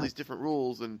and Yeah. all these different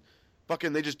rules and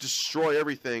fucking they just destroy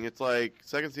everything. It's like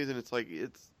second season. It's like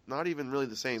it's not even really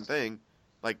the same thing.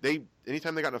 Like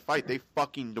anytime they got in a fight, they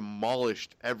fucking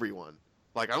demolished everyone.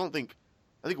 Like I think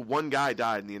one guy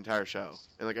died in the entire show,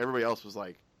 and like everybody else was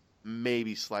like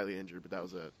maybe slightly injured, but that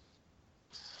was it.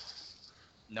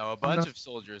 No, a bunch of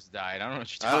soldiers died. I don't know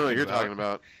what you're I talking don't know what you're about. talking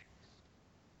about.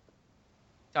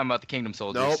 Talking about the Kingdom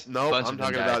soldiers. Nope. Bunch I'm of them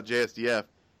talking died. about JSDF.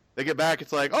 They get back,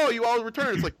 it's like, oh, you all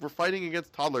returned. It's like we're fighting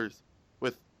against toddlers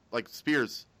with like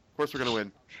spears. Of course, we're gonna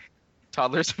win.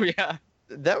 toddlers. Yeah.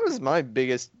 That was my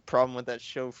biggest problem with that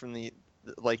show. From the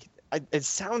like, it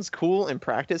sounds cool in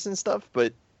practice and stuff,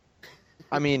 but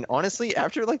I mean, honestly,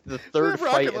 after like the third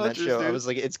Rocket fight in that launchers, show, I dude. was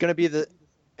like, it's gonna be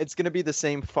the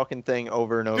same fucking thing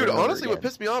over and over. Dude, and over honestly, what again.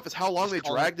 pissed me off is how long Just they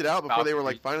call dragged it it out before they were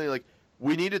Valkyrie. like finally like,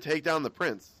 we need to take down the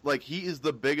prince. Like he is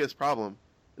the biggest problem.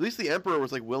 At least the emperor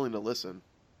was like willing to listen.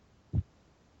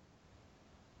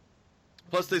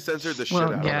 Plus, they censored the shit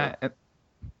Well, out yeah. of it.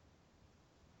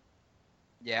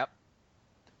 Yep.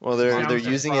 Well, they're Sounds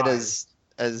using it surprised.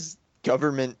 as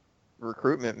government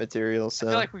recruitment material. So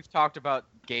I feel like we've talked about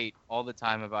Gate all the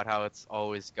time about how it's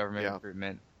always government Yeah.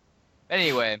 recruitment.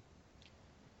 Anyway,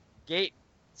 Gate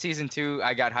season 2,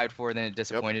 I got hyped for, then it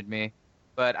disappointed me,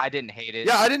 but I didn't hate it.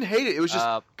 Yeah, I didn't hate it. It was just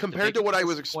The compared to biggest what I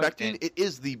was expecting. disappointment- It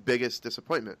is the biggest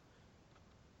disappointment.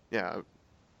 Yeah,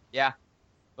 Yeah,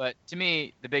 but to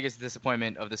me, the biggest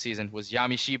disappointment of the season was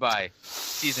Yami Shibai,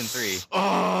 season 3.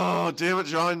 oh, damn it,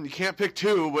 John. You can't pick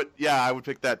two, but yeah, I would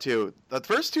pick that too. The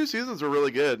first two seasons were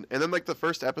really good. And then, like, the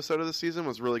first episode of the season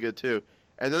was really good too.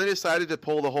 And then they decided to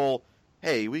pull the whole,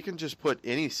 hey, we can just put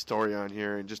any story on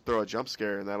here and just throw a jump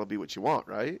scare and that'll be what you want,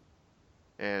 right?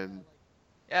 And,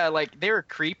 Yeah, like, they were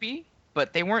creepy,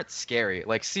 but they weren't scary.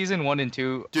 Like, season 1 and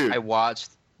 2, Dude, I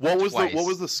watched what was twice,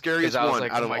 the scariest 'cause I was one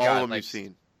like, out oh of my all God, of them like, you've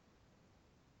seen?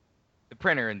 the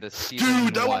printer in this season.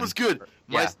 Dude, that one was good.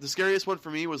 Yeah. The scariest one for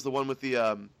me was the one with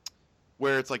the,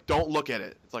 where it's like, don't look at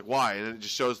it. It's like, why? And it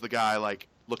just shows the guy, like,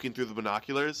 looking through the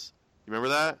binoculars. You remember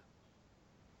that?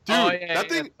 Dude, Oh, yeah, that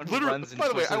yeah, thing, when he literally, runs and by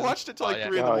the way, I twists watched it till like his-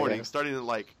 3 in the Oh, morning, yeah. starting at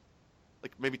like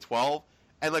maybe 12.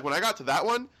 And like when I got to that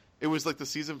one, it was like the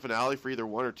season finale for either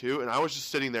 1 or 2. And I was just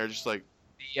sitting there just like,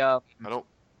 The I don't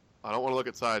want to look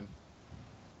outside.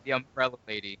 the umbrella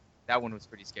lady. That one was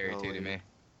pretty scary Oh, too to yeah. me.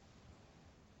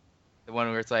 The one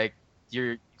where it's like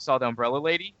you saw the umbrella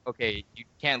lady. Okay, you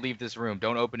can't leave this room.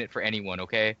 Don't open it for anyone.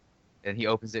 Okay, and he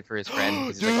opens it for his friend.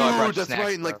 'cause he's Dude, like, oh, I brought you that's snacks,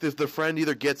 right. And like bro." the friend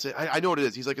either gets it. I know what it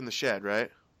is. He's like in the shed, right?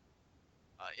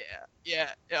 Yeah.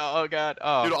 Oh god.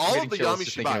 Oh, Dude, I'm all getting of the chills Yami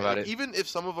just thinking Shibai, about like, it. even if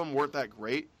some of them weren't that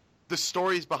great, the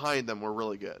stories behind them were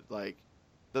really good. Like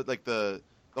the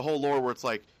whole lore where it's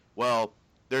like, well,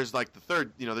 there's like the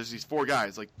third, there's these 4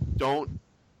 guys. Like,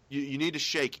 you need to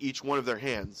shake each one of their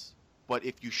hands, but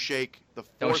if you shake the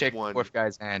Don't shake one, the fourth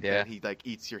guy's hand. Yeah, then he like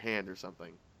eats your hand or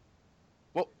something.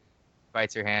 Well,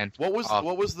 bites your hand. What was off.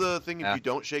 what was the thing? If you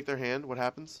don't shake their hand, what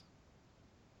happens?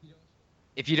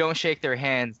 If you don't shake their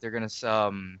hands, they're gonna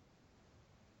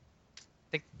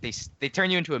I think they turn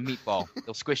you into a meatball.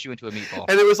 They'll squish you into a meatball.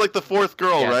 And it was like the 4th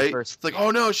girl, right? First. It's like, oh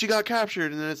no, she got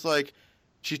captured, and then it's like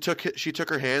she took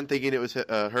her hand thinking it was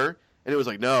her, and it was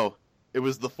like, no, it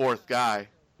was the 4th guy.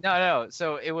 No.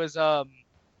 So it was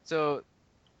so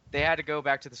they had to go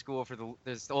back to the school for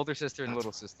there's the older sister and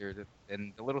little sister,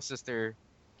 and the little sister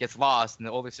gets lost, and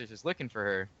the older sister's looking for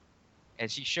her, and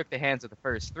she shook the hands of the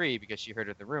first 3 because she heard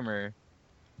of the rumor,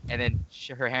 and then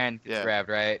her hand gets grabbed,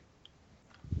 right?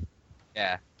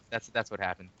 Yeah, that's what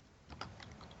happened.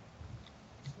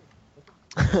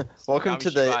 Welcome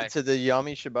Yami to the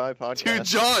Yami Shibai podcast. Dude,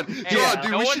 John,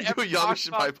 no we one should do a ever Yami talks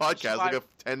Shibai about podcast, like Shibai.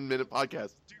 a 10-minute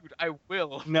podcast. Dude, I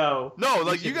will. No. No,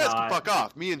 like should you guys not. can fuck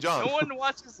off, me and John. No one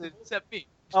watches it except me.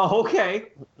 Oh, okay.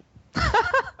 No,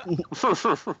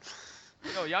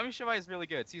 Yami Shibai is really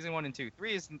good. Season 1 and 2.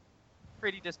 3 is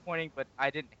pretty disappointing, but I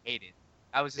didn't hate it.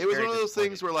 I was. Just It was very one of those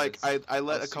things where like disappointed I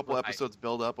let was a couple super hyped. episodes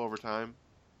build up over time,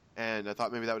 and I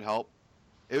thought maybe that would help.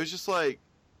 It was just like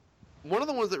one of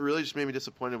the ones that really just made me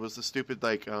disappointed was the stupid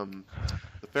like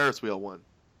the Ferris wheel one.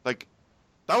 Like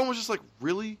that one was just like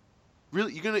really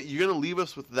you're gonna leave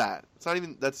us with that. It's not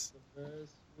even that's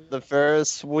The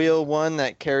Ferris wheel one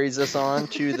that carries us on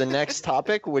to the next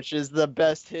topic, which is the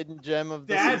best hidden gem of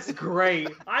the That's season. great.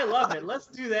 I love it. Let's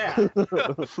do that.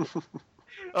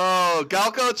 oh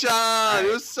Galco-chan.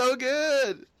 It was so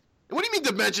good. What do you mean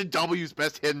Dimension W's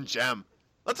best hidden gem?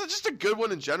 That's just a good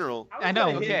one in general. I know.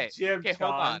 Okay,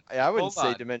 hold on. I wouldn't Hold say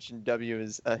on. Dimension W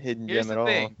is a hidden Here's gem the at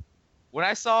thing. all. When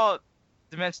I saw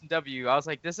Dimension W, I was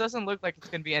like, this doesn't look like it's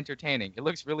going to be entertaining. It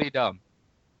looks really dumb.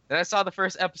 Then I saw the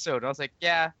first episode, and I was like,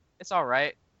 yeah, it's all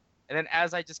right. And then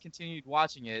as I just continued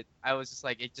watching it, I was just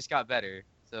like, it just got better.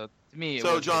 So to me, it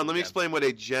So was John, a let me gem. explain what a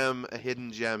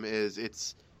hidden gem is.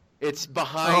 It's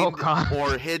behind God.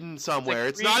 or hidden somewhere.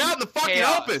 It's not green out in the fucking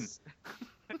chaos. open.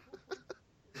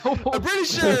 I'm pretty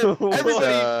sure everybody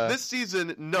Uh, this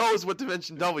season knows what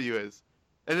Dimension W is,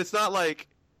 and it's not like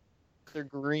They're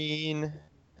green,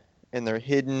 and they're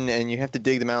hidden, and you have to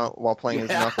dig them out while playing as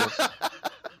Knuckles.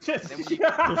 Then when you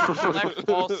collect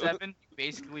all 7, you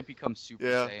basically become Super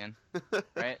Yeah. Saiyan,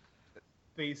 right?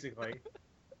 Basically.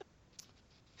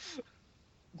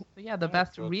 But yeah, the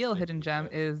best real hidden gem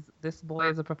is This Boy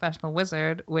is a Professional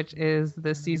Wizard, which is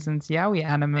this season's Yaoi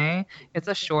anime. It's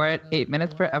a short, 8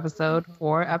 minutes per episode,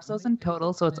 4 episodes in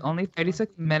total, so it's only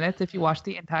 36 minutes if you watch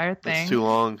the entire thing. it's too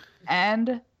long.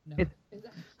 And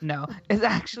it's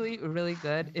actually really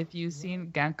good. If you've seen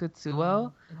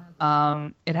Gankutsuo,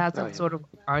 it has a sort of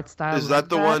art style. Is that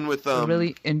the one with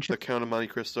really the interesting? Count of Monte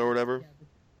Cristo or whatever?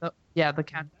 Yeah, the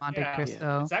Count of Monte Yeah,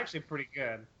 Cristo. it's actually pretty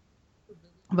good.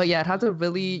 But yeah, it has a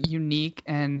really unique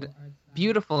and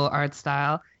beautiful art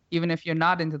style, even if you're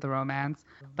not into the romance.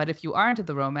 But if you are into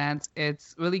the romance,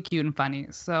 it's really cute and funny.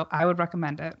 So I would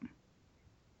recommend it.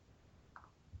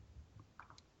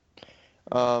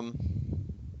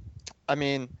 I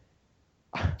mean,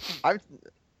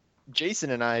 Jason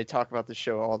and I talk about the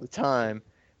show all the time,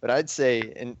 but I'd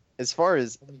say, and as far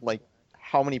as like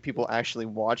how many people actually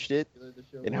watched it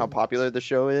and how popular the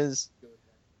show is,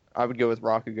 I would go with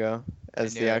Rakugo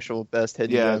as the actual best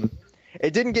hidden gem.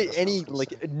 It didn't get any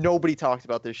nobody talked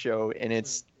about this show, and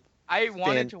it's I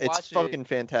wanted to watch it's fucking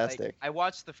fantastic. Like, I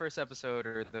watched the first episode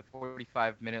or the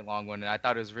 45-minute long one, and I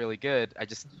thought it was really good. I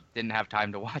just didn't have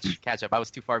time to catch up. I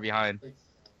was too far behind.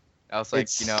 I was like,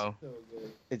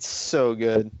 It's so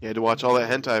good. You had to watch all that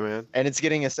hentai, man. And it's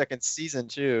getting a second season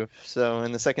too. So,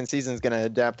 and the second season is going to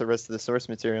adapt the rest of the source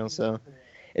material. So,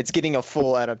 it's getting a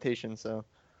full adaptation. So,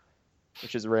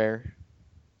 which is rare.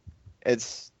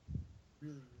 It's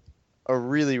a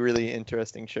really, really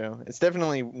interesting show. It's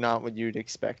definitely not what you'd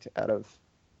expect out of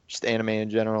just anime in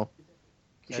general.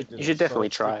 You should definitely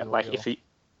try it. Like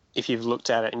if you've looked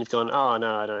at it and you've gone, oh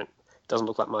no, I don't. It doesn't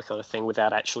look like my kind of thing.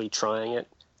 Without actually trying it,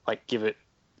 like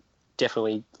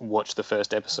definitely watch the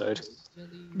first episode.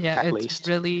 Yeah, at it's least.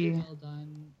 really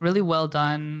well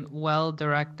done, well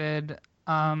directed,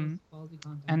 and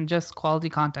just quality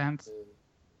content.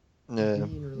 Yeah.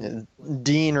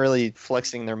 Dean really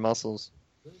flexing their muscles.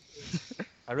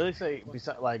 I really say,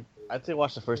 I'd say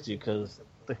watch the first two because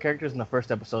the characters in the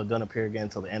first episode don't appear again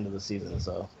until the end of the season.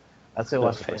 So I'd say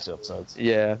watch the first two episodes.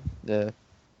 Yeah.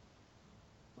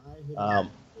 One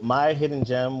My hidden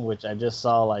gem, which I just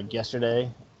saw like yesterday,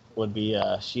 would be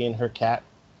She and Her Cat.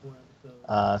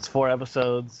 It's 4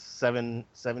 episodes, 7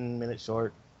 minute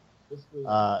short.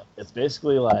 It's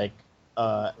basically like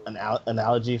an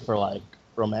analogy for like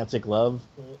romantic love.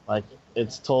 Like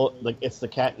it's told like it's the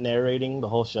cat narrating the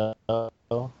whole show,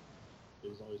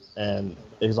 and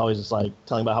he's always just like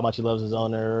telling about how much he loves his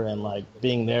owner and like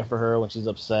being there for her when she's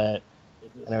upset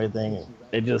and everything.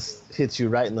 It just hits you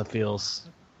right in the feels.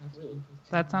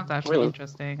 That sounds actually Really?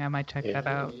 interesting. I might check that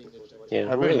out. Yeah,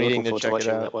 I've I'm been really meaning looking to forward to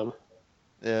check it watching out. that one.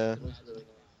 Yeah.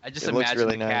 I just It looks imagine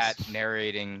really the nice. cat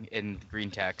narrating in green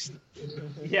text.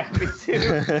 Yeah, me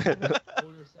too.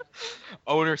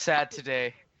 Owner sad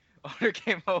today. Owner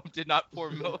came home, did not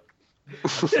pour milk. I'm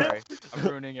sorry. I'm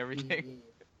ruining everything.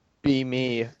 Be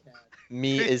me.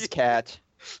 Me is cat.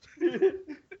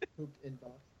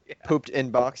 Pooped in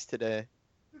box today.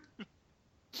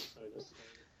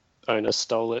 Owner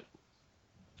stole it.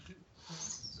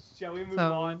 Shall we move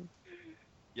So- on?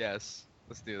 Yes,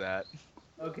 let's do that.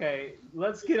 Okay,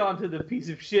 let's get on to the piece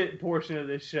of shit portion of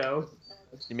this show.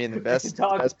 You mean the best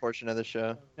portion of the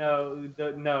show?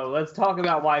 No, let's talk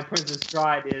about why Princess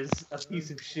Stride is a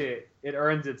piece of shit. It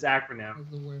earns its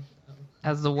acronym.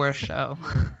 As the worst show.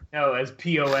 No, as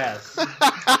POS.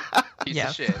 Piece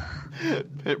Yes. of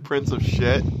shit. Prince of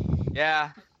shit.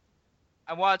 Yeah.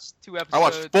 I watched 2 episodes. I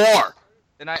watched 4.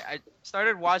 Then I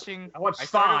started watching. I watched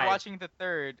started 5. watching the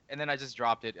 3rd, and then I just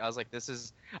dropped it. I was like, "This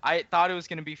is." I thought it was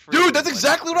gonna be free. Dude, that's but-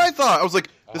 exactly what I thought. I was like,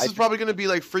 this I- is probably going to be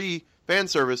like free fan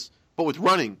service, but with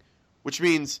running, which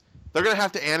means they're going to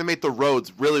have to animate the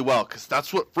roads really well, because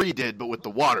that's what free did, but with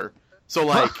the water. So,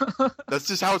 like, that's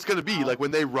just how it's going to be. Like, when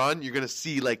they run, you're going to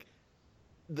see, like,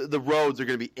 the roads are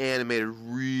going to be animated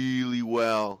really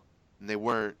well, and they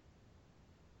weren't.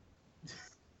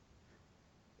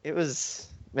 It was,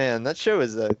 man, that show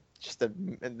is that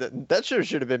show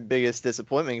should have been biggest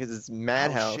disappointment because it's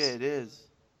Madhouse. Oh, shit, it is.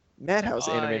 Madhouse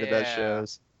Oh, animated yeah. that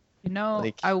shows. You know,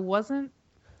 Like- I wasn't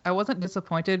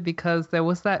disappointed because there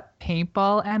was that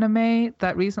paintball anime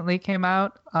that recently came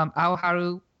out,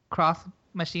 Aoharu Cross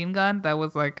Machine Gun, that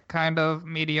was like kind of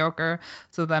mediocre.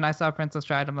 So then I saw Princess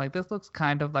Stride. I'm like, this looks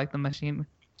kind of like the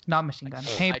not machine gun,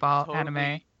 paintball I totally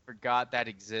anime. forgot that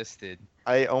existed.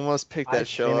 I almost picked that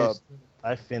show up.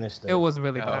 I finished it. It was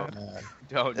really No. bad. Man.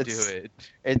 Don't It's- do it.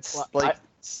 It's Well, like, the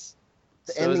so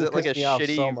is ending it like a pissed me off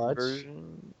shitty so much.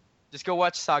 version? Just go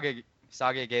watch Saga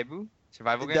Gebu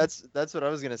survival game. That's what I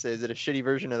was gonna say. Is it a shitty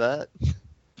version of that?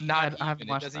 Not I haven't even. It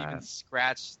watched doesn't even that.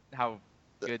 scratch how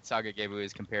good Saga Gebu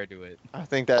is compared to it. I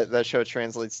think that show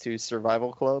translates to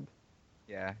Survival Club.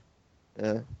 Yeah.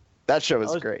 Yeah, that show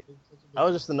was I was- great. I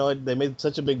was just annoyed they made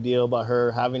such a big deal about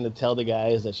her having to tell the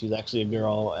guys that she's actually a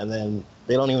girl, and then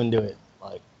they don't even do it.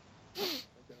 Like,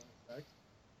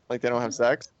 Like they don't have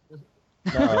sex.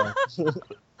 no.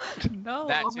 No,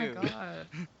 That oh my too. god.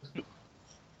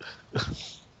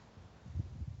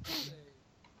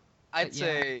 I'd Yeah.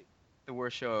 say the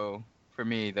worst show for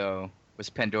me though was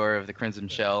Pandora of the Crimson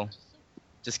Shell,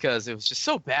 just because it was just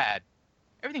so bad.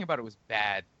 Everything about it was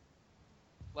bad.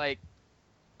 Like,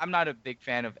 I'm not a big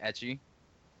fan of ecchi.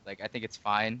 Like, I think it's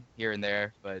fine here and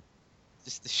there, but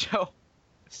just the show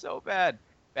was so bad.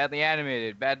 Badly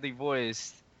animated, badly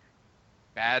voiced,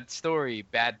 bad story,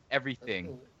 bad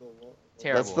everything.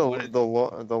 Terrible. That's the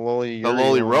lowly. The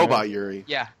lowly robot Yuri.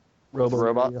 Yeah,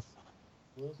 Robot.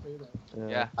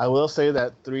 yeah. I will say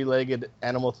that 3-legged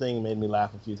animal thing made me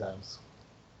laugh a few times.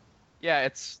 Yeah,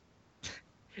 it's.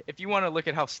 If you want to look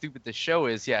at how stupid the show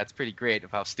is, yeah, it's pretty great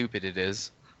of how stupid it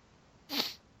is.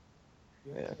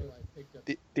 Yeah.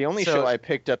 The only So- show I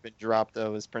picked up and dropped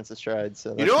though was Princess Stride.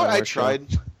 So You that's know what my I worst show. tried?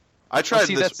 I tried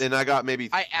see, this, that's- and I got maybe...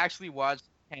 I actually watched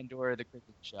Pandora the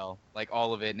Crimson Shell, like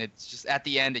all of it, and it's just at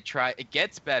the end it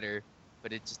gets better,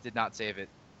 but it just did not save it.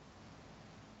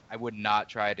 I would not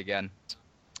try it again.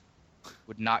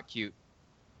 Would not cute.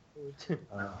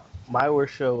 My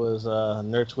worst show was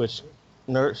Nurse Witch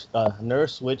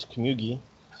Komugi.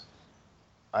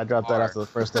 I dropped that R. after the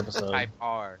first episode. Type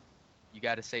R. You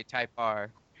got to say Type R.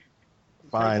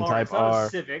 Fine, type It's not a R.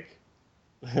 Civic.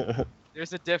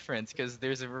 There's a difference because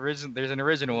there's an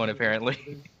original one apparently.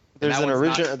 There's That an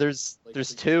one's not- original.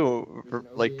 There's two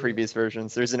like previous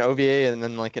versions. There's an OVA and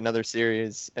then like another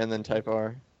series and then Type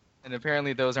R. And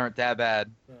apparently those aren't that bad.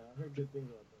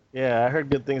 Yeah, I heard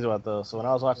good things about those. So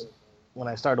when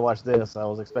I started to watch this, I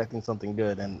was expecting something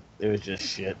good, and it was just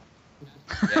shit.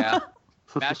 Yeah.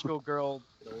 Magical Girl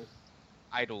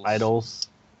Idols. Idols.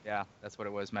 Yeah, that's what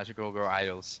it was. Magical Girl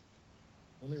Idols.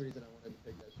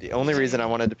 The only reason I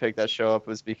wanted to pick that show up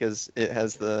was because it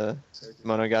has the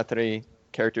Monogatari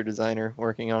character designer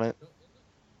working on it.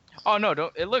 Oh no,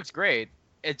 don't. It looks great.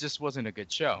 it just wasn't a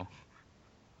good show.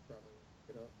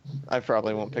 I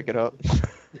probably won't pick it up.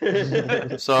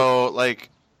 So, like,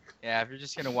 Yeah, if you're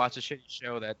just gonna watch a shitty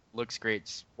show that looks great,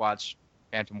 just watch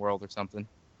Phantom World or something.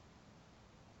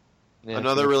 Yeah,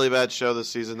 another sure. really bad show this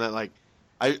season that, like,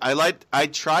 I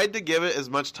tried to give it as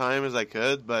much time as I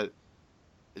could, but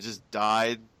it just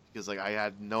died because, like, I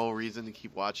had no reason to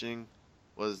keep watching.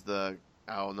 Was the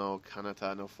Ao no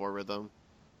Kanata no 4 Rhythm,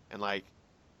 and like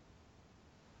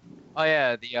Oh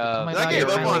yeah, Oh my I God, gave you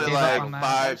up finally on it gave up like on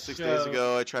that. 5-6 days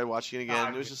ago. I tried watching it again.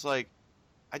 God. It was just like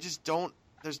I just don't.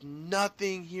 There's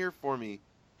nothing here for me.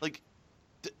 Like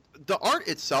the art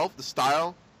itself, the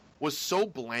style was so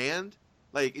bland.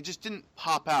 Like it just didn't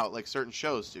pop out like certain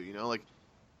shows do. You know, like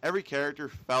every character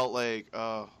felt like,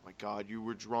 oh my God, you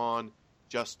were drawn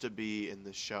just to be in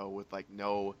this show with like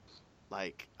no,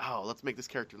 like, oh, let's make this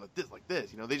character like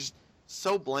this. You know, they just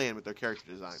so bland with their character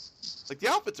design. Like the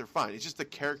outfits are fine. It's just the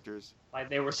characters Like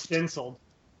they were stenciled.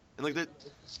 and like the.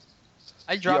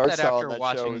 I art dropped that style after on that show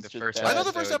watching is the just first bad. I episode. know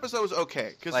the first episode was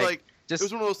okay because Like, like just it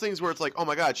was one of those things where it's like, oh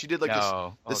my God, she did like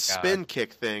no. this Oh, spin God.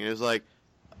 kick thing. It was like,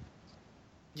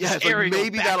 yeah, This it's like aerial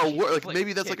maybe back that'll work. Like flip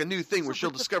maybe that's kick. like a new thing where she'll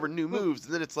discover new moves,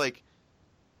 and then it's like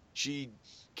she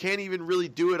can't even really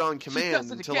do it on does command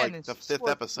it until again, like and the she 5th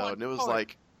scores episode, one and it was point.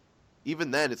 like,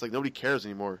 even then, it's like nobody cares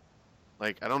anymore.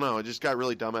 Like I don't know, it just got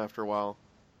really dumb after a while.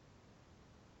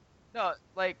 No,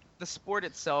 like the sport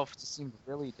itself just seemed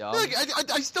really dumb. Like,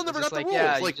 I still never It's got just the like, rules.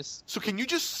 yeah, you Like, just- so can you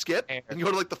just skip Air. and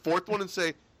go to like the 4th one and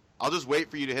say, I'll just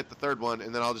wait for you to hit the 3rd one,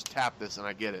 and then I'll just tap this and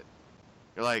I get it.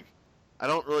 You're like, I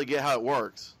don't really get how it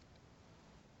works.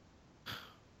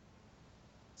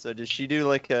 So did she do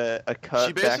like a cut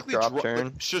She basically backdrop turn?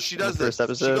 like, so she in the does first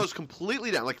this. She episode? goes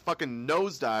completely down, like fucking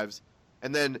nosedives,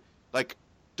 and then like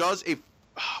does a,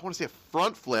 I want to say a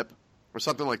front flip or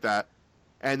something like that,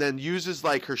 and then uses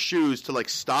like her shoes to like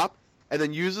stop, and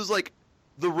then uses like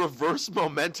the reverse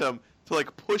momentum to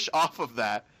like push off of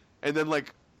that, and then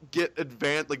like get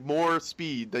advanced like more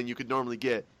speed than you could normally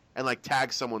get, and like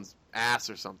tag someone's ass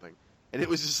or something, and it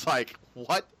was just like,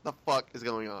 what the fuck is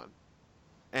going on?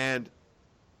 And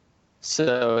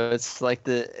So it's like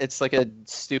a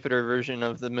stupider version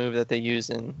of the move that they use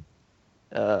in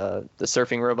the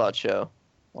Surfing Robot show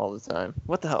all the time.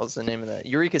 What the hell is the name of that?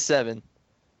 Eureka 7.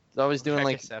 It's always doing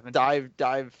Eureka like 7.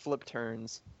 dive flip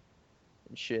turns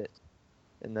and shit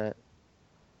in that.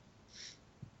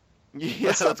 yeah,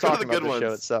 Let's stop that's one of the talking good about the show. It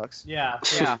ones. sucks. Yeah.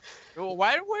 Yeah. Well,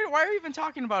 why are we even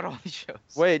talking about all these shows?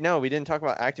 Wait, no, we didn't talk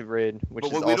about Active Raid, which But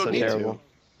is we don't also need to. terrible.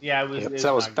 Yeah, it was. Yeah, it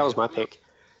so not that was good. my pick.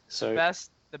 So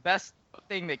The best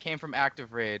thing that came from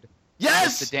Active Raid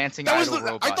Yes, was the dancing that was idol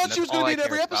the, robot. I thought she was going to be in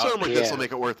every episode. I'm like, this will Yeah.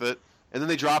 make it worth it. And then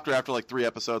they dropped her after like 3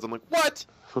 episodes. I'm like, what?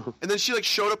 And then she like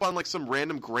showed up on like some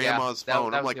random grandma's that,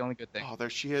 phone. That I'm was like, the only good thing. oh, there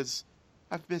she is.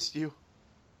 I've missed you.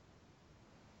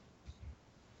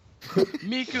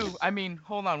 Miku, I mean,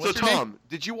 hold on. So What's her name? Tom,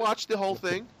 did you watch the whole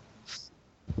thing?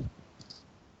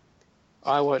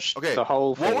 I watched Okay, the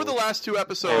whole thing. what were the last 2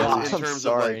 episodes Yeah. in I'm terms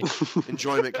sorry. of like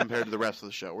enjoyment compared to the rest of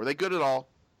the show? Were they good at all?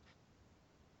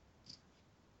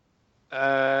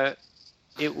 No.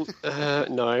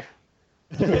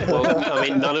 Well, I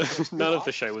mean, none of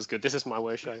the show was good. This is my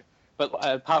worst show. But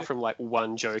apart from like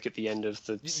one joke at the end of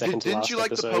the second to Didn't last you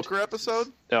like episode, the poker episode?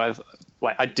 no,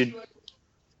 I did.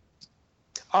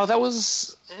 Oh, that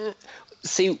was.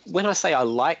 See, when I say I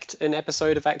liked an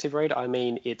episode of Active Raid, I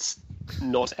mean it's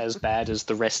not as bad as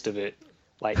the rest of it.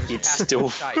 Like it's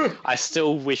still. I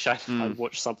still wish I'd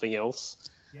watched something else.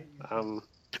 I like.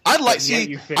 But yet See,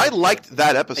 you finished I liked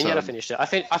that episode. And yet I finished it. I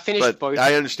finished but both.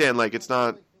 I understand. Like, it's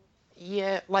not.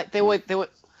 Yeah, like there were.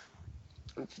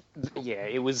 Yeah,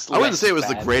 it was. I wouldn't less say it was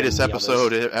the bad greatest than the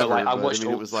episode others. ever. But, like, I but, watched mean,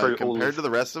 all it was through like all compared of- to the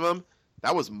rest of them,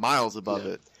 that was miles above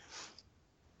Yeah. it.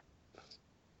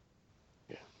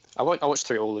 I watched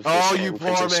through all of this. Oh, you and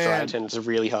poor Princess man. Stride, and it's a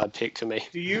really hard pick for me.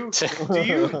 Do you To- do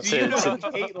you to- know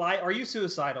to- Kate Light? Are you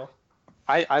suicidal?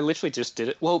 I literally just did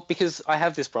it. Well, because I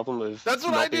have this problem of That's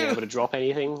what not I being do. able to drop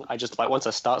anything. I just like once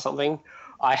I start something,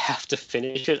 I have to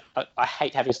finish it. I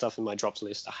hate having stuff in my drops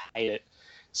list. I hate it.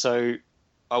 So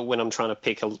when I'm trying to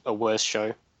pick a worse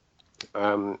show,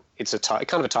 it's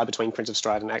kind of a tie between Prince of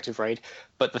Stride and Active Raid.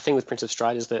 But the thing with Prince of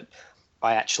Stride is that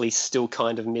I actually still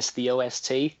kind of miss the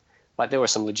OST. Like there were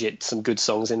some good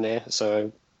songs in there.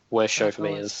 So worst show for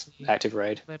me is OST. Active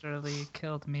Raid. Literally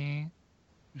killed me.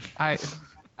 I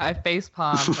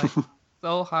facepalmed like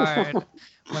so hard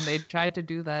when they tried to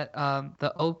do that.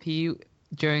 The OP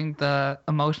during the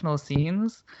emotional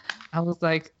scenes. I was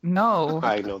like, no.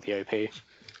 I ignored the OP.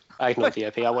 I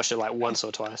watched it like once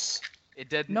or twice. It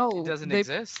didn't. No, It doesn't they-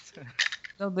 exist.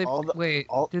 No, they All the- wait.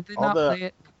 all- did they all not the- play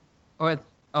it? Or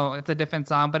Oh, it's a different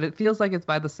song, but it feels like it's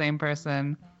by the same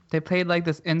person. They played like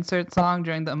this insert song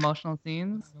during the emotional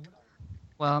scenes.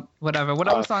 Well, whatever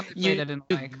song they played, I didn't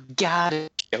like. Gotta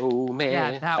show me.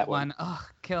 Yeah, that one. Oh,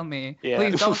 kill me. Yeah.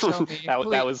 Please don't show me.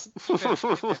 that was.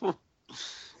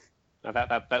 No,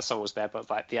 that song was bad, but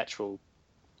like the actual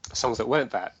songs that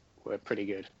weren't that were pretty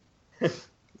good.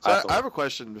 So I have a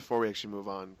question before we actually move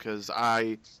on, because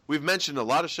we've mentioned a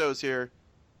lot of shows here.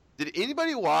 Did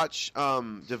anybody watch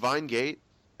Divine Gate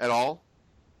at all?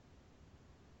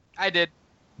 I did.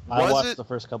 I watched the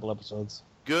first couple episodes.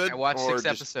 Good. I watched 6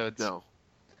 just, episodes. No.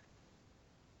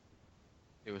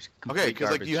 It was Okay,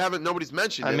 because like nobody's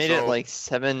mentioned it. I made so it like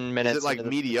 7 minutes. Is it like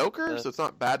mediocre? So it's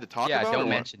not bad to talk about? Yeah, don't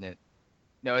mention it.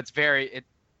 No, it's very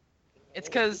it's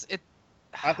because it.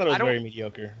 I thought it was very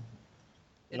mediocre.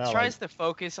 It tries to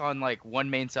focus on like one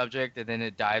main subject and then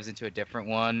it dives into a different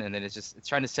one, and then it's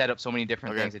trying to set up so many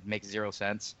different things it makes zero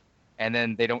sense, and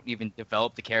then they don't even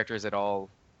develop the characters at all.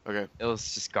 Okay. It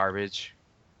was just garbage.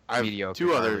 I have mediocre 2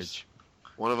 garbage. others.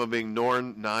 One of them being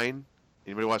Norn 9.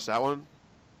 Anybody watch that one?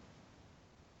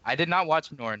 I did not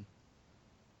watch Norn.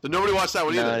 So nobody watched that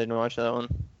one either. No, I didn't watch that one.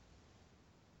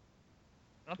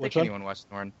 I don't think anyone watched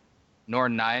Norn.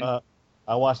 Norn 9.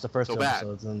 I watched the first So 2 bad.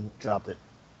 episodes and dropped it.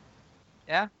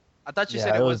 Yeah, I thought you Yeah,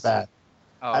 said it was bad.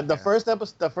 Oh, okay. The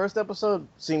first episode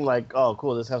seemed like, oh,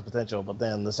 cool, this has potential. But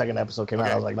then the second episode came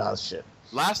out, I was like, nah, this shit.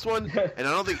 Last one, and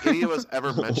I don't think any of us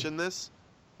ever mentioned this,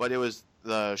 but it was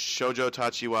the Shoujo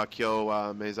Tachi wa Kyo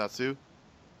Meizatsu.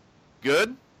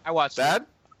 Good? I watched Bad?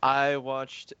 I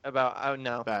watched about.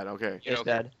 No. Bad, okay. It's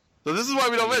bad. So this is why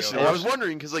we don't mention it. I was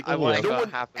wondering, because like, I watched no about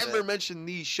one half of ever it. mentioned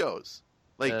these shows.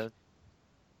 Like, Yeah,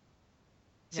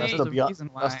 That's there's the a beyond, reason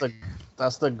why.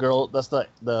 that's the girl. That's the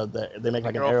they make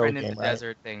like an arrow Girlfriend game, in the right?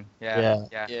 desert thing. Yeah.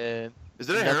 Yeah. is it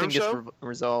a Nothing harem gets show?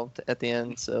 resolved at the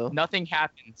end, so. Nothing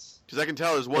happens. Because I can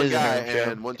tell there's one It is a guy harem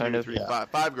show, and 1, kind 2, of, 3, yeah.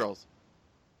 5 girls.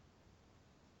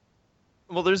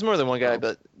 Well, there's more than one guy,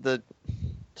 but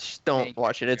just don't Thank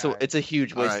watch it. you, It's guys. a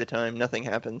huge waste Alright. of time. Nothing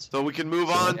happens. So we can move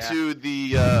on Yeah. to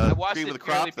the I watched cream it of the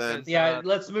crop purely then. because- Yeah,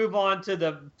 let's move on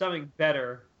to something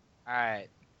better. All right.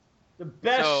 The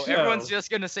best So show. everyone's just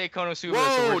gonna say Konosuba.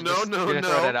 Whoa, so we're no, just no, gonna no.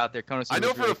 throw that out there. Konosuba. I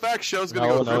know for a fact show's going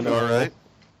to No, go with no, Grimgar, no. right?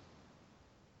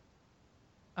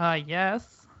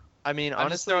 Yes. I mean, I'm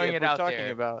just honestly, throwing if it we're out talking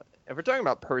there.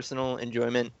 about personal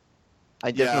enjoyment, I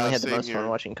Yeah, definitely had the same most here. fun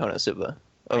watching Konosuba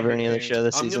over any other show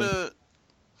this I'm season. gonna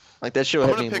Like that show I'm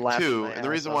had gonna me pick laughing 2, my and the ass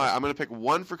reason off. why I'm gonna pick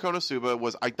 1 for Konosuba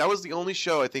was that was the only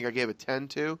show I think I gave a 10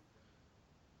 to.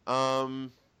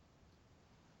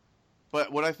 But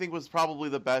what I think was probably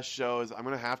the best show is I'm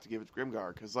gonna have to give it to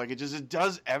Grimgar, because like it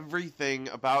does everything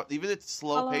about, even its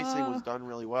slow pacing was done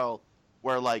really well.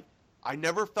 Where like I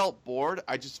never felt bored.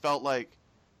 I just felt like,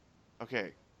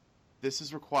 okay, this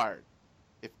is required.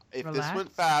 If this Relax.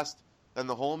 went fast, then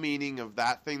the whole meaning of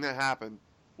that thing that happened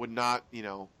would not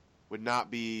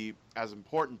be as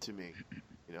important to me.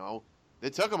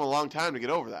 It took them a long time to get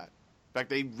over that. In fact,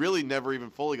 they really never even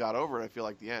fully got over it. I feel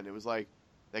like the end. It was like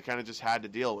they kind of just had to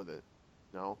deal with it.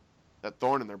 That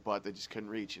thorn in their butt they just couldn't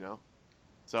reach.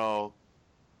 So,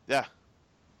 yeah.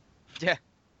 Yeah.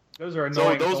 Those are So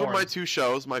annoying. those were thorns. my 2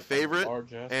 shows. My favorite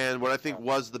Large ass- and what I think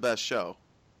was the best show.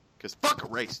 Because fuck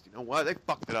Erased. You know what? They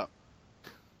fucked it up.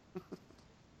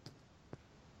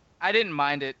 I didn't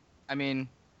mind it. I mean,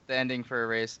 the ending for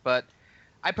Erased, but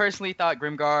I personally thought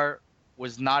Grimgar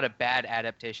was not a bad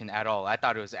adaptation at all. I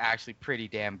thought it was actually pretty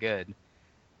damn good.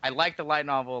 I liked the light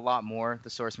novel a lot more, the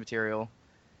source material,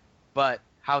 but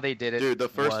how they did it. Dude, the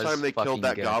first was time they killed fucking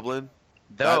that good. goblin,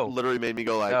 Though, that literally made me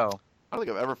go like, though, I don't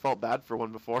think I've ever felt bad for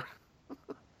one before.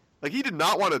 Like, he did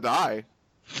not want to die.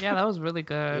 Yeah, that was really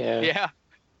good. Yeah. yeah,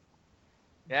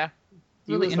 yeah. It's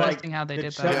really He was interesting how they the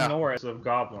did Chuck that. Yeah. Norris of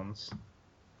goblins.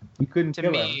 You couldn't To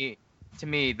kill him.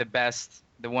 me,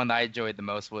 the one that I enjoyed the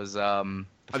most was the I'm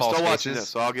False still watching Faces. this,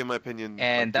 so I'll give my opinion.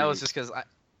 And like that 3 was weeks. just because I.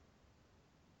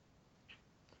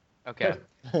 Okay.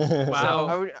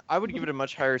 Wow. I would give it a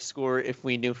much higher score if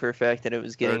we knew for a fact that it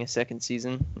was getting Sure. a second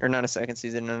season, or not a second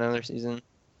season, another season.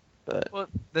 But Well,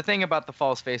 the thing about the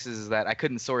False Faces is that I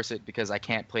couldn't source it because I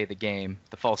can't play the game,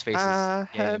 the False Faces I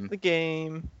game. have the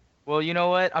game. Well, you know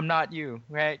what? I'm not you,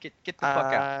 right? Get the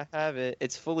fuck out, I have it.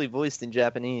 It's fully voiced in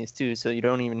Japanese too, so you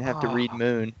don't even have to read Ah.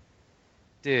 Moon.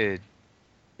 dude.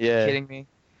 Yeah. Kidding me?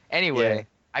 Anyway, Yeah.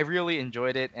 I really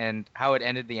enjoyed it, and how it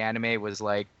ended the anime was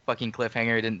like fucking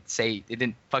cliffhanger. It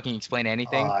didn't fucking explain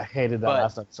anything. Oh, I hated that But-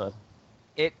 last episode.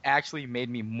 It actually made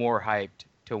me more hyped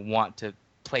to want to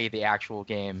play the actual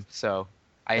game. So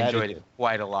I That enjoyed is it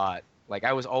quite a lot. Like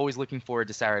I was always looking forward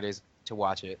to Saturdays to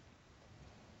watch it.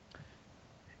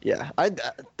 Yeah.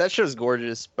 That show's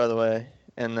gorgeous, by the way.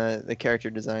 and the character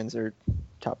designs are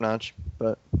top notch.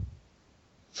 But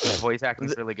The voice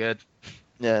acting's really good.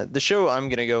 yeah, the show I'm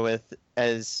gonna go with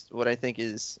as what I think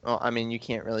is. Well, I mean, you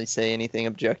can't really say anything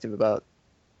objective about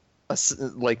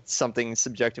like something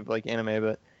subjective like anime,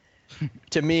 but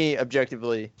to me,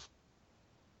 objectively,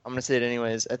 I'm gonna say it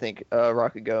anyways. I think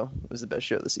Rakugo was the best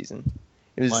show of the season.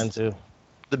 It was Mine too.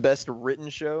 the best written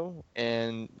show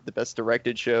and the best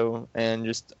directed show, and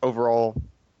just overall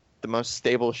the most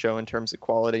stable show in terms of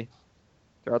quality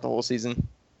throughout the whole season.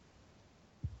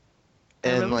 I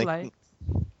And really like liked-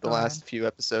 the Go last ahead. few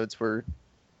episodes were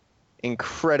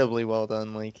incredibly well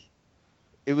done. Like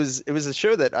it was a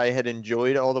show that I had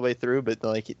enjoyed all the way through, but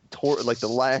like like the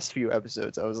last few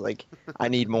episodes, I was like, I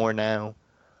need more now.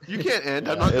 You can't end.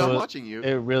 I'm Yeah, not it done was- watching you.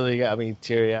 It really got me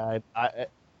teary-eyed.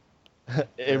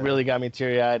 It really got me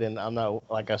teary-eyed, and I'm not,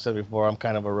 like I said before, I'm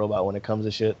kind of a robot when it comes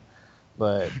to shit.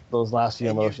 But those last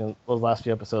few those last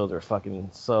few episodes are fucking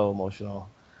so emotional.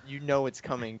 You know it's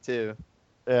coming too,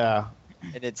 Yeah.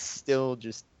 and it still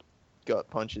just gut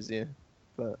punches you.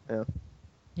 But yeah.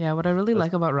 Yeah, what I really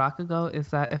like about Rakugo is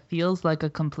that it feels like a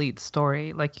complete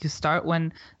story. Like you start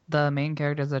when the main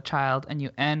character is a child and you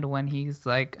end when he's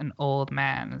like an old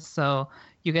man. So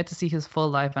you get to see his full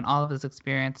life and all of his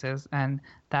experiences, and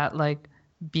that like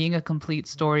being a complete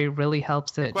story really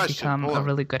helps it Question, become hold a on.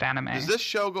 really good anime. Does this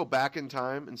show go back in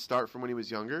time and start from when he was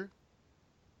younger?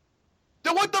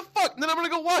 Then what the fuck? Then I'm gonna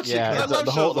go watch it. 'cause I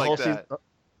love shows like that.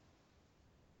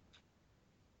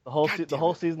 The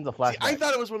whole season's a flashback. See, I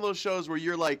thought it was one of those shows where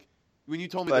you're like, when you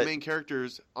told me But- the main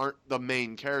characters aren't the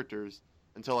main characters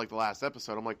until like the last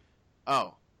episode, I'm like,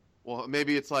 oh, well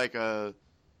maybe it's like a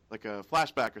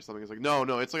flashback or something. It's like no,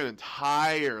 it's like an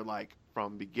entire like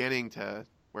from beginning to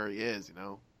where he is, you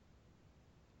know.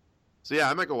 So yeah,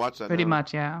 I might go watch that. Pretty now.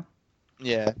 much, yeah.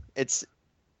 Yeah, it's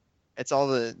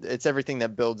everything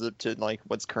that builds up to like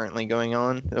what's currently going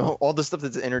on. All the stuff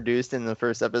that's introduced in the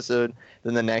first episode,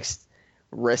 then the next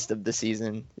rest of the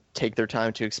season take their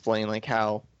time to explain like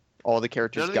how all the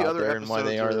characters None of the got other there and why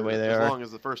they episodes are the way they as are. long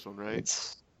as the first one, right?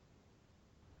 It's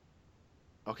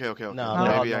Okay. No, Maybe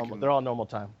they're I all, can. they're all normal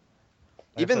time.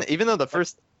 even though the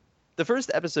first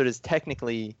episode is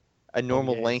technically a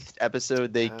normal OVAs. length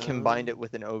episode, they Oh. combined it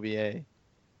with an OVA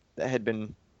that had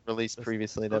been released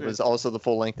previously. That Okay. was also the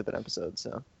full length of an episode.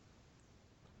 So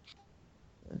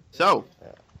So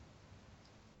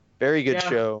very good Yeah.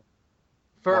 show.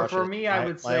 For Watch it. me, I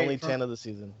would My say only 10 of the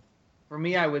season. for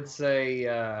me, I would say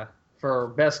for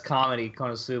best comedy,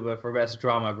 Konosuba. For best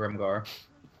drama, Grimgar.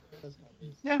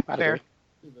 Yeah, I'd fair. agree.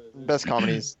 Best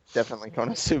comedy is definitely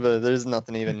Konosuba. There's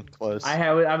nothing even close.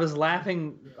 I was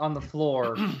laughing on the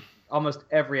floor almost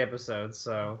every episode,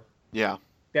 so yeah.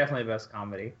 definitely best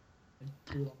comedy.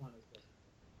 Dula Hana's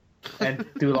best. And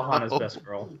Dula Hana's best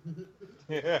girl.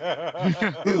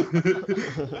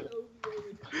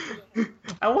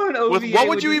 I want an OVA. With- what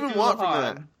would with you Dula even want from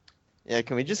Hana. that? Yeah,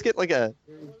 can we just get like a?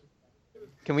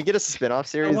 Can we get a spin-off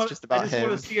series just about I just him?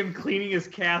 want to see him cleaning his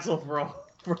castle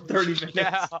for 30 minutes.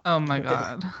 Yeah. Oh my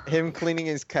god. Him cleaning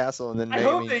his castle and then I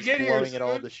hope Megami they just get here blowing it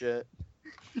all soon. to shit.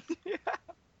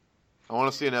 I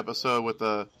want to see an episode with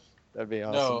the. That'd be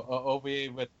awesome. No, OVA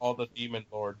with all the demon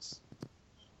lords,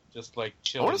 just like I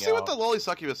chilling want to see what the out. lolly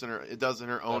succubus it does in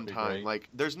her own That'd be time. great. Like,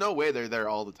 there's no way they're there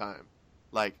all the time.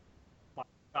 Like,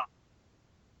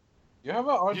 You have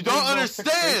a you don't understand.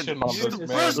 fixation on She's this, the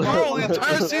man. first girl the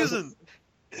entire season.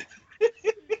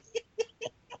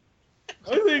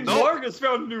 I think Nope. Marcus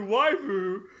found a new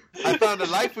waifu. I found a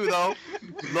waifu though,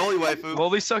 lolly waifu.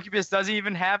 Loli Succubus doesn't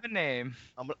even have a name.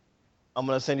 I'm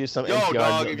gonna send you some Yo, NPR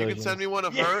dog, if you versions. can send me one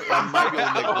of her, I might be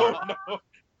able to make one.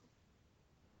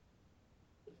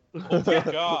 Oh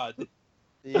my god.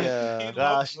 Yeah. He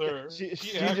Gosh, loves her. she He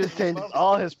just actually changed loves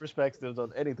all her. his perspectives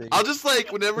on anything. I'll just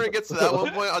like whenever it gets to that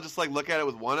one point, I'll just like look at it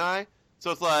with one eye.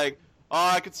 So it's like, oh,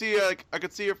 I could see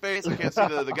your face. I can't see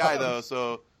the guy though.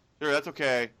 So sure, that's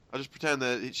okay. I'll just pretend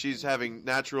that she's having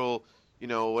natural,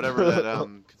 whatever that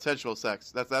consensual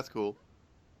sex. That's cool.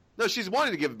 No, she's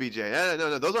wanting to give a BJ.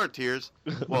 No, those aren't tears.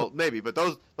 Well, maybe, but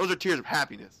those are tears of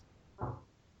happiness.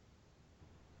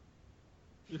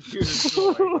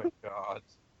 Oh my god.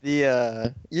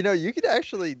 The you could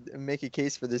actually make a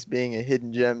case for this being a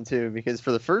hidden gem too, because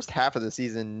for the first half of the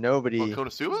season, nobody What,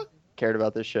 Konosuba? cared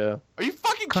about this show. Are you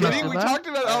fucking Konosuba? kidding? We talked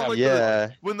about how like Yeah.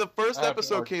 when the first I have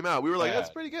episode no- came out, we were like, bad. that's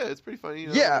pretty good. It's pretty funny.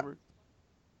 Yeah. Whatever.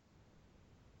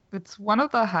 It's one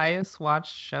of the highest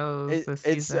watched shows this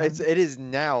season. It is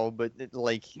now, but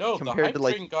like No, the compared hype to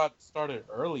like train got started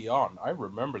early on. I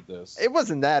remember this. it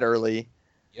wasn't that early.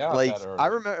 Yeah, Like that early. I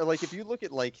remember, like if you look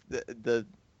at like the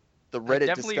I Reddit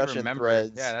definitely discussion remember.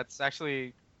 threads. Yeah, that's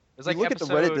actually There's You like look at the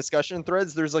Reddit discussion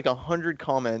threads. There's like 100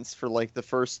 comments for like the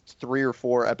first 3 or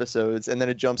 4 episodes, and then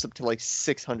it jumps up to like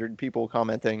 600 people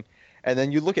commenting. And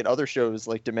then you look at other shows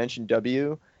like Dimension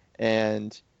W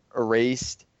and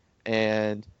Erased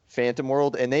and Phantom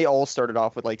World, and they all started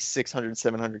off with like 600,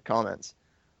 700 comments.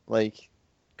 Like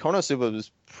Konosuba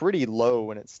was pretty low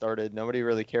when it started. Nobody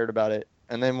really cared about it.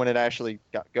 And then when it actually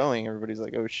got going, everybody's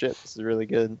like, "Oh shit, this is really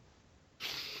good."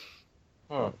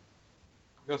 Huh.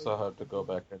 I guess I'll have to go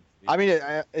back and see. I mean,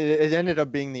 it ended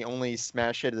up being the only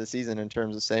smash hit of the season in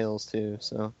terms of sales too.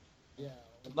 So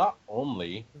Not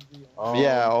only.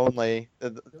 yeah, only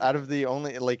out of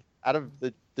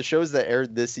the shows that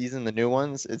aired this season, the new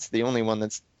ones, it's the only one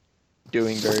that's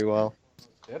doing very well.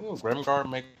 Didn't Grimgar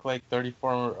make like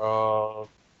 34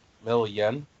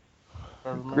 million?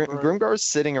 Grimgar's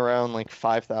sitting around like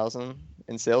 5,000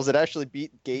 in sales. It actually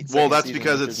beat Gates. Well, that's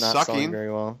because it's not selling sucking.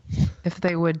 very well. If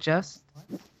they would just.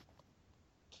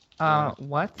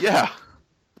 What? Yeah.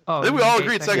 Oh, I think we all Gate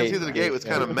agreed second Gate, season of Gate was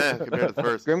kind of meh compared to the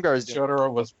first. Grimgar's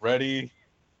Shotaro was ready.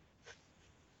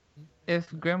 If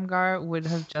Grimgar would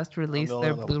have just released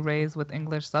their no. Blu-rays with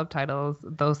English subtitles,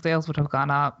 those sales would have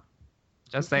gone up.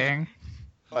 Just saying.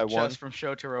 by one. Just from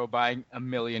Shotaro buying 1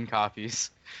 million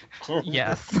copies.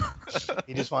 Yes.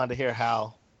 He just wanted to hear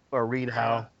how or read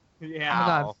how. Oh my Yeah.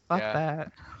 god, fuck Yeah.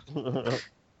 that.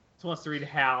 Just wants to read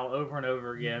Hal over and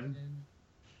over again.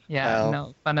 Yeah, Hell.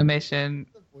 no, Funimation,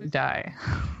 die.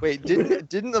 Wait,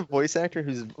 didn't the voice actor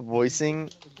who's voicing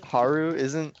Haru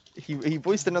isn't he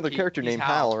voiced another character he's named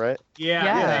Hal. Hal, right? Yeah,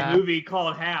 Yeah. a movie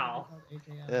called Hal.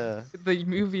 Yeah. The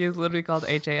movie is literally called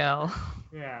HAL.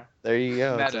 Yeah. There you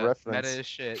go. It's a Meta reference. as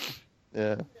shit.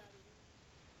 Yeah.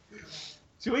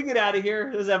 Should we get out of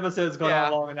here? This episode's gone Yeah.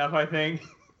 on long enough, I think.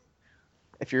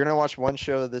 If you're gonna watch one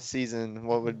show this season,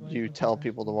 what would you tell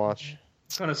people to watch?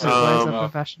 It's gonna So Blaze a Um,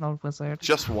 professional wizard.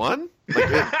 Just one? Like,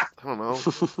 I don't know.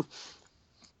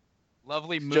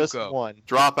 Lovely Muko. Just one.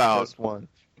 Drop out. Just one.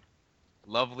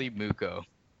 Lovely Muko.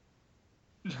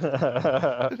 It's not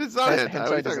it. What are you Hentai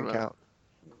talking doesn't about? count.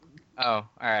 Oh,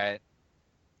 alright.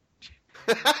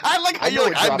 I like how I you're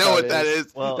know like, what I know Dropout what that is.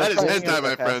 is. Well, That is That's hentai,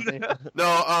 my fascinating. friend.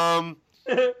 No,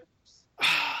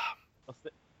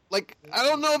 like, I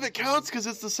don't know if it counts because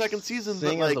it's the second season,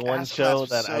 Seeing but as like, the one Ass show Class was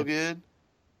that so I- good.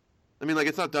 I mean, like,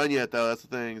 it's not done yet, though. That's the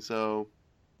thing. So,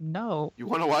 No. you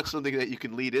want to watch something that you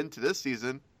can lead into this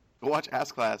season, go watch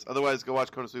Ass Class. Otherwise, go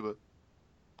watch Konosuba.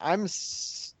 I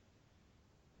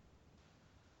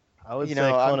would You say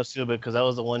know, I'm- Konosuba because that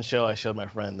was the one show I showed my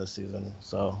friend this season.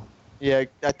 So Yeah,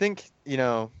 I think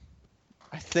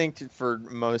for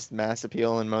most mass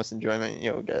appeal and most enjoyment,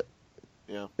 you'll get.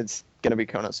 Yeah. It's gonna be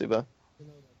Konosuba.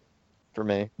 For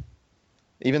me.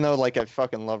 Even though like I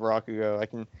fucking love Rakugo, I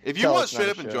can. If you tell want it's not straight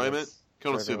a up show enjoyment, that's for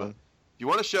Konosuba. everyone. If you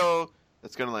want a show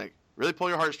that's gonna like really pull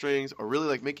your heartstrings or really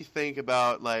like make you think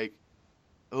about like,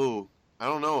 oh, I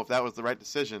don't know if that was the right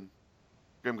decision,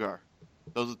 Grimgar.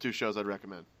 Those are the 2 shows I'd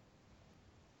recommend.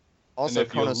 Also, and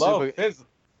if you love Konosuba. physics,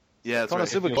 Yeah, that's right.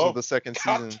 Konosuba If comes with the second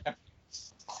season.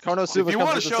 Konosuba you comes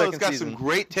want a with the show that's second got season. some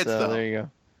great tits, So though, there you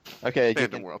go. Okay, you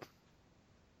Phantom can, World.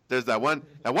 There's that one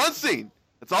scene.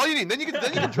 That's all you need. Then you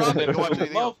can drop it if and go watch you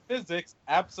anything love else. physics,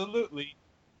 absolutely.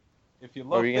 If you What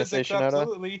love were you gonna say, physics, Shinoda?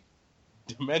 absolutely.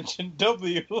 Dimension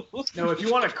W. No, if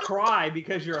you want to cry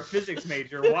because you're a physics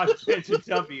major, watch Dimension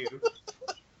W.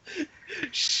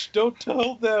 Shh, don't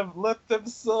tell them. Let them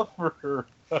suffer.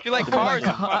 If you like Oh my cars,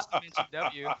 God. watch Dimension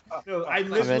W. No, I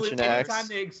literally, Dimension every X. time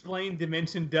they explained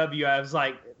Dimension W, I was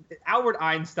like, Albert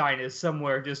Einstein is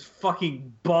somewhere just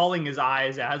fucking bawling his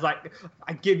eyes out. I was like,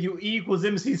 I give you E equals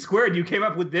MC squared. You came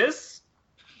up with this?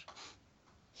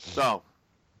 So,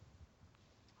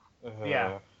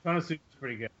 Yeah. Konosuba's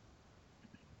pretty good.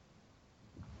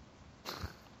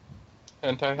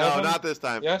 Hentai no, heaven? not this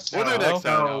time. Yes. We'll do it no. next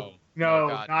time. No,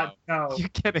 Oh, God, no. You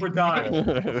kidding We're me? done.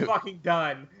 We're fucking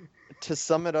done. to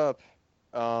sum it up,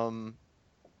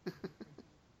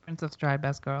 Princess Dry,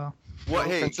 best girl. What?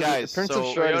 Hey, guys. Prince so,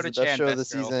 of Stride is the Toyota-chan, best show of the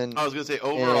best girl. season. I was gonna say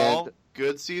overall, And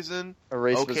good season,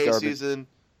 Erased was okay garbage. season,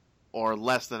 or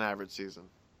less than average season.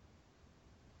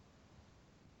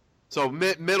 So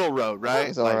middle road, right?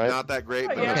 It's Like alright. not that great.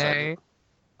 But Yeah. Okay.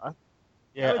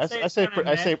 yeah, would I, say I it's say kinda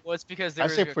I say Well, it's because there I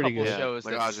were say a pretty couple good. shows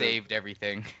Yeah, like that Ajin. saved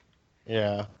everything.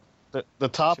 yeah. The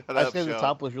top Shut I up, say the Shell.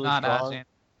 top was really Not strong. Ajin.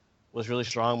 Was really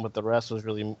strong, but the rest was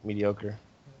really mediocre.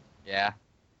 Yeah.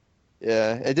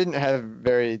 Yeah, it didn't have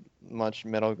very much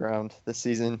middle ground this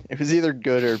season. It was either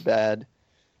good or bad.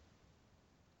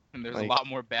 And there's Like- a lot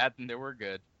more bad than there were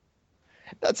good.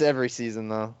 That's every season,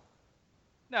 though.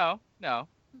 No. Yeah.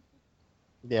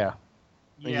 Yeah.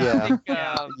 I think,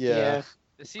 Yeah.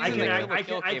 The season that Kill la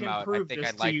Kill came out, I prove think this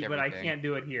I to liked you, but I everything. can't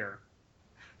do it here.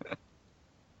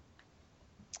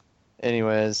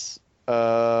 Anyways,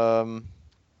 Alex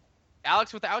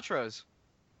with the outros.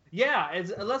 Yeah,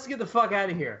 let's get the fuck out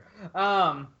of here.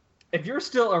 If you're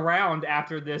still around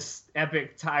after this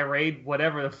epic tirade,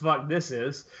 whatever the fuck this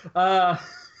is, why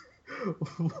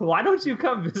don't you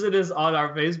come visit us on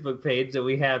our Facebook page that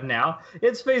we have now?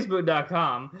 It's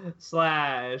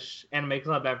facebook.com/Anime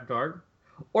Club After Dark.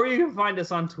 Or you can find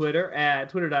us on Twitter at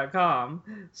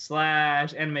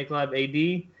twitter.com/Anime Club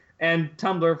AD and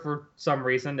Tumblr for some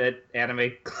reason at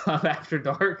Anime Club After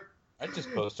Dark. I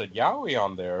just posted Yaoi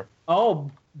on there.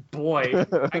 Oh boy,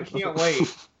 I can't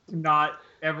wait to not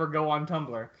ever go on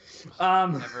Tumblr.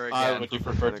 Never again. Would you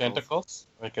prefer tentacles?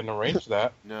 I can arrange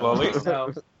that. No. Lily?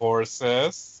 No.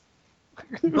 Horses?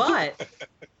 But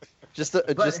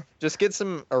just get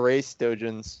some erased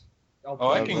dojins.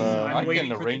 Oh, I can I'm waiting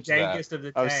for the arrange that. dankest of the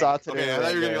Of tank. Satoru. Okay, I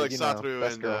thought you were gonna be like you know, Satoru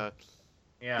best and girl.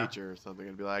 Yeah. Teacher or something,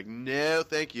 and be like, no,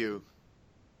 thank you.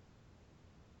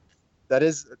 That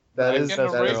is I best can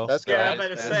arrange girl. that. Yeah, I'm about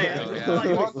to That's say. good, I yeah. thought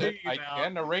you were I thinking about-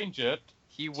 can arrange it.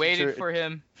 He waited Teacher- for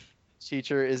him.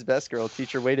 Teacher is best girl.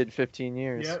 Teacher waited 15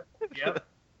 years. Yep.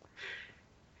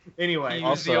 Anyway, He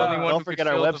was the Also, only one don't who could forget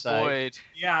our fill the website. void.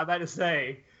 yeah, I'm about to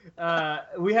say.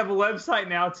 We have a website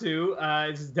now too.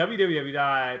 It's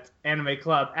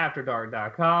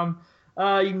www.animeclubafterdark.com.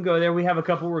 You can go there. We have a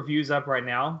couple reviews up right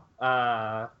now.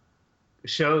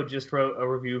 Show just wrote a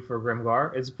review for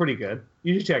Grimgar. It's pretty good.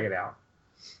 You should check it out.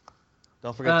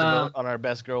 Don't forget to vote on our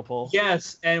best girl poll.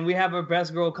 Yes, and we have a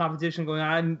best girl competition going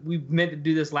on. We meant to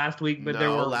do this last week, but there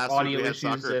No, were last week audio we had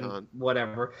issues and SoccerCon.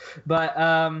 whatever. But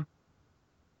No,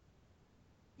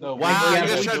 Wow, yeah, you we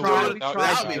guys tried to do tried it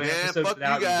without to me, do an man. episode Fuck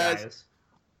without you guys.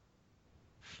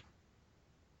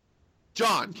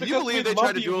 John, can you because believe we they love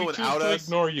tried to you, do we it choose without to us?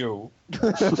 ignore you.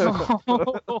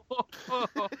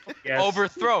 yes.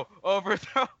 Overthrow.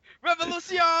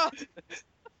 Revolution!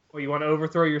 Well, you want to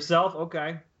overthrow yourself?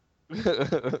 Okay.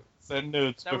 Send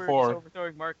nudes Now we're just before.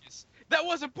 overthrowing Marcus. That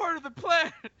wasn't part of the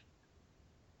plan!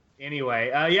 Anyway,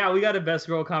 yeah, we got a best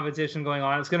girl competition going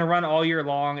on. It's going to run all year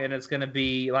long, and it's going to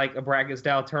be like a bracket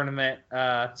style tournament,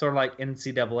 sort of like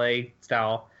NCAA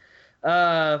style,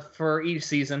 for each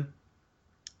season.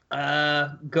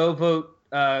 Go vote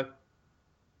for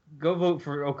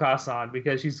Okasan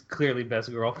because she's clearly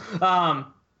best girl.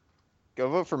 Go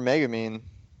vote for Megamine.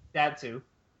 That too.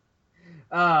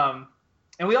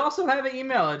 And we also have an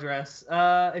email address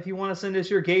if you want to send us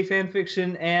your gay fan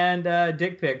fiction and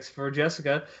dick pics for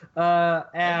Jessica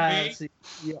and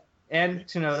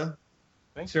Shinoda.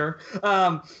 Thanks. Sure.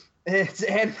 It's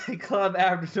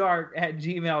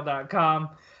animeclubafterdark@gmail.com.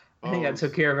 I think that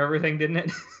took care of everything, didn't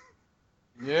it?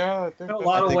 Yeah, I think a that's-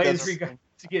 lot I of think ways that's- for you guys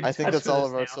to get in I think touch that's with all us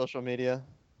of our now. social media.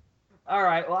 All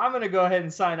right. Well, I'm going to go ahead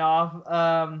and sign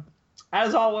off.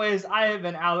 As always, I have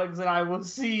been Alex, and I will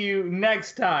see you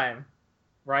next time.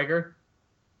 Riker?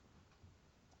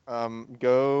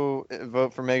 Go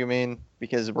vote for Megamine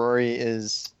because Rory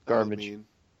is garbage.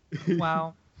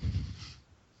 Wow.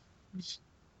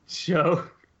 Show.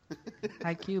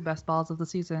 IQ, best balls of the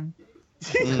season.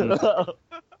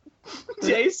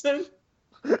 Jason?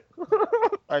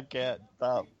 I can't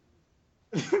stop.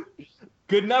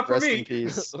 Good enough for Rest me. in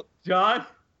peace. John?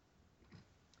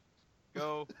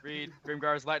 Go read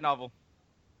Grimgar's light novel.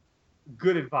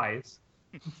 Good advice.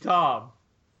 Tom?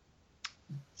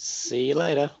 See you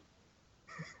later.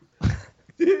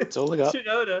 That's all I got.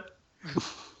 Shinoda?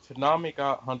 Tanami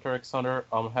got Hunter x Hunter.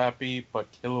 I'm happy, but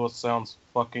Killua sounds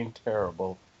fucking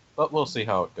terrible. But we'll see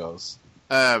how it goes.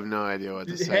 I have no idea what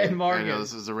to say. And Morgan. I know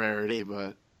this is a rarity,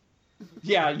 but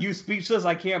Yeah, you speechless?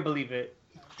 I can't believe it.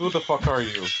 Who the fuck are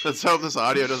you? let's hope this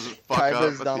audio doesn't fuck up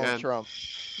Kaiba's at the Donald end. Trump.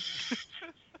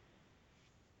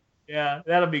 Yeah,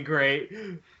 that'll be great.